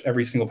 pretty much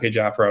every single page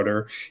app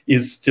router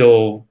is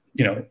still,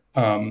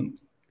 it's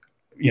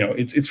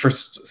for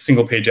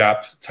single page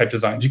app type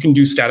designs. You can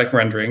do static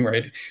rendering,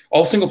 right?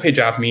 All single page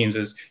app means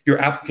is your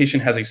application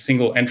has a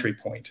single entry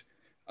point.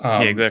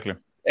 Yeah, exactly.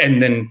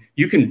 And then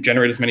you can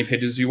generate as many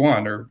pages as you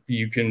want, or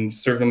you can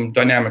serve them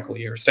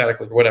dynamically or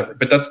statically or whatever.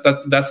 But that's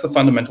the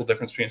fundamental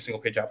difference between a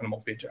single page app and a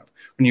multi-page app.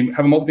 When you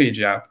have a multi-page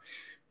app,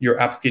 your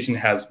application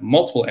has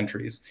multiple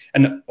entries,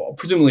 and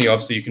presumably,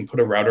 obviously, you can put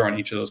a router on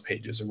each of those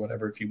pages or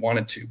whatever if you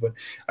wanted to. But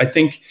I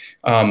think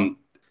the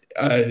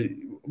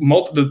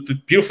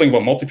beautiful thing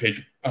about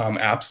multi-page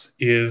apps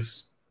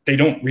is they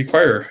don't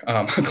require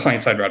a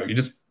client-side router.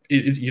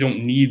 You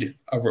don't need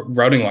a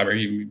routing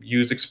library. You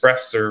use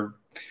Express or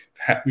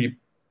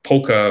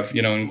Polka,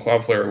 in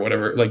Cloudflare or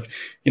whatever,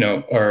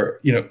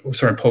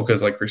 sorry, Polka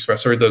is like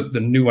Express, or the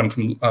new one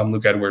from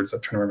Luke Edwards.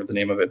 I'm trying to remember the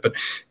name of it,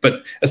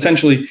 but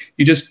essentially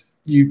you just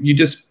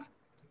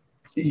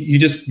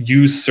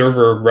use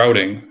server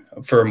routing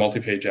for a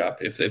multi-page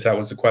app. If that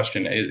was the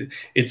question,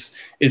 Vite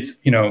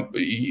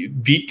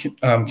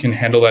can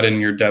handle that in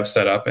your dev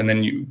setup, and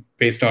then you,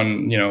 based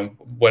on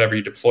whatever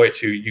you deploy it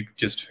to, you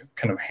just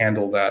kind of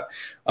handle that.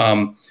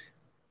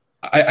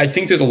 I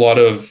think there's a lot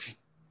of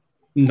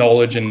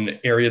knowledge and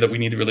area that we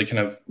need to really kind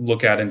of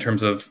look at in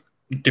terms of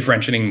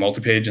differentiating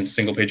multi-page and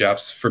single-page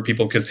apps for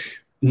people, because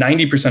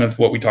 90% of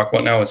what we talk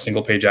about now is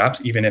single-page apps,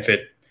 even if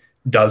it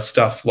does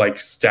stuff like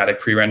static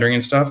pre-rendering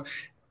and stuff.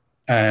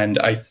 And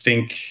I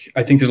think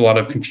there's a lot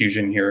of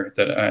confusion here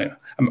that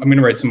I'm going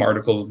to write some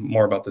articles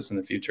more about this in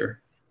the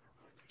future.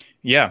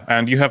 Yeah,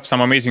 and you have some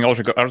amazing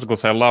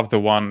articles. I love the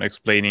one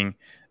explaining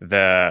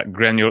the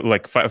granular,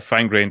 like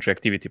fine-grained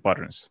reactivity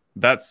patterns.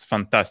 That's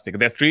fantastic.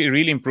 That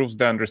really improves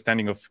the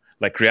understanding of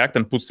like React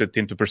and puts it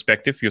into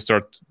perspective. You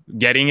start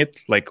getting it,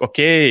 like,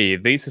 okay,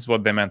 this is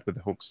what they meant with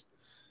the hooks.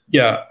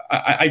 Yeah,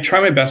 I try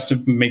my best to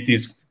make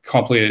these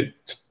complicated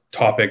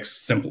topics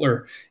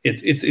simpler.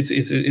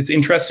 It's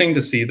interesting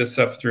to see this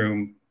stuff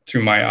through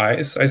my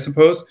eyes, I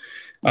suppose,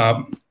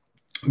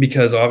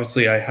 because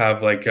obviously I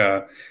have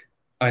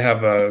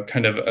a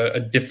kind of a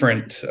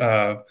different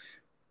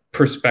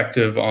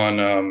perspective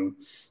on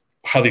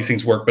how these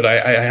things work. But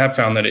I have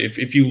found that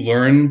if you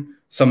learn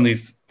some of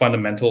these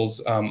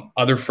fundamentals,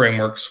 other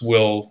frameworks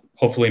will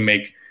hopefully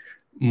make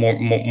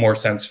more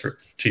sense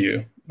to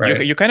you.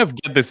 Right? You kind of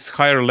get this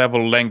higher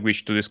level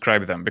language to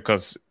describe them,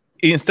 because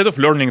instead of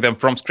learning them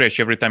from scratch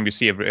every time you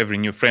see every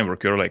new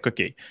framework, you're like,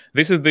 okay,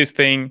 this is this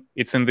thing,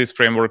 it's in this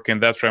framework, in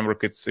that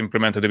framework it's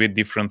implemented a bit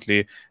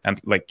differently, and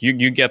like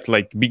you get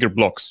like bigger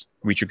blocks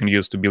which you can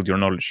use to build your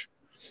knowledge.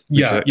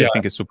 Which I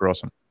think is super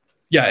awesome.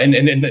 Yeah,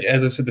 and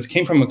as I said, this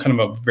came from a kind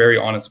of a very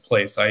honest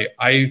place.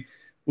 I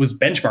was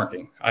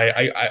benchmarking.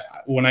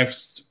 When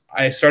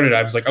I started,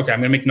 I was like, okay, I'm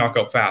gonna make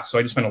Knockout fast. So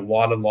I just spent a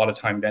lot of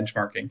time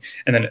benchmarking,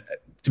 and then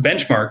to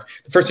benchmark,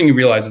 the first thing you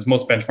realize is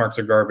most benchmarks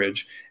are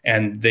garbage,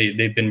 and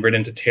they've been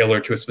written to tailor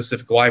to a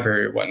specific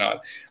library or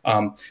whatnot.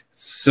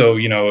 So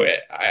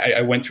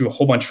I went through a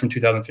whole bunch from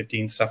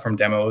 2015 stuff from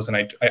demos, and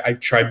I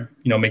tried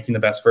making the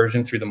best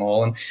version through them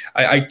all, and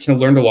I kind of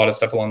learned a lot of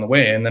stuff along the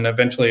way. And then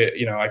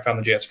eventually I found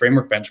the JS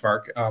framework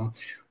benchmark,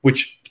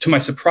 which to my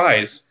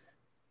surprise,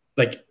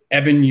 like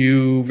Evan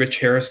Yu, Rich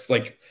Harris,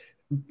 like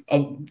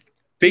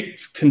big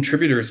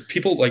contributors,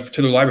 people like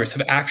to their libraries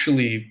have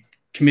actually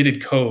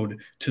committed code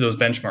to those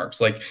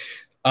benchmarks. Like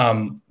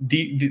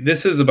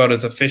this is about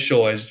as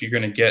official as you're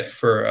going to get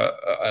for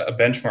a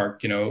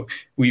benchmark.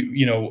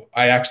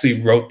 I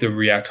actually wrote the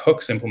React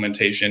hooks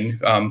implementation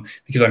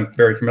because I'm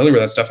very familiar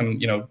with that stuff,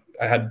 and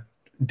I had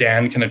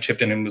Dan kind of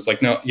chipped in and was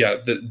like, no, yeah,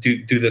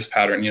 do this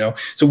pattern.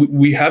 So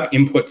we have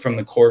input from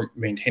the core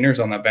maintainers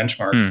on that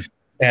benchmark,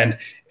 and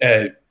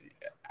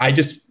I've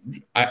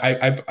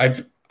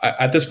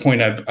at this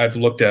point I've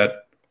looked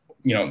at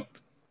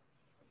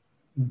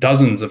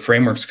dozens of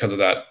frameworks because of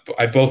that.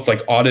 I both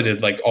like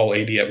audited like all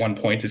 80 at one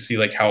point to see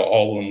like how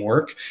all of them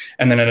work,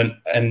 and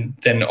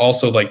then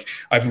also like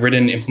I've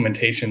written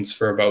implementations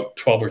for about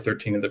 12 or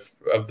 13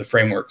 of the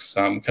frameworks,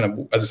 kind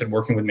of, as I said,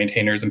 working with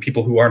maintainers and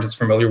people who aren't as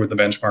familiar with the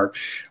benchmark,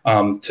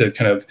 to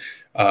kind of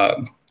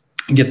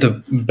get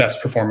the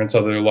best performance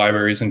of their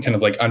libraries and kind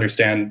of like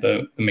understand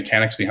the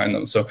mechanics behind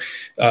them. So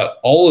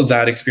all of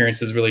that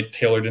experience is really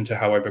tailored into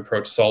how I've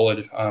approached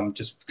Solid,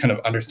 just kind of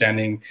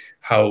understanding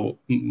how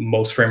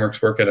most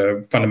frameworks work at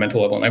a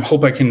fundamental level. And I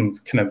hope I can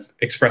kind of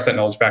express that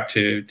knowledge back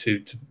to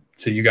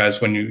you guys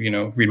when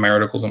you read my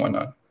articles and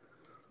whatnot.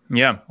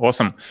 Yeah,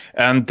 awesome.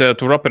 And to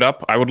wrap it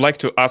up, I would like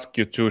to ask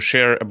you to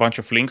share a bunch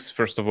of links,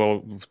 first of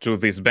all, to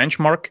this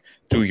benchmark,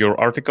 to your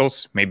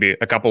articles, maybe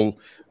a couple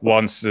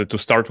ones to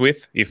start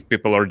with, if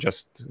people are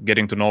just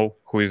getting to know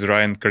who is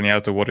Ryan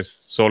Carniato, what is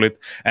Solid,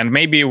 and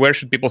maybe where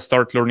should people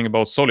start learning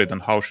about Solid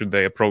and how should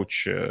they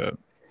approach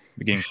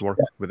beginning to work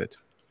with it?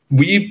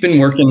 We've been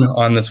working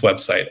on this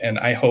website, and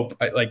I hope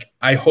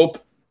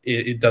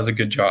it does a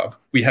good job.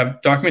 We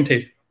have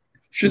documentation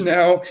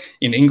now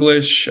in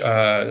English,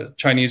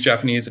 Chinese,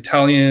 Japanese,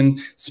 Italian,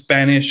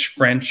 Spanish,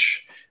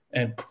 French,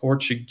 and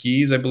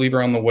Portuguese, I believe,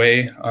 are on the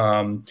way.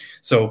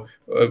 So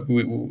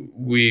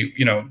we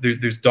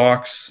there's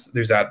docs,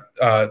 there's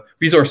that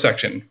resource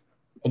section.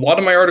 A lot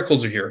of my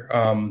articles are here.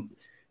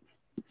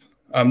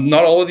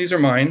 Not all of these are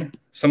mine.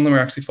 Some of them are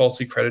actually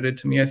falsely credited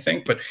to me, I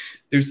think, but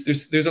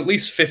there's at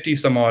least 50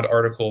 some odd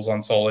articles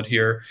on Solid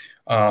here.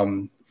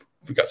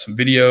 We've got some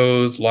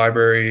videos,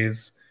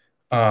 libraries.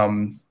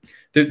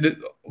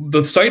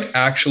 The site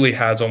actually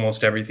has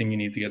almost everything you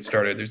need to get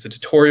started. There's the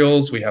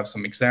tutorials, we have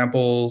some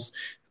examples,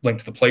 link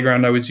to the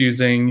playground I was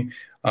using,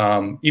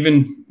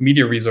 even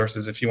media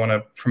resources if you want to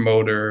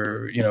promote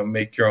or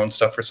make your own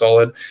stuff for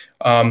Solid.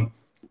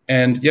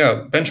 And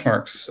yeah,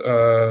 benchmarks.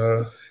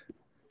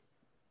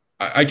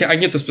 I can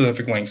get the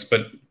specific links,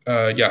 but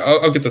yeah,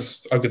 I'll get the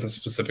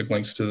specific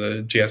links to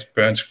the JS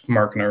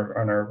benchmark and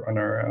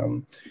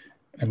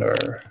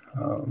our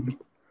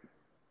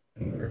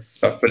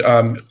stuff. But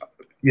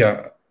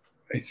yeah,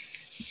 I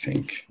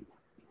think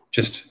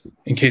just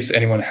in case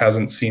anyone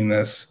hasn't seen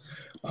this,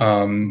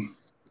 I'm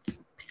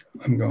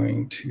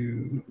going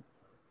to.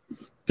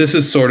 This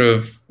is sort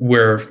of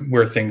where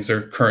things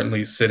are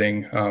currently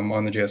sitting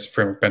on the JS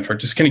framework benchmark.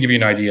 Just kind of give you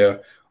an idea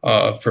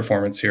of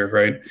performance here,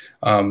 right?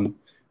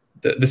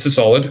 This is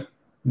Solid.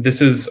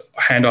 This is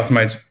hand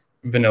optimized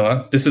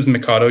vanilla. This is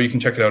Mikado. You can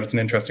check it out. It's an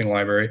interesting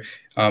library.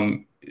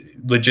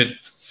 Legit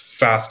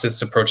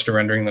fastest approach to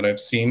rendering that I've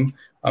seen.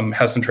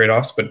 Has some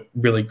trade-offs, but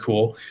really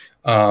cool.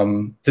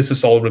 This is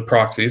Solid with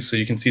proxies. So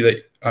you can see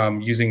that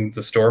using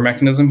the store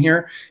mechanism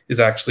here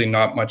is actually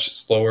not much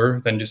slower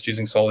than just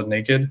using Solid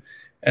naked.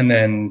 And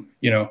then,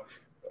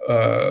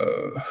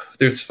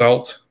 there's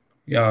Svelte,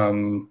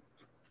 Vue,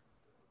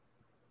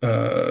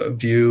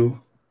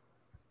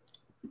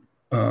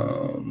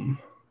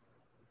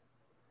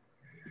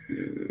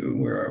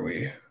 where are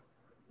we?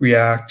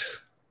 React,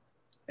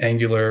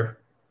 Angular.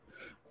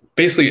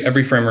 Basically,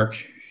 every framework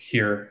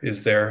here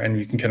is there, and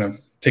you can kind of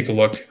take a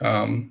look.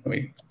 Let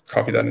me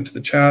copy that into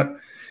the chat.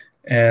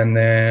 And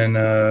then...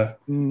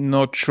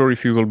 not sure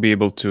if you will be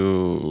able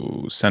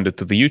to send it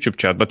to the YouTube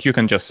chat, but you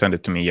can just send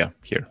it to me. Yeah,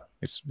 here.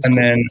 It's and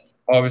cool. Then,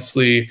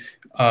 obviously,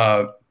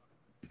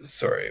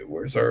 sorry,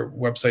 where's our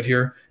website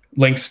here?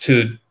 Links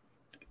to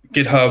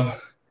GitHub,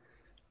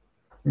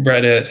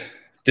 Reddit,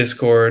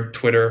 Discord,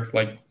 Twitter.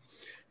 Like,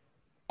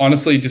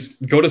 honestly,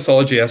 just go to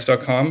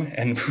solidjs.com,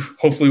 and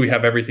hopefully we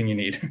have everything you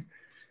need.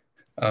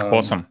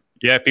 Awesome.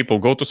 Yeah, people,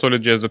 go to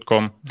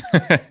solidjs.com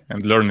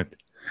and learn it.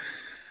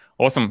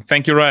 Awesome.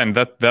 Thank you, Ryan.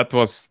 That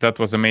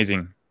was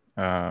amazing.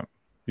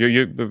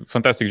 You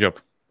fantastic job.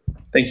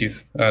 Thank you.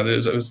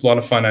 It was a lot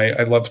of fun.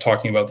 I love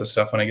talking about this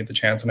stuff when I get the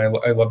chance, and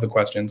I love the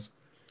questions.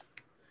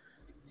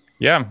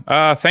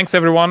 Yeah. Thanks,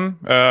 everyone.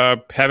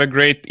 Have a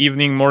great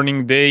evening,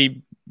 morning,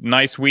 day,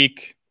 nice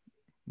week,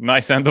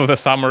 nice end of the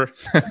summer.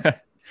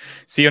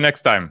 See you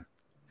next time.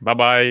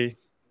 Bye-bye.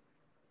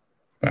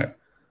 Bye.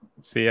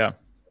 See ya.